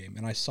hockey game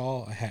and I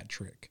saw a hat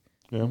trick,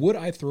 would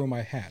I throw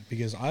my hat?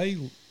 Because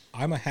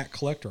I'm a hat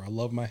collector. I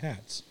love my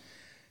hats.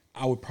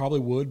 I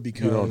would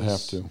because... You don't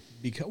have to.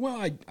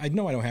 I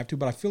know I don't have to,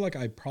 but I feel like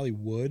I probably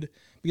would.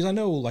 Because I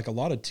know, like, a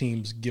lot of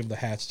teams give the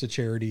hats to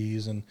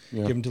charities and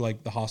give them to,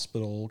 like, the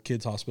hospital,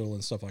 kids' hospital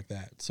and stuff like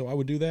that. So I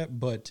would do that,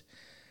 but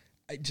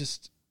I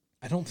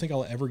don't think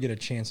I'll ever get a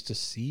chance to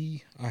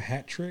see a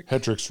hat trick.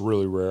 Hat trick's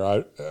really rare.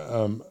 I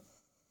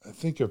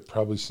think I've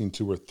probably seen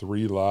 2 or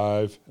 3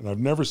 live, and I've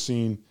never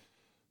seen...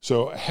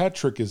 So a hat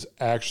trick is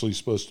actually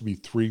supposed to be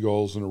 3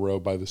 goals in a row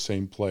by the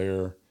same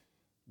player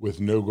with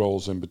no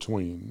goals in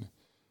between.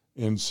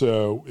 And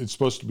so it's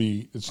supposed to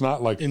be, it's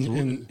not like in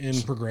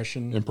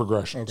progression. In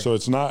progression. Okay. So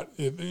it's not,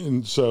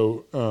 and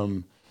so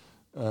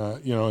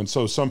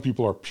some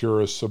people are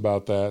purists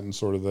about that and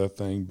sort of that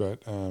thing.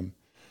 But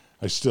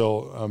I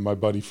still, my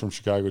buddy from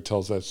Chicago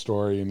tells that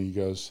story, and he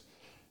goes,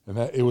 and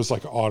that it was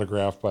like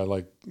autographed by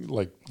like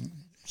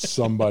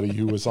somebody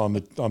who was on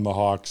the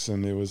Hawks,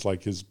 and it was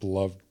like his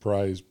beloved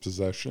prized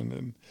possession,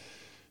 and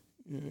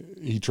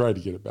he tried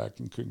to get it back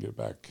and couldn't get it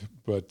back.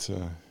 But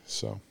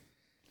so.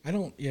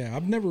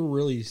 I've never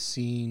really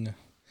seen,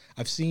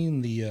 I've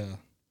seen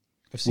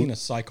a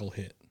cycle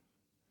hit.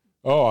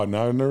 Oh,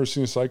 no, I've never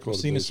seen a cycle. I've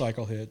seen a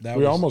cycle hit.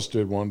 We almost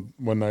did one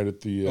night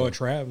at the at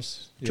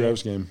Trav's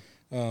game.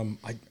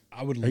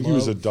 I would. I think he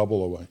was a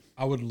double away.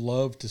 I would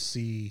love to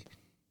see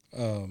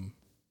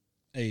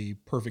a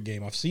perfect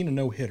game. I've seen a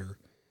no hitter,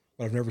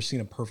 but I've never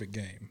seen a perfect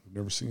game.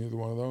 Never seen either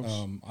one of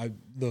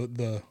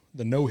those.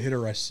 The no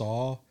hitter I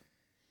saw,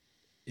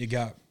 it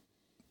got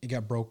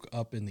broke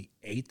up in the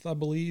 8th, I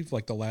believe.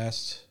 Like it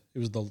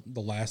was the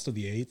last of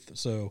the 8th.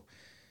 So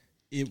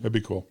that'd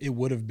be cool. It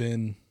would have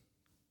been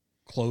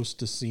close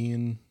to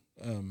seeing,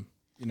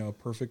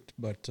 perfect.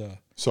 But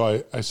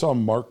so I saw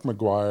Mark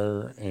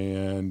McGuire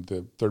and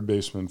the third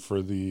baseman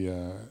for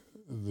the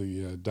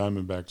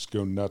Diamondbacks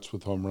go nuts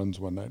with home runs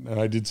one night, and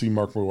I did see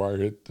Mark McGuire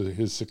hit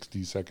his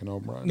 62nd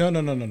home run. No. I'm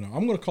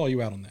going to call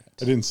you out on that.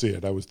 I didn't see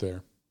it. I was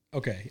there.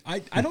 Okay.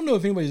 I don't know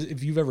if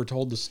you've ever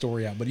told the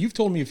story out, but you've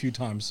told me a few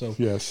times. So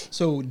yes.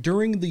 So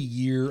during the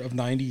year of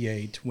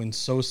 '98, when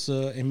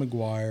Sosa and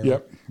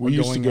McGuire, we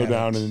used to go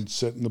down and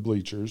sit in the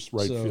bleachers,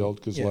 field,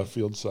 because left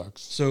field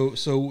sucks. So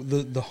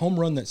the home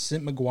run that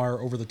sent McGuire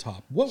over the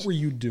top. What were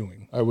you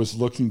doing? I was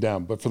looking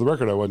down, but for the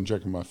record, I wasn't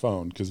checking my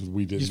phone because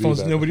we didn't do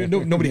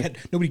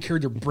that. Nobody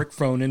carried their brick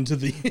phone into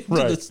the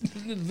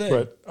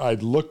But I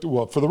looked.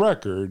 Well, for the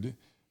record,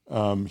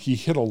 he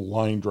hit a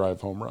line drive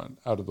home run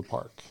out of the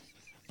park.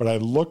 But I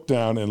looked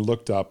down and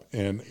looked up,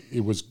 and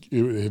it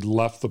had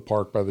left the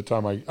park by the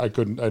time I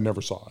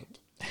never saw it.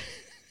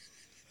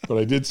 But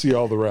I did see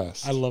all the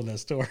rest. I love that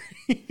story.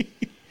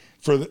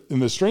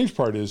 And the strange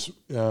part is,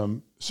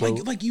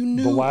 like you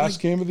knew the last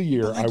game of the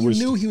year, you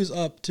knew he was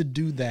up to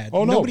do that.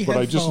 Oh no! But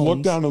I just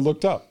looked down and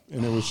looked up,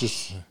 and it was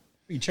just. Are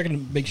you checking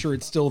to make sure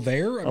it's still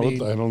there? I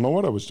don't know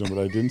what I was doing,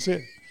 but I didn't see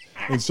it.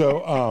 And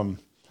so,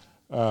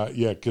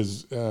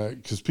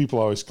 because people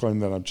always claim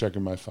that I'm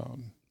checking my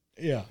phone.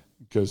 Yeah.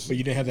 But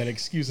you didn't have that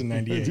excuse in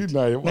 98.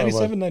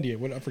 97, 98.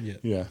 What I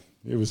forget. Yeah,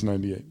 it was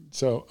 98.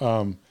 So,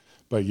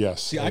 but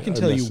yes. See, I can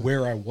tell you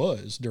where I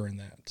was during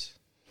that.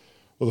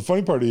 Well, the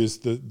funny part is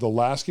the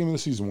last game of the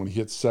season when he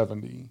hit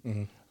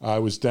 70, I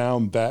was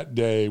down that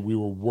day. We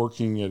were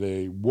working at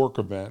a work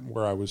event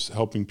where I was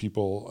helping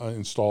people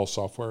install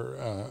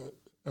software,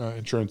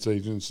 insurance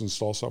agents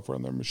install software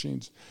on their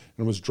machines.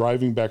 And I was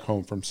driving back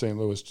home from St.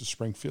 Louis to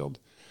Springfield.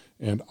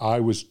 And I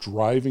was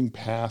driving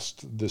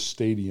past the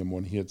stadium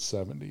when he hit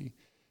 70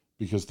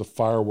 because the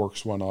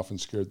fireworks went off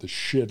and scared the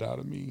shit out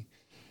of me.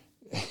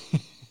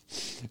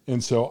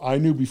 And so I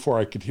knew before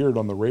I could hear it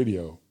on the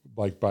radio,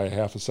 like by a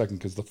half a second,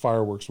 because the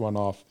fireworks went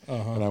off.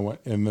 And I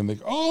went, and then they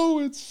go, oh,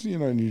 it's,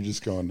 and you're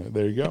just going,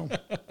 there you go.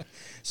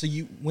 So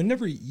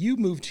whenever you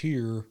moved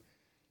here,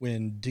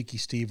 when Dickie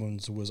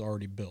Stevens was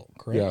already built,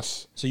 correct?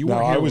 Yes. So you now,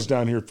 weren't here I was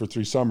down here for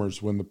 3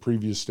 summers when the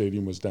previous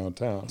stadium was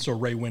downtown. So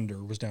Ray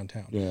Winder was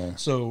downtown. Yeah.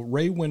 So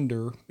Ray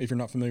Winder, if you're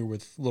not familiar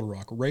with Little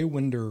Rock, Ray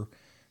Winder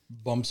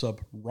bumps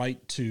up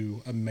right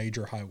to a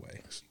major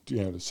highway.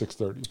 Yeah, to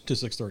 630. To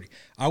 630.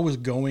 I was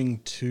going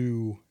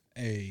to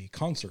a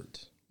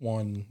concert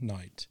one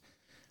night,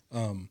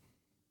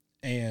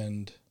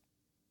 and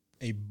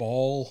a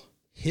ball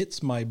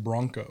hits my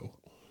Bronco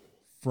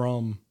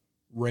from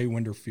Ray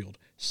Winder Field.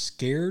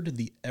 Scared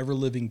the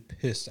ever-living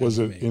piss out of me. Was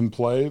it in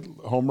play,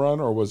 home run,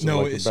 or was it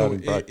like a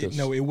batting practice?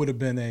 No, it would have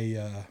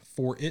been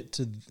for it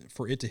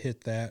to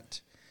hit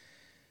that.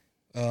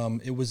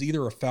 It was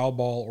either a foul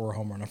ball or a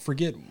home run. I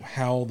forget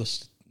how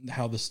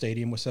the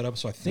stadium was set up,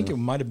 so I think it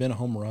might have been a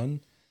home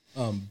run.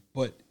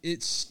 But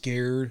it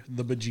scared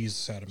the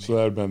bejesus out of me. So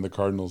that had been the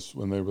Cardinals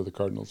when they were the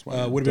Cardinals. Would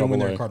have been when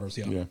they were Cardinals,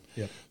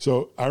 yeah.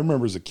 So I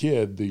remember as a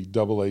kid, the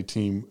AA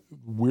team,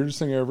 weirdest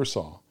thing I ever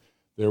saw.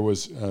 There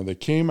was they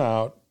came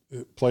out,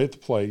 play at the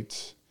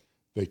plates.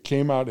 They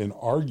came out and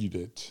argued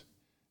it,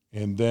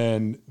 and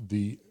then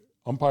the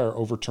umpire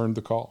overturned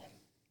the call.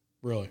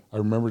 Really? I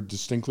remember it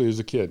distinctly as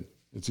a kid.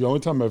 It's the only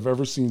time I've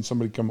ever seen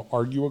somebody come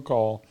argue a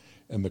call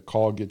and the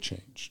call get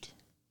changed.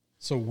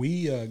 So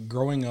we,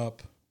 growing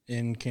up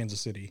in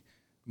Kansas City,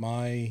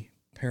 my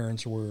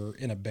parents were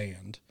in a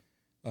band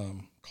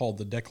called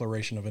the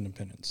Declaration of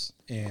Independence.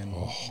 And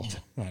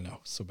I know,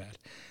 so bad.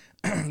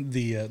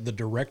 The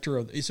director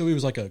of, so it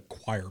was like a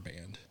choir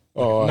band.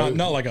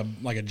 Not like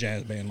a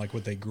jazz band like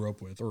what they grew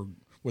up with or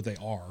what they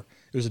are.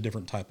 It was a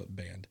different type of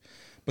band.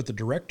 But the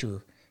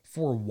director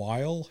for a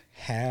while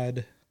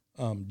had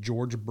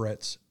George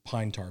Brett's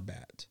pine tar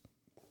bat.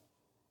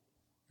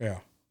 Yeah.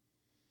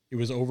 It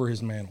was over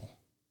his mantle.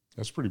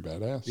 That's pretty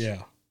badass.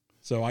 Yeah.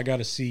 So I got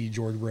to see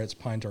George Brett's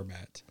pine tar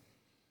bat.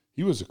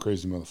 He was a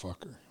crazy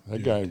motherfucker.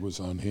 That guy was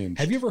unhinged.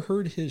 Have you ever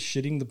heard his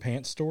shitting the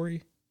pants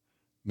story?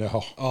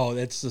 No. Oh,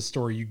 that's the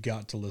story you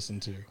got to listen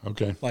to.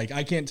 Okay. Like,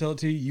 I can't tell it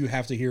to you. You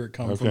have to hear it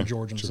come from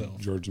George himself.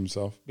 George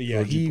himself. But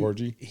yeah,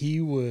 Georgie.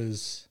 He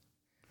was,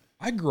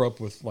 I grew up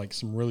with like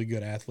some really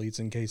good athletes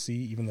in KC,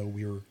 even though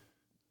we were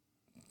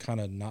kind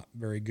of not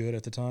very good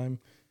at the time.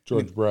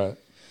 George Brett.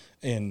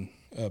 And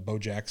Bo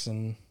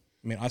Jackson.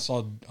 I mean, I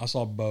saw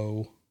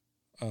Bo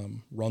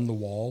run the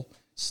wall.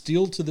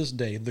 Still to this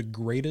day, the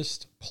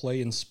greatest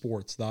play in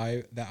sports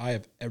that I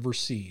have ever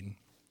seen.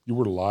 You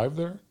were live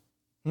there?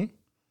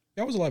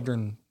 I was alive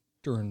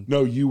during.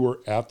 No, you were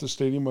at the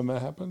stadium when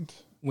that happened?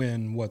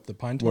 When what, the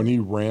pine tar? When he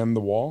ran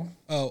the wall?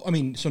 Oh, I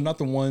mean, so not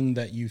the one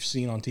that you've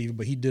seen on TV,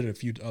 but he did it a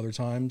few other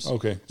times.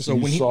 Okay, so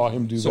when you saw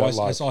him do that live.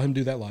 I saw him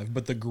do that live.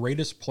 But the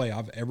greatest play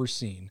I've ever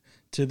seen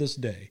to this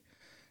day,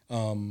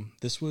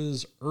 this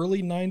was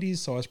early 90s,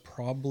 so I was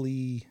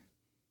probably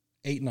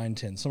 8, 9,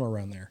 10, somewhere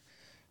around there.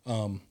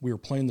 We were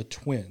playing the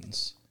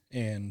Twins,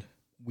 and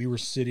we were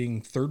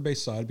sitting third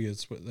base side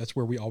because that's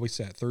where we always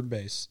sat, third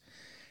base.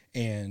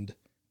 And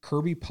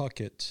Kirby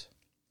Puckett,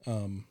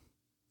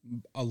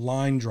 a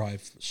line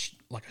drive,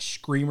 like a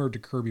screamer to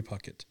Kirby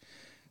Puckett.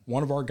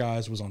 One of our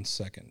guys was on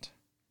second.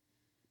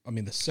 I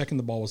mean, the second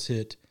the ball was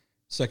hit,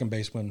 second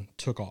baseman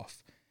took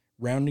off.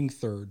 Rounding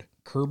third,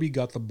 Kirby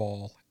got the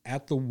ball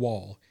at the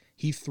wall.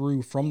 He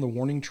threw from the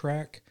warning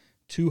track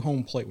to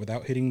home plate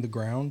without hitting the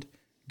ground,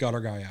 got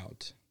our guy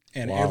out.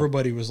 And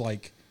everybody was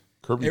like,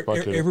 Kirby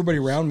Puckett. Everybody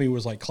around me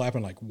was like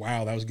clapping, like,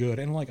 wow, that was good.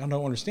 And like, I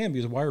don't understand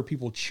because why are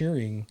people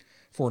cheering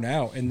for an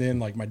out? And then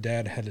like my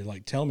dad had to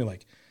like tell me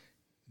like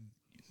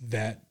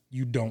that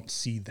you don't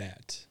see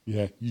that.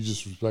 Yeah, you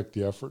just respect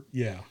the effort.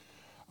 Yeah.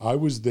 I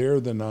was there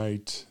the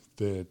night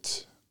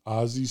that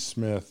Ozzie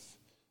Smith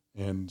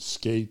and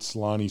Skates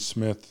Lonnie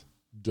Smith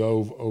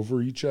dove over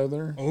each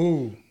other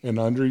and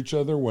under each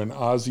other when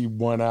Ozzie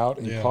went out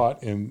and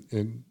caught,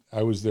 and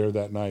I was there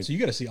that night. So you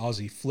got to see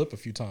Ozzie flip a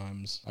few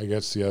times. I got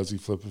to see Ozzie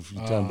flip a few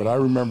times, but I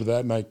remember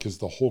that night because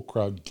the whole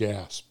crowd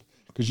gasped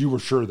because you were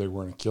sure they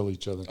were going to kill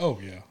each other. Oh,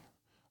 yeah.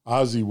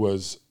 Ozzie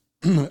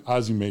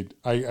made,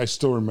 I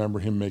still remember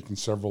him making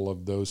several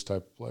of those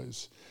type of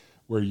plays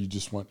where you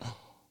just went,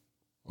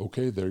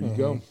 okay, there you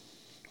go.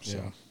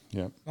 So,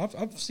 yeah.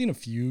 I've seen a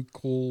few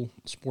cool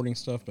sporting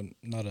stuff, but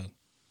not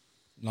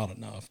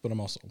enough. But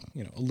I'm also,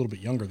 a little bit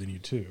younger than you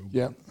too.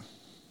 Yeah.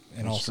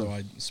 And that's also true.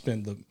 I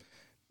spent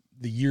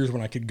the years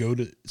when I could go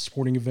to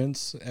sporting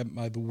events at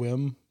my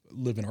whim,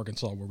 live in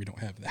Arkansas where we don't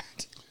have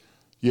that.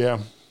 Yeah,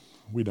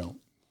 we don't.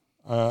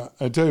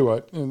 I tell you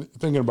what, and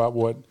thinking about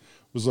what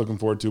was looking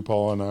forward to,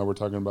 Paul and I were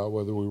talking about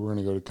whether we were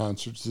going to go to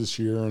concerts this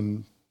year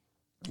and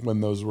when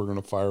those were going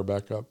to fire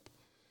back up.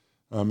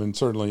 And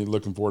certainly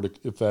looking forward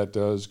to, if that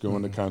does,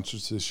 going to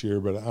concerts this year.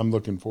 But I'm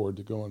looking forward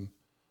to going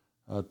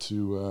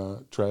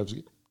to Trav's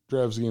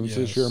games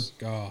this year.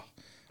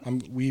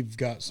 We've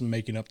got some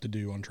making up to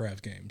do on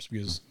Trav games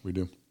because we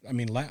do. I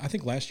mean, I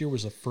think last year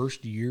was the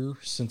first year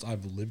since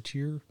I've lived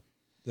here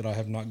that I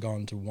have not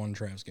gone to one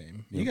Trav's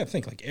game. Yep. You got to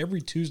think, like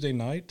every Tuesday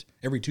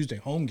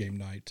home game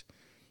night,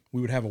 we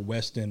would have a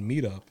West End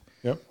meetup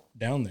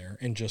down there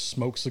and just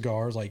smoke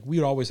cigars. Like we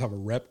would always have a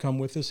rep come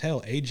with us.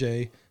 Hell,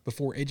 AJ,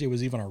 before AJ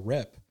was even our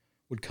rep,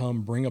 would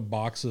come bring a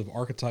box of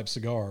Archetype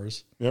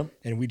cigars. Yep.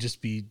 And we'd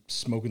just be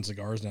smoking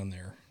cigars down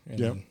there. And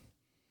Yep.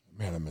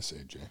 Man, I miss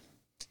AJ.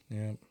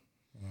 Yeah.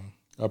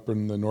 Up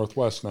in the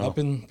Northwest now. Up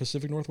in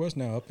Pacific Northwest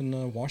now, up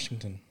in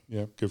Washington.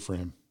 Yeah, good for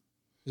him.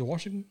 Is it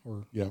Washington?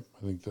 Or Yeah,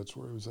 I think that's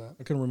where he was at.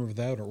 I couldn't remember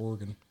that or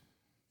Oregon.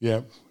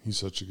 Yeah, he's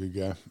such a good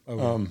guy.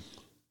 Oh,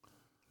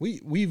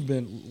 we've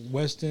been,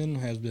 Weston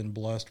has been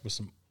blessed with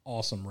some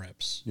awesome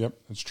reps. Yep,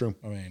 that's true.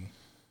 I mean,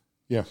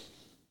 yeah.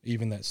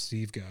 Even that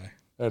Steve guy.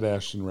 That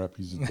Ashton rep,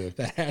 he's a dick.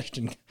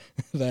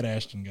 that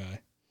Ashton guy.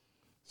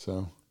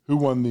 So, who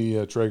won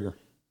the Traeger?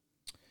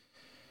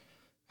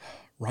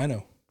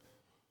 Rhino.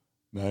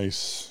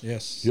 Nice.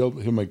 Yes. He'll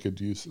make good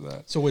use of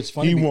that. So it's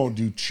funny. He won't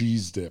do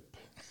cheese dip.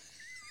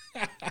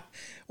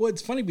 Well,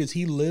 it's funny because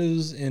he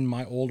lives in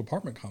my old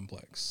apartment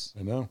complex.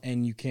 I know.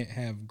 And you can't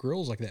have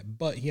grills like that,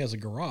 but he has a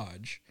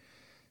garage.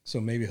 So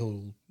maybe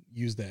he'll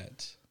use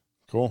that.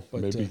 Cool.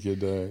 But, maybe you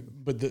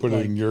could put like,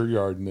 it in your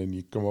yard and then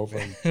you come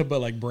over. And but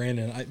like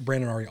Brandon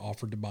already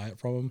offered to buy it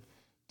from him.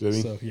 Did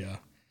he? So yeah.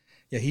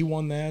 Yeah, he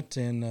won that,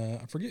 and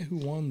I forget who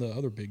won the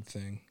other big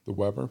thing. The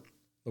Weber?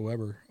 The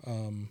Weber.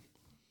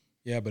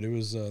 Yeah, but it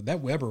was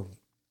that Weber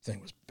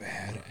thing was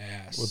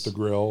badass. With the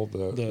grill,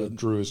 the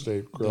Drew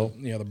Estate grill.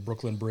 The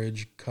Brooklyn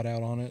Bridge cut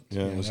out on it.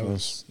 Yeah, it was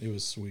nice. It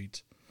was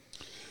sweet.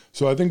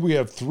 So I think we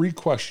have 3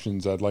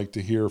 questions I'd like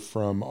to hear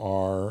from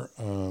our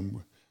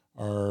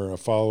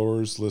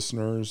followers,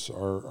 listeners,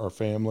 our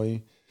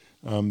family.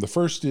 The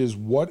first is,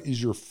 what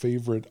is your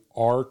favorite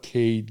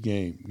arcade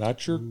game?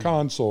 Not your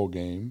console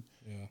game.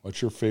 Yeah.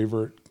 What's your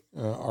favorite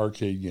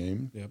arcade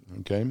game? Yep.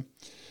 Okay.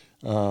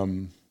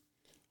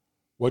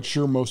 What's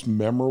your most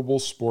memorable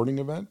sporting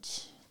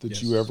event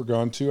that you ever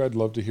gone to? I'd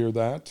love to hear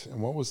that.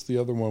 And what was the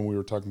other one we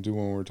were talking to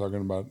when we were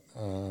talking about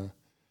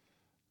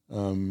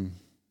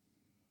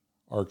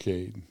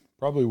arcade?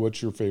 Probably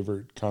what's your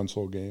favorite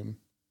console game?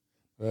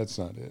 That's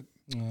not it.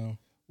 No.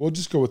 We'll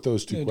just go with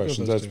those 2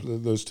 questions.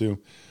 Those two.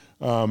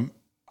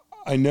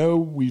 I know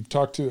we've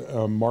talked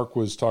to Mark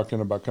was talking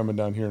about coming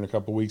down here in a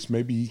couple of weeks.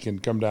 Maybe he can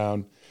come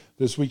down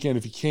this weekend.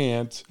 If he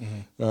can't,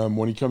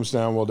 when he comes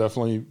down, we'll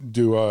definitely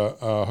do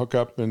a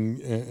hookup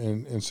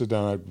and sit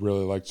down. I'd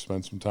really like to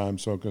spend some time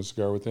smoking a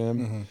cigar with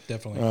him.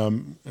 Definitely.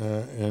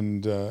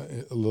 And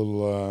a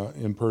little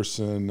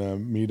in-person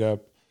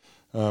meetup.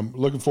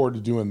 Looking forward to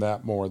doing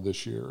that more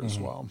this year as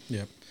well.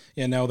 Yep.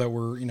 Yeah. Now that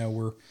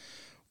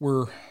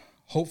we're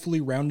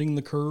hopefully rounding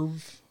the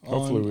curve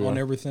on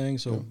everything.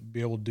 So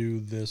be able to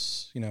do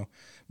this,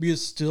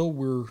 because still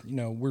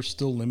we're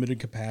still limited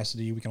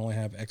capacity. We can only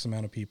have X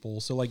amount of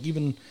people. So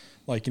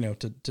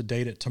to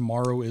date it,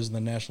 tomorrow is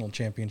the national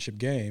championship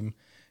game.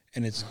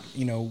 And it's,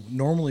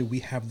 normally we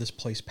have this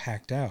place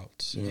packed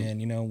out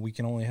and, we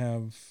can only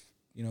have,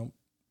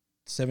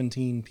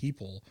 17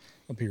 people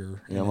up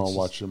here. Yeah, I'm going to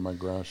watch it in my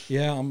garage.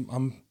 Yeah,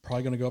 I'm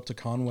probably going to go up to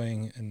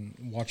Conway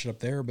and watch it up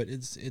there. But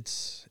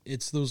it's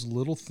those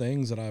little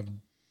things that I've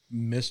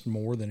missed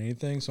more than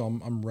anything. So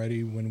I'm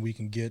ready when we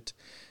can get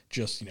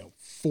just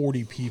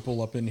 40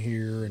 people up in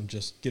here and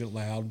just get it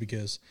loud,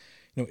 because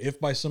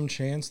if by some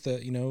chance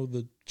that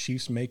the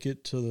Chiefs make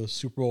it to the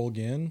Super Bowl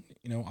again,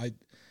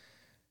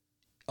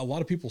 a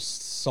lot of people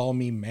saw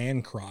me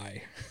man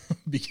cry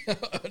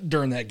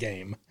during that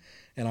game,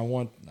 and I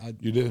want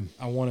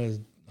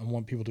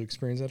people to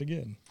experience that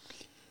again.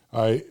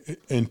 I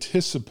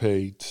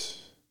anticipate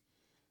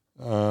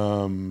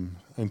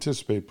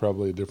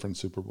probably a different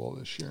Super Bowl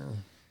this year.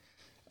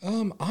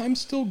 I'm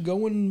still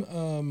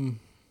going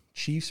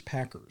Chiefs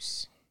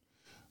Packers.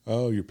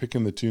 Oh, you're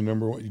picking the 2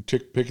 number 1. You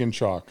picking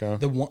chalk, huh?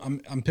 The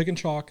one I'm picking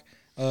chalk.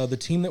 The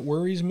team that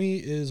worries me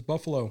is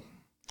Buffalo.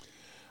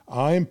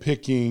 I'm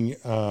picking.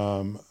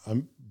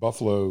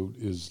 Buffalo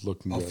is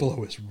looking. Buffalo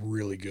good. is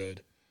really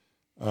good.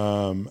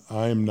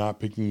 I'm not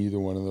picking either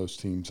one of those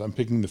teams. I'm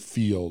picking the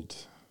field.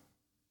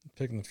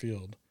 Picking the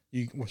field.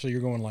 So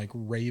you're going like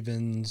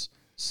Ravens,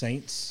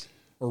 Saints,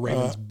 or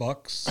Ravens,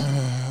 Bucks?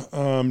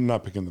 I'm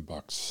not picking the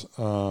Bucks.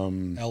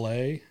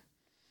 L.A.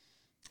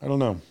 I don't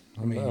know.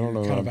 I mean,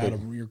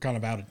 you're kind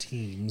of out of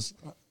teams.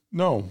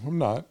 No, I'm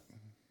not.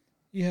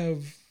 You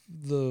have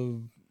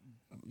the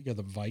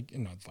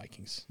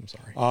Vikings. I'm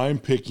sorry. I'm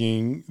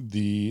picking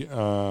the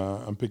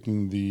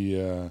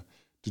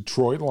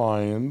Detroit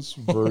Lions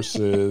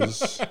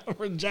versus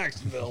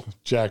Jacksonville.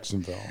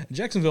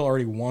 Jacksonville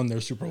already won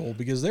their Super Bowl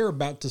because they're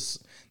about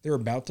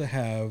to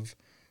have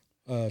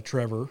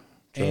Trevor,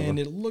 and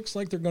it looks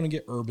like they're going to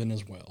get Urban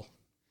as well.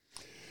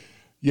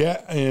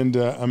 Yeah, and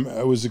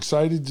I was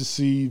excited to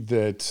see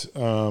that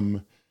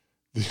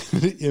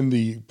in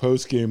the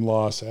post-game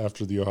loss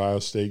after the Ohio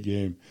State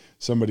game,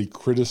 somebody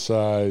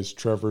criticized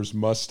Trevor's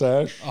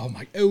mustache. Oh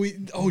my!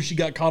 She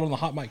got caught on the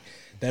hot mic.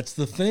 That's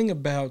the thing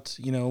about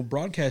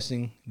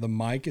broadcasting. The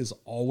mic is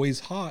always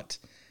hot,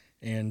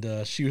 and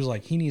she was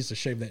like, he needs to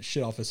shave that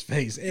shit off his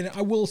face. And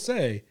I will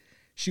say,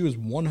 she was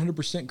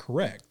 100%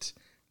 correct.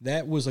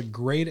 That was a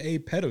grade A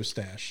pedo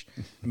stash.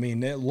 I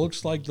mean, that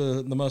looks like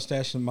the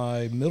mustache that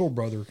my middle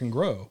brother can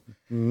grow.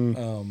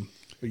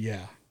 But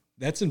yeah,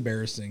 that's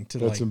embarrassing.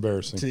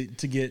 Embarrassing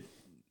to get.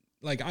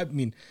 Like, I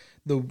mean,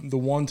 The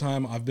one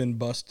time I've been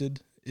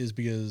busted is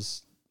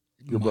because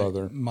Your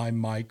brother. my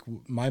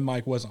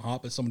mic wasn't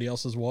hot, but somebody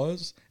else's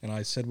was, and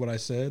I said what I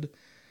said.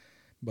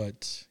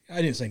 But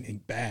I didn't say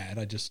anything bad.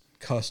 I just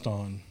cussed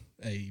on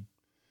a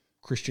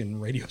Christian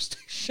radio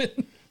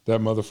station.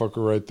 That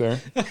motherfucker right there.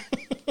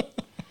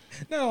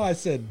 No, I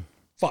said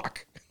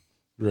fuck.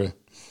 Right.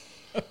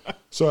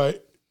 So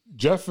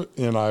Jeff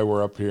and I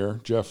were up here.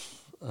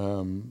 Jeff,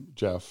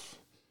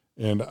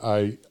 and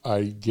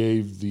I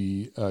gave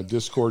the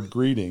Discord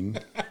greeting.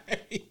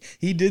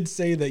 He did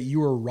say that you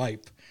were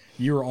ripe.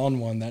 You were on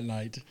one that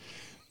night.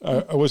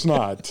 I was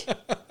not,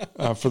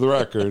 for the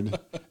record.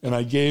 And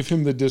I gave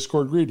him the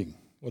Discord greeting.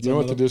 You know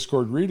what the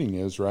Discord greeting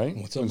is, right?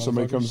 What's up, when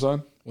somebody comes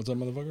on? What's up,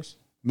 motherfuckers?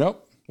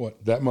 Nope.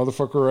 What? That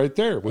motherfucker right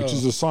there, which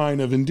is a sign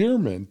of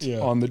endearment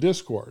on the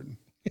Discord,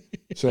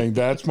 saying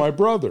that's my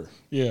brother.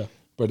 Yeah.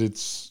 But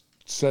it's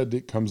said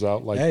it comes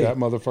out like that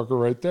motherfucker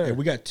right there. Hey,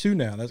 we got two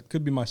now. That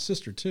could be my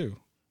sister too.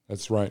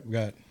 That's right.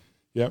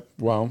 Yep.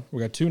 Well,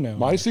 we got two now.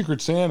 My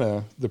Secret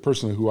Santa, the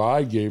person who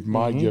I gave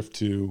my gift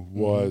to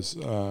was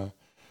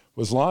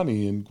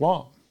Lonnie in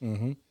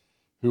Guam,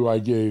 who I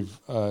gave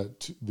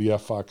the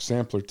F-Fox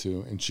sampler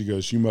to, and she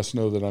goes, "You must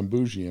know that I'm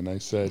bougie," and I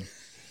said,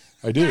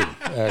 "I do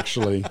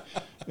actually,"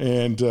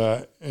 and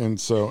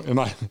so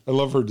I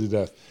love her to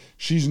death.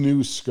 She's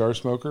new cigar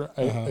smoker.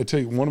 I tell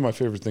you, one of my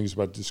favorite things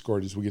about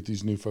Discord is we get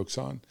these new folks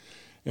on,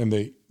 and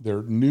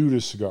they're new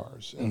to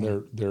cigars, and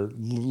they're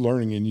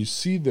learning, and you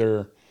see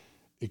their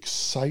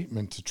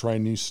excitement to try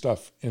new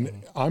stuff.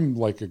 And I'm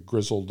like a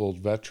grizzled old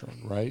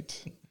veteran,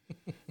 right?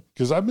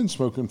 Because I've been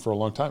smoking for a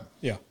long time.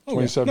 Yeah.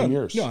 27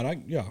 years.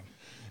 Yeah.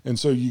 And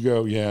so you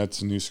go, yeah,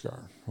 it's a new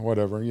cigar,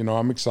 whatever. You know,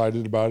 I'm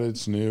excited about it.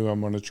 It's new. I'm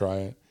going to try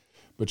it.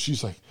 But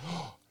she's like,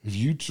 oh, have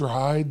you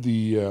tried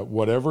the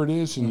whatever it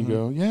is? And you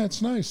go, yeah,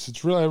 it's nice.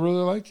 I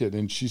really like it.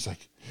 And she's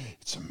like,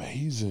 it's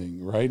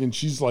amazing, right? And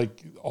she's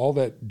like all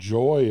that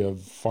joy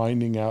of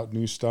finding out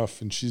new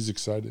stuff, and she's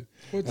excited.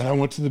 And I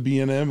went to the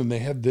B&M, and they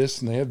had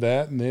this, and they had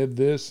that, and they had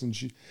this, and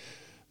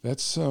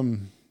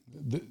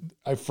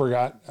I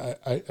forgot.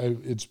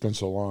 It's been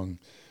so long,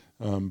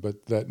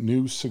 but that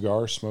new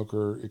cigar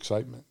smoker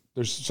excitement.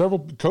 There's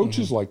several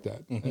coaches like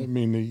that. I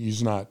mean,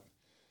 he's not,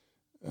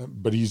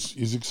 but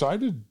he's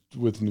excited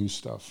with new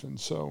stuff, and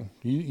so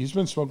he's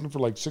been smoking for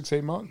like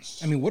 6-8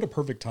 months. I mean, what a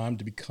perfect time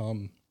to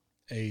become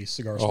a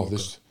cigar smoker.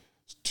 This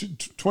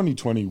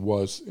 2020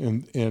 was,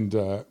 and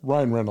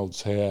Ryan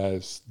Reynolds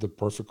has the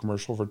perfect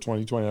commercial for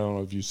 2020. I don't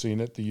know if you've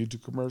seen it, the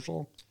YouTube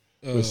commercial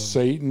with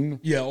Satan.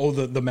 Yeah,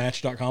 the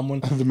Match.com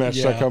one. The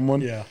Match.com one.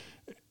 Yeah.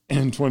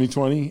 In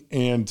 2020,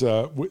 and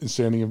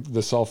standing the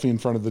selfie in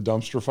front of the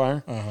dumpster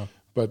fire.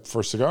 But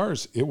for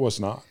cigars, it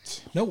was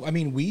not. No, I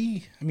mean,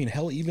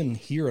 hell, even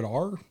here at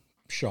our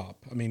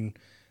shop, I mean,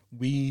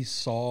 we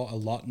saw a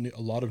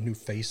lot of new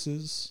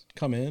faces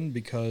come in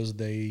because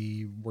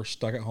they were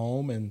stuck at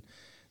home and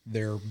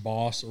their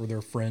boss or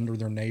their friend or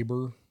their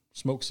neighbor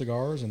smoked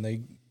cigars and they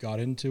got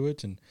into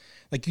it. And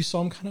like you saw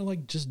them kind of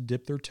like just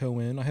dip their toe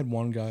in. I had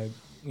one guy,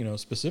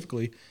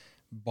 specifically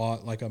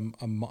bought like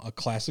a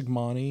classic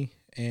Monty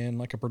and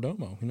like a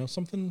Perdomo,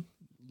 something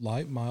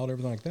light, mild,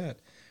 everything like that.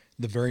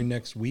 The very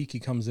next week he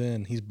comes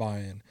in, he's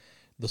buying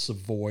the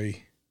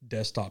Savoy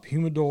desktop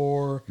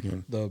humidor,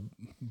 the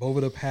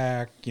Boveda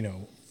pack,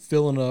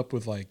 filling up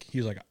with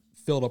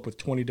filled up with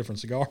 20 different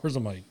cigars.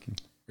 I'm like,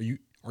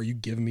 are you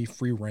giving me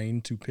free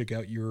reign to pick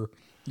out your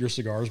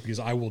cigars? Because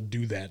I will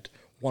do that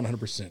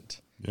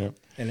 100%. Yeah.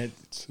 And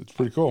it's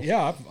pretty cool.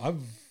 Yeah.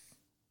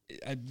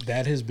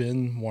 That has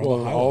been one of the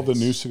highlights. All the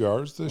new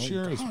cigars this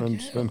year.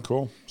 It's been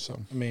cool. So,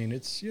 I mean,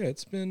 it's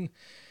been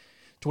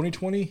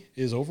 2020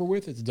 is over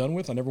with. It's done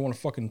with. I never want to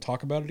fucking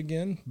talk about it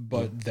again,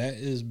 but that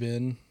has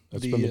been,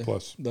 that's been the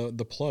plus.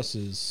 The plus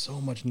is so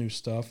much new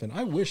stuff, and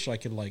I wish I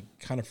could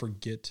kind of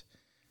forget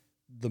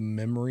the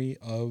memory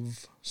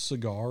of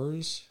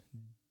cigars.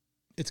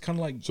 It's kind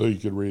of like so you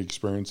could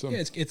re-experience them.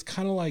 Yeah, it's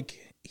kind of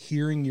like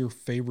hearing your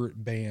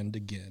favorite band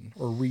again,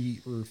 or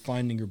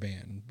finding your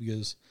band,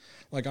 because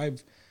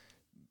I've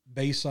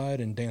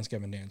Bayside and Dance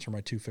Gavin Dance are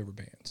my two favorite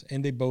bands,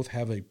 and they both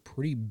have a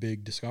pretty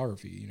big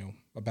discography.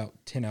 About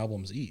 10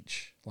 albums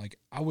each. Like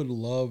I would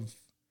love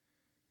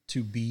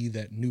to be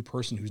that new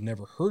person who's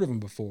never heard of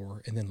them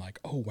before, and then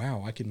oh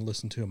wow, I can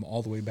listen to them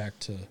all the way back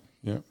to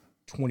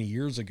 20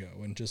 years ago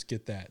and just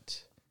get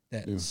that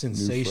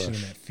sensation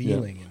and that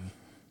feeling. And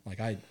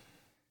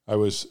I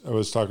was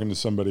talking to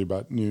somebody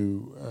about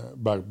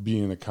about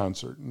being in a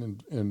concert,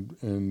 and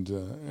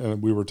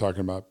we were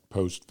talking about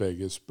post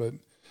Vegas, but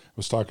I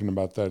was talking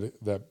about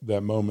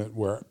that moment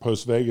where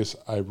post Vegas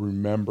I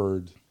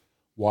remembered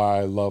why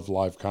I love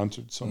live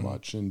concerts so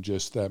much, and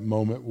just that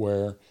moment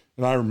where,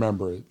 and I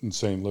remember it in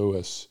St.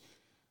 Louis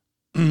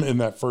in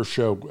that first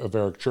show of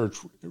Eric Church,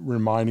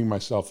 reminding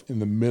myself in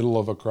the middle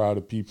of a crowd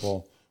of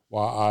people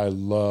why I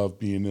love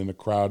being in a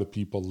crowd of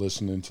people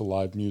listening to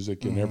live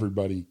music and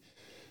everybody,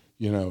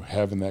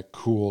 having that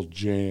cool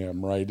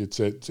jam, right? It's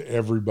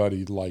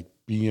everybody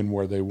being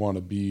where they want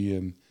to be,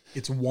 and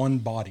it's one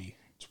body.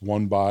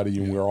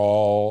 And we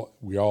all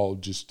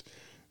just,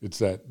 it's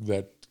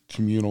that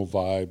communal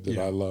vibe that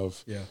Yeah. I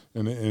love. Yeah.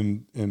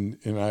 And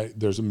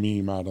there's a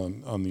meme out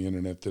on the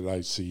internet that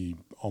I see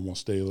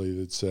almost daily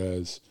that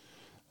says,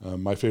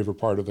 my favorite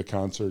part of the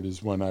concert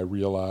is when I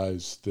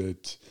realize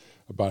that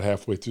about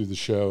halfway through the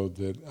show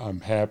that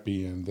I'm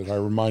happy, and that I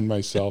remind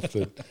myself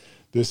that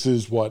this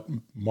is what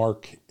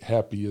Mark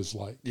happy is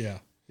like. Yeah.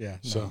 Yeah.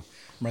 No, So I'm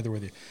right there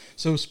with you.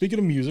 So speaking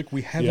of music,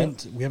 we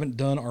haven't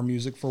done our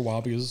music for a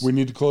while because we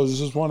need to close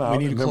this one out,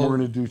 need and to then we're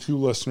going to do 2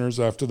 listeners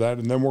after that,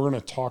 and then we're going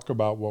to talk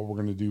about what we're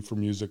going to do for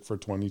music for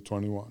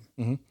 2021,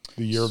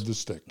 the year of the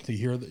stick. the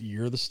year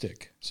of the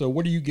stick. So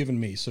what are you giving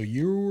me? So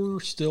you're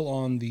still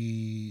on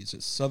is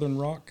it Southern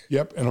Rock?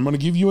 Yep, and I'm going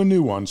to give you a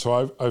new one.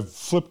 So I've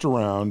flipped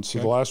around. So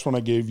the last one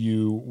I gave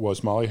you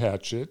was Molly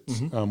Hatchet,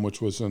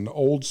 which was an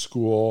old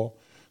school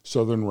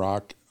Southern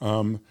Rock.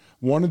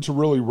 Wanted to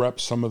really rep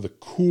some of the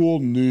cool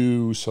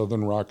new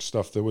Southern Rock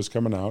stuff that was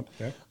coming out.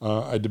 Okay.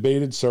 I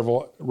debated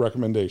several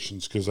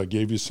recommendations because I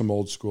gave you some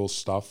old school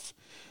stuff.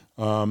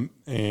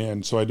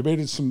 And so I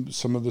debated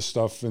some of the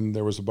stuff, and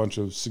there was a bunch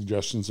of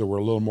suggestions that were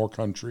a little more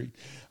country.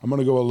 I'm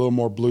going to go a little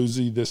more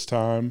bluesy this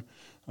time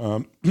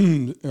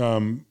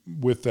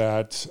with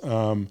that.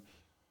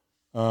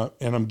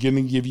 And I'm going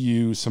to give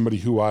you somebody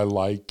who I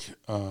like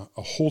a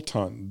whole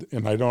ton.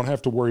 And I don't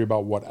have to worry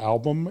about what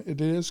album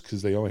it is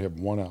because they only have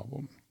one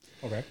album.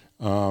 Okay.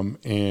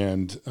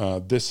 And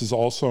this is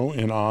also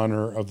in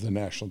honor of the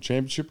national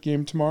championship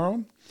game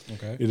tomorrow.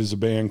 Okay. It is a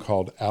band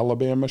called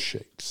Alabama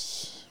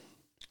Shakes.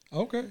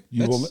 Okay.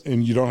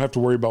 And you don't have to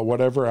worry about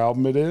whatever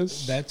album it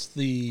is. That's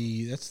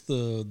the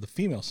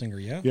female singer,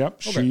 yeah?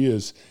 Yep, Okay. she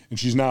is, and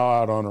she's now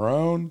out on her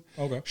own.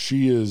 Okay.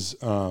 She is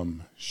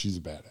she's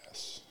a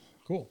badass.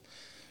 Cool.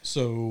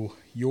 So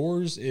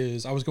yours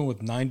is, I was going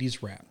with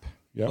 90s rap.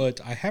 Yep.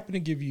 But I happen to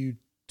give you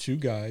 2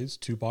 guys,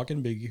 Tupac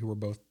and Biggie, who are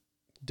both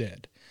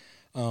dead.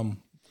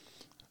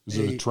 Is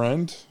it a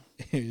trend?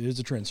 It is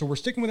a trend. So we're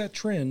sticking with that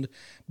trend,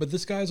 but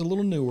this guy's a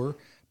little newer,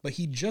 but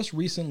he just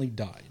recently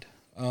died.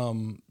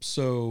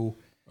 So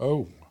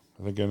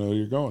I think I know where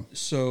you're going.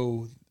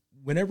 So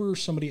whenever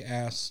somebody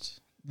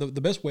asked,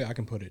 the best way I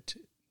can put it,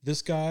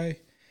 this guy,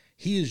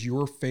 he is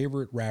your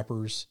favorite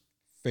rapper's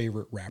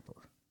favorite rapper.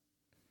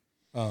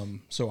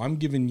 So I'm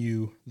giving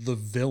you the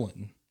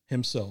villain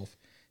himself,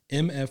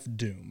 MF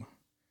Doom,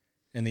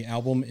 and the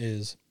album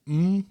is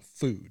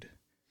Food.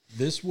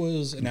 This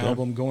was an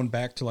album going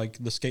back to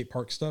like the skate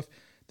park stuff.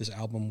 This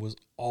album was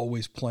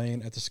always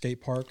playing at the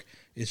skate park.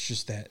 It's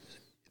just that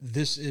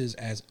this is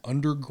as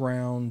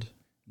underground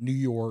New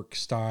York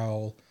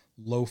style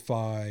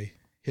lo-fi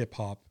hip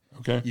hop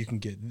you can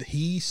get.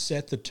 He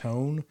set the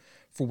tone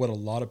for what a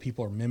lot of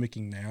people are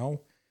mimicking now.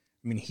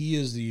 I mean, he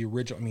is the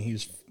original. I mean,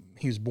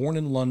 he was born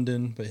in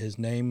London, but his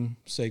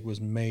namesake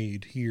was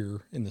made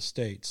here in the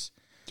States.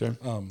 Okay.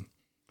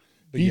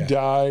 But he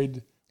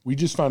died. We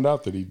just found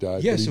out that he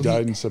died. Yeah, but he so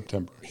died in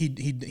September. He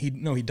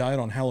died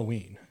on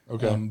Halloween.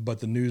 Okay. But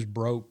the news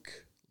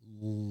broke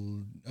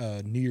New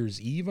Year's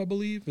Eve, I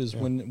believe, is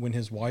when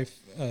his wife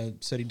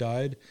said he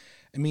died.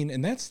 I mean,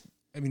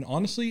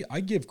 honestly, I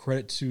give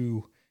credit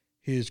to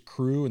his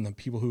crew and the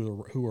people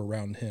who are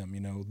around him. You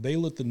know, they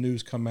let the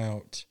news come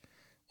out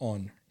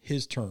on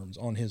his terms,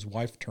 on his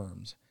wife's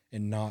terms,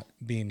 and not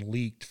being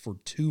leaked for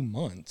 2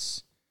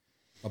 months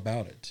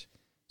about it.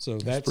 So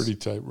that's pretty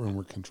tight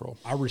rumor control.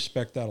 I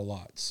respect that a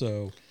lot.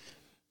 So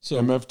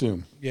MF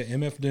Doom. Yeah,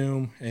 MF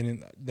Doom,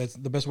 and that's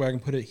the best way I can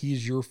put it.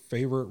 He's your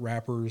favorite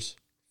rapper's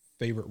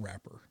favorite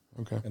rapper.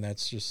 Okay. And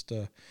that's just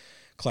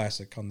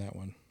classic on that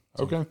one.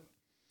 So, Okay.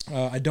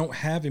 I don't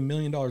have $1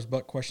 million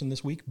butt question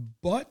this week,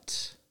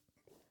 but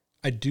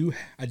I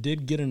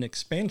did get an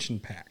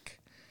expansion pack.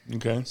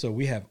 Okay. So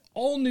we have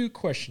all new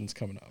questions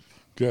coming up.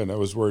 Good. I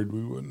was worried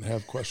we wouldn't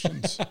have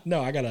questions.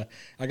 No, I got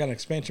an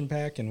expansion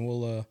pack, and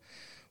we'll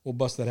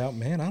bust that out.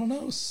 Man, I don't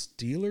know.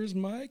 Steelers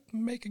might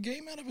make a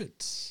game out of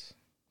it.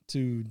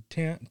 To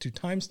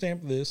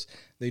timestamp this,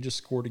 they just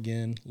scored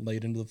again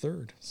late into the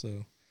third.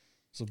 So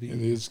it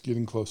is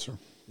getting closer.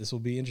 This will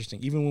be interesting.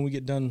 Even when we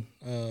get done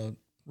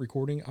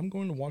recording, I'm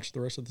going to watch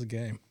the rest of the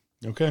game.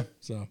 Okay.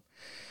 So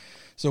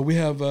we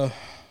have a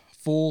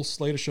full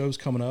slate of shows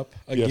coming up.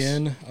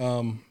 Again,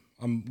 yes.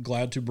 I'm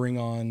glad to bring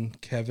on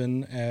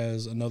Kevin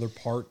as another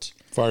part.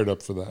 Fired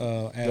up for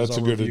that. That's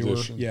a good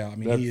addition. Yeah, I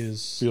mean, that he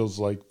is feels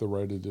like the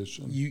right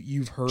addition.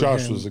 You've heard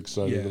Josh him, was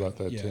excited about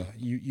that too.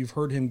 You've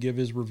heard him give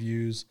his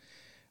reviews.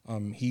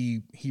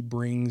 He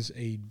brings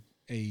a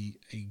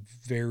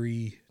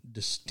very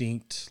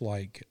distinct,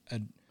 like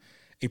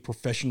a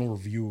professional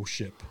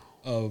reviewership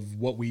of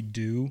what we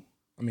do.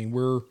 I mean,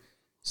 we're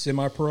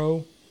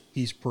semi-pro.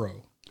 He's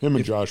pro. Him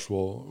and Josh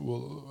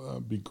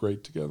will be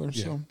great together.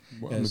 Yeah. So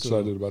I'm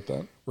excited about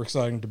that. We're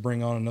excited to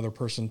bring on another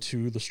person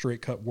to the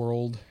straight cut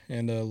world,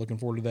 and looking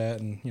forward to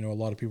that. And a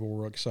lot of people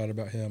were excited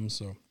about him.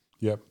 So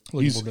yep,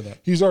 looking forward to that.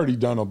 He's already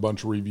done a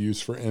bunch of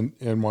reviews for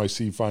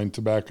NYC Fine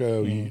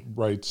Tobacco. Mm-hmm. He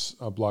writes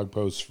blog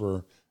posts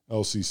for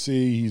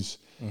LCC.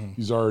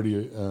 He's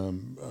already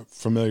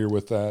familiar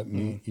with that,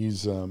 and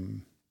he's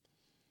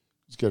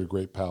got a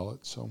great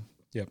palate. So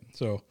yep.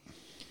 So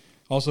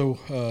Also,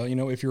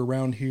 if you're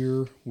around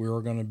here,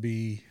 we're going to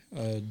be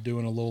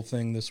doing a little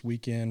thing this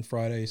weekend,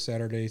 Friday,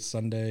 Saturday,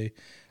 Sunday.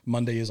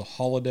 Monday is a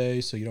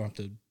holiday, so you don't have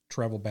to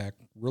travel back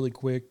really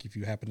quick if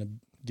you happen to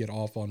get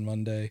off on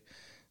Monday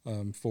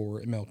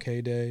for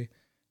MLK Day.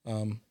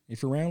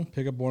 If you're around,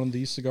 pick up one of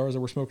these cigars that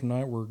we're smoking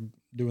tonight. We're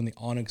doing the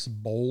Onyx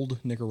Bold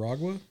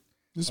Nicaragua.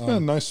 It's been a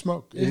nice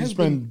smoke. It has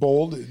been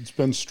bold. It's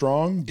been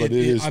strong, but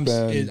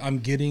I'm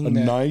getting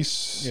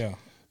nice. Yeah.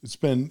 I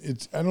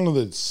don't know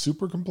that it's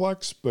super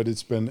complex, but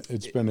it's been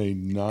a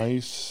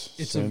nice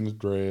San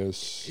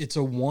Andreas. It's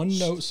a one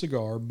note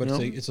cigar, but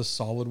it's a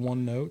solid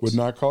one note. Would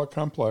not call it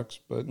complex,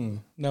 but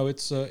no,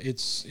 it's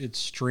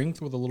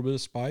strength with a little bit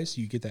of spice.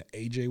 You get that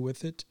AJ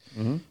with it,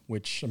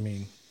 which I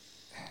mean,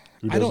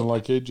 who doesn't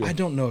like AJ? I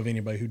don't know of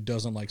anybody who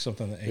doesn't like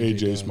something that AJ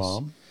AJ's does.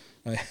 mom.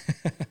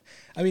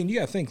 I mean, you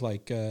got to think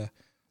like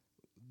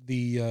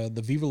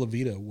the Viva La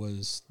Vida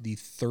was the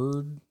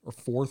third or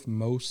fourth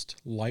most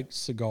liked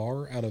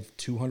cigar out of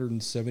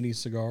 270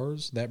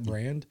 cigars. That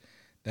brand,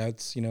 that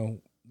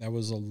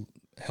was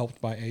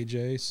helped by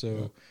AJ. So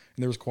and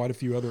there was quite a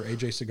few other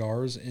AJ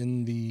cigars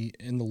in the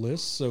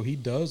list. So he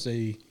does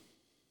an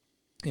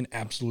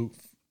absolute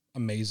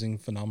amazing,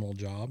 phenomenal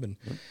job. And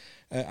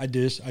I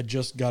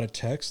just got a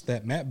text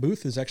that Matt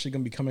Booth is actually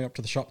going to be coming up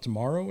to the shop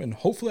tomorrow, and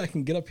hopefully I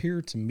can get up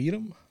here to meet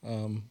him.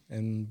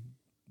 And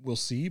we'll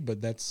see,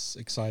 but that's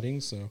exciting.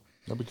 So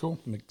that'd be cool.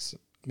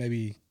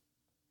 Maybe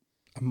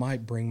I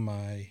might bring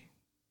I'm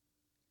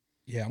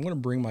going to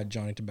bring my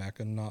Johnny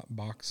Tobacco Knot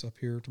box up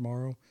here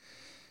tomorrow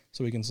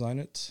so we can sign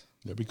it.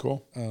 That'd be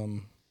cool.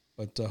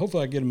 But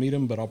hopefully I get to meet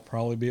him, but I'll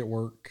probably be at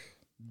work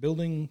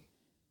building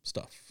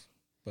stuff.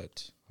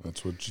 But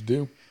that's what you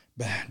do.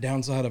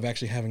 Downside of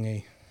actually having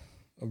a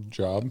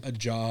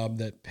job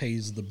that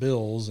pays the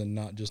bills and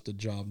not just a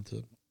job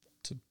to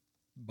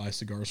buy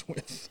cigars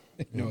with.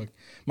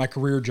 My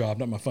career job,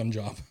 not my fun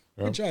job,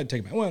 which I'd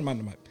take back. Well,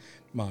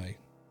 my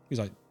he's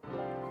like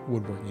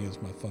woodworking is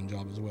my fun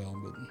job as well,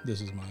 but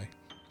this is my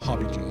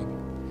hobby job.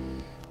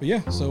 But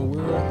yeah, so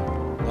we're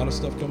a lot of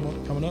stuff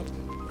coming up.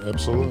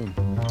 Absolutely.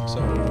 So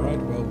all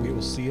right, well, we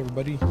will see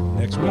everybody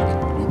next week.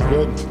 Be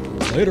good.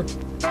 Later.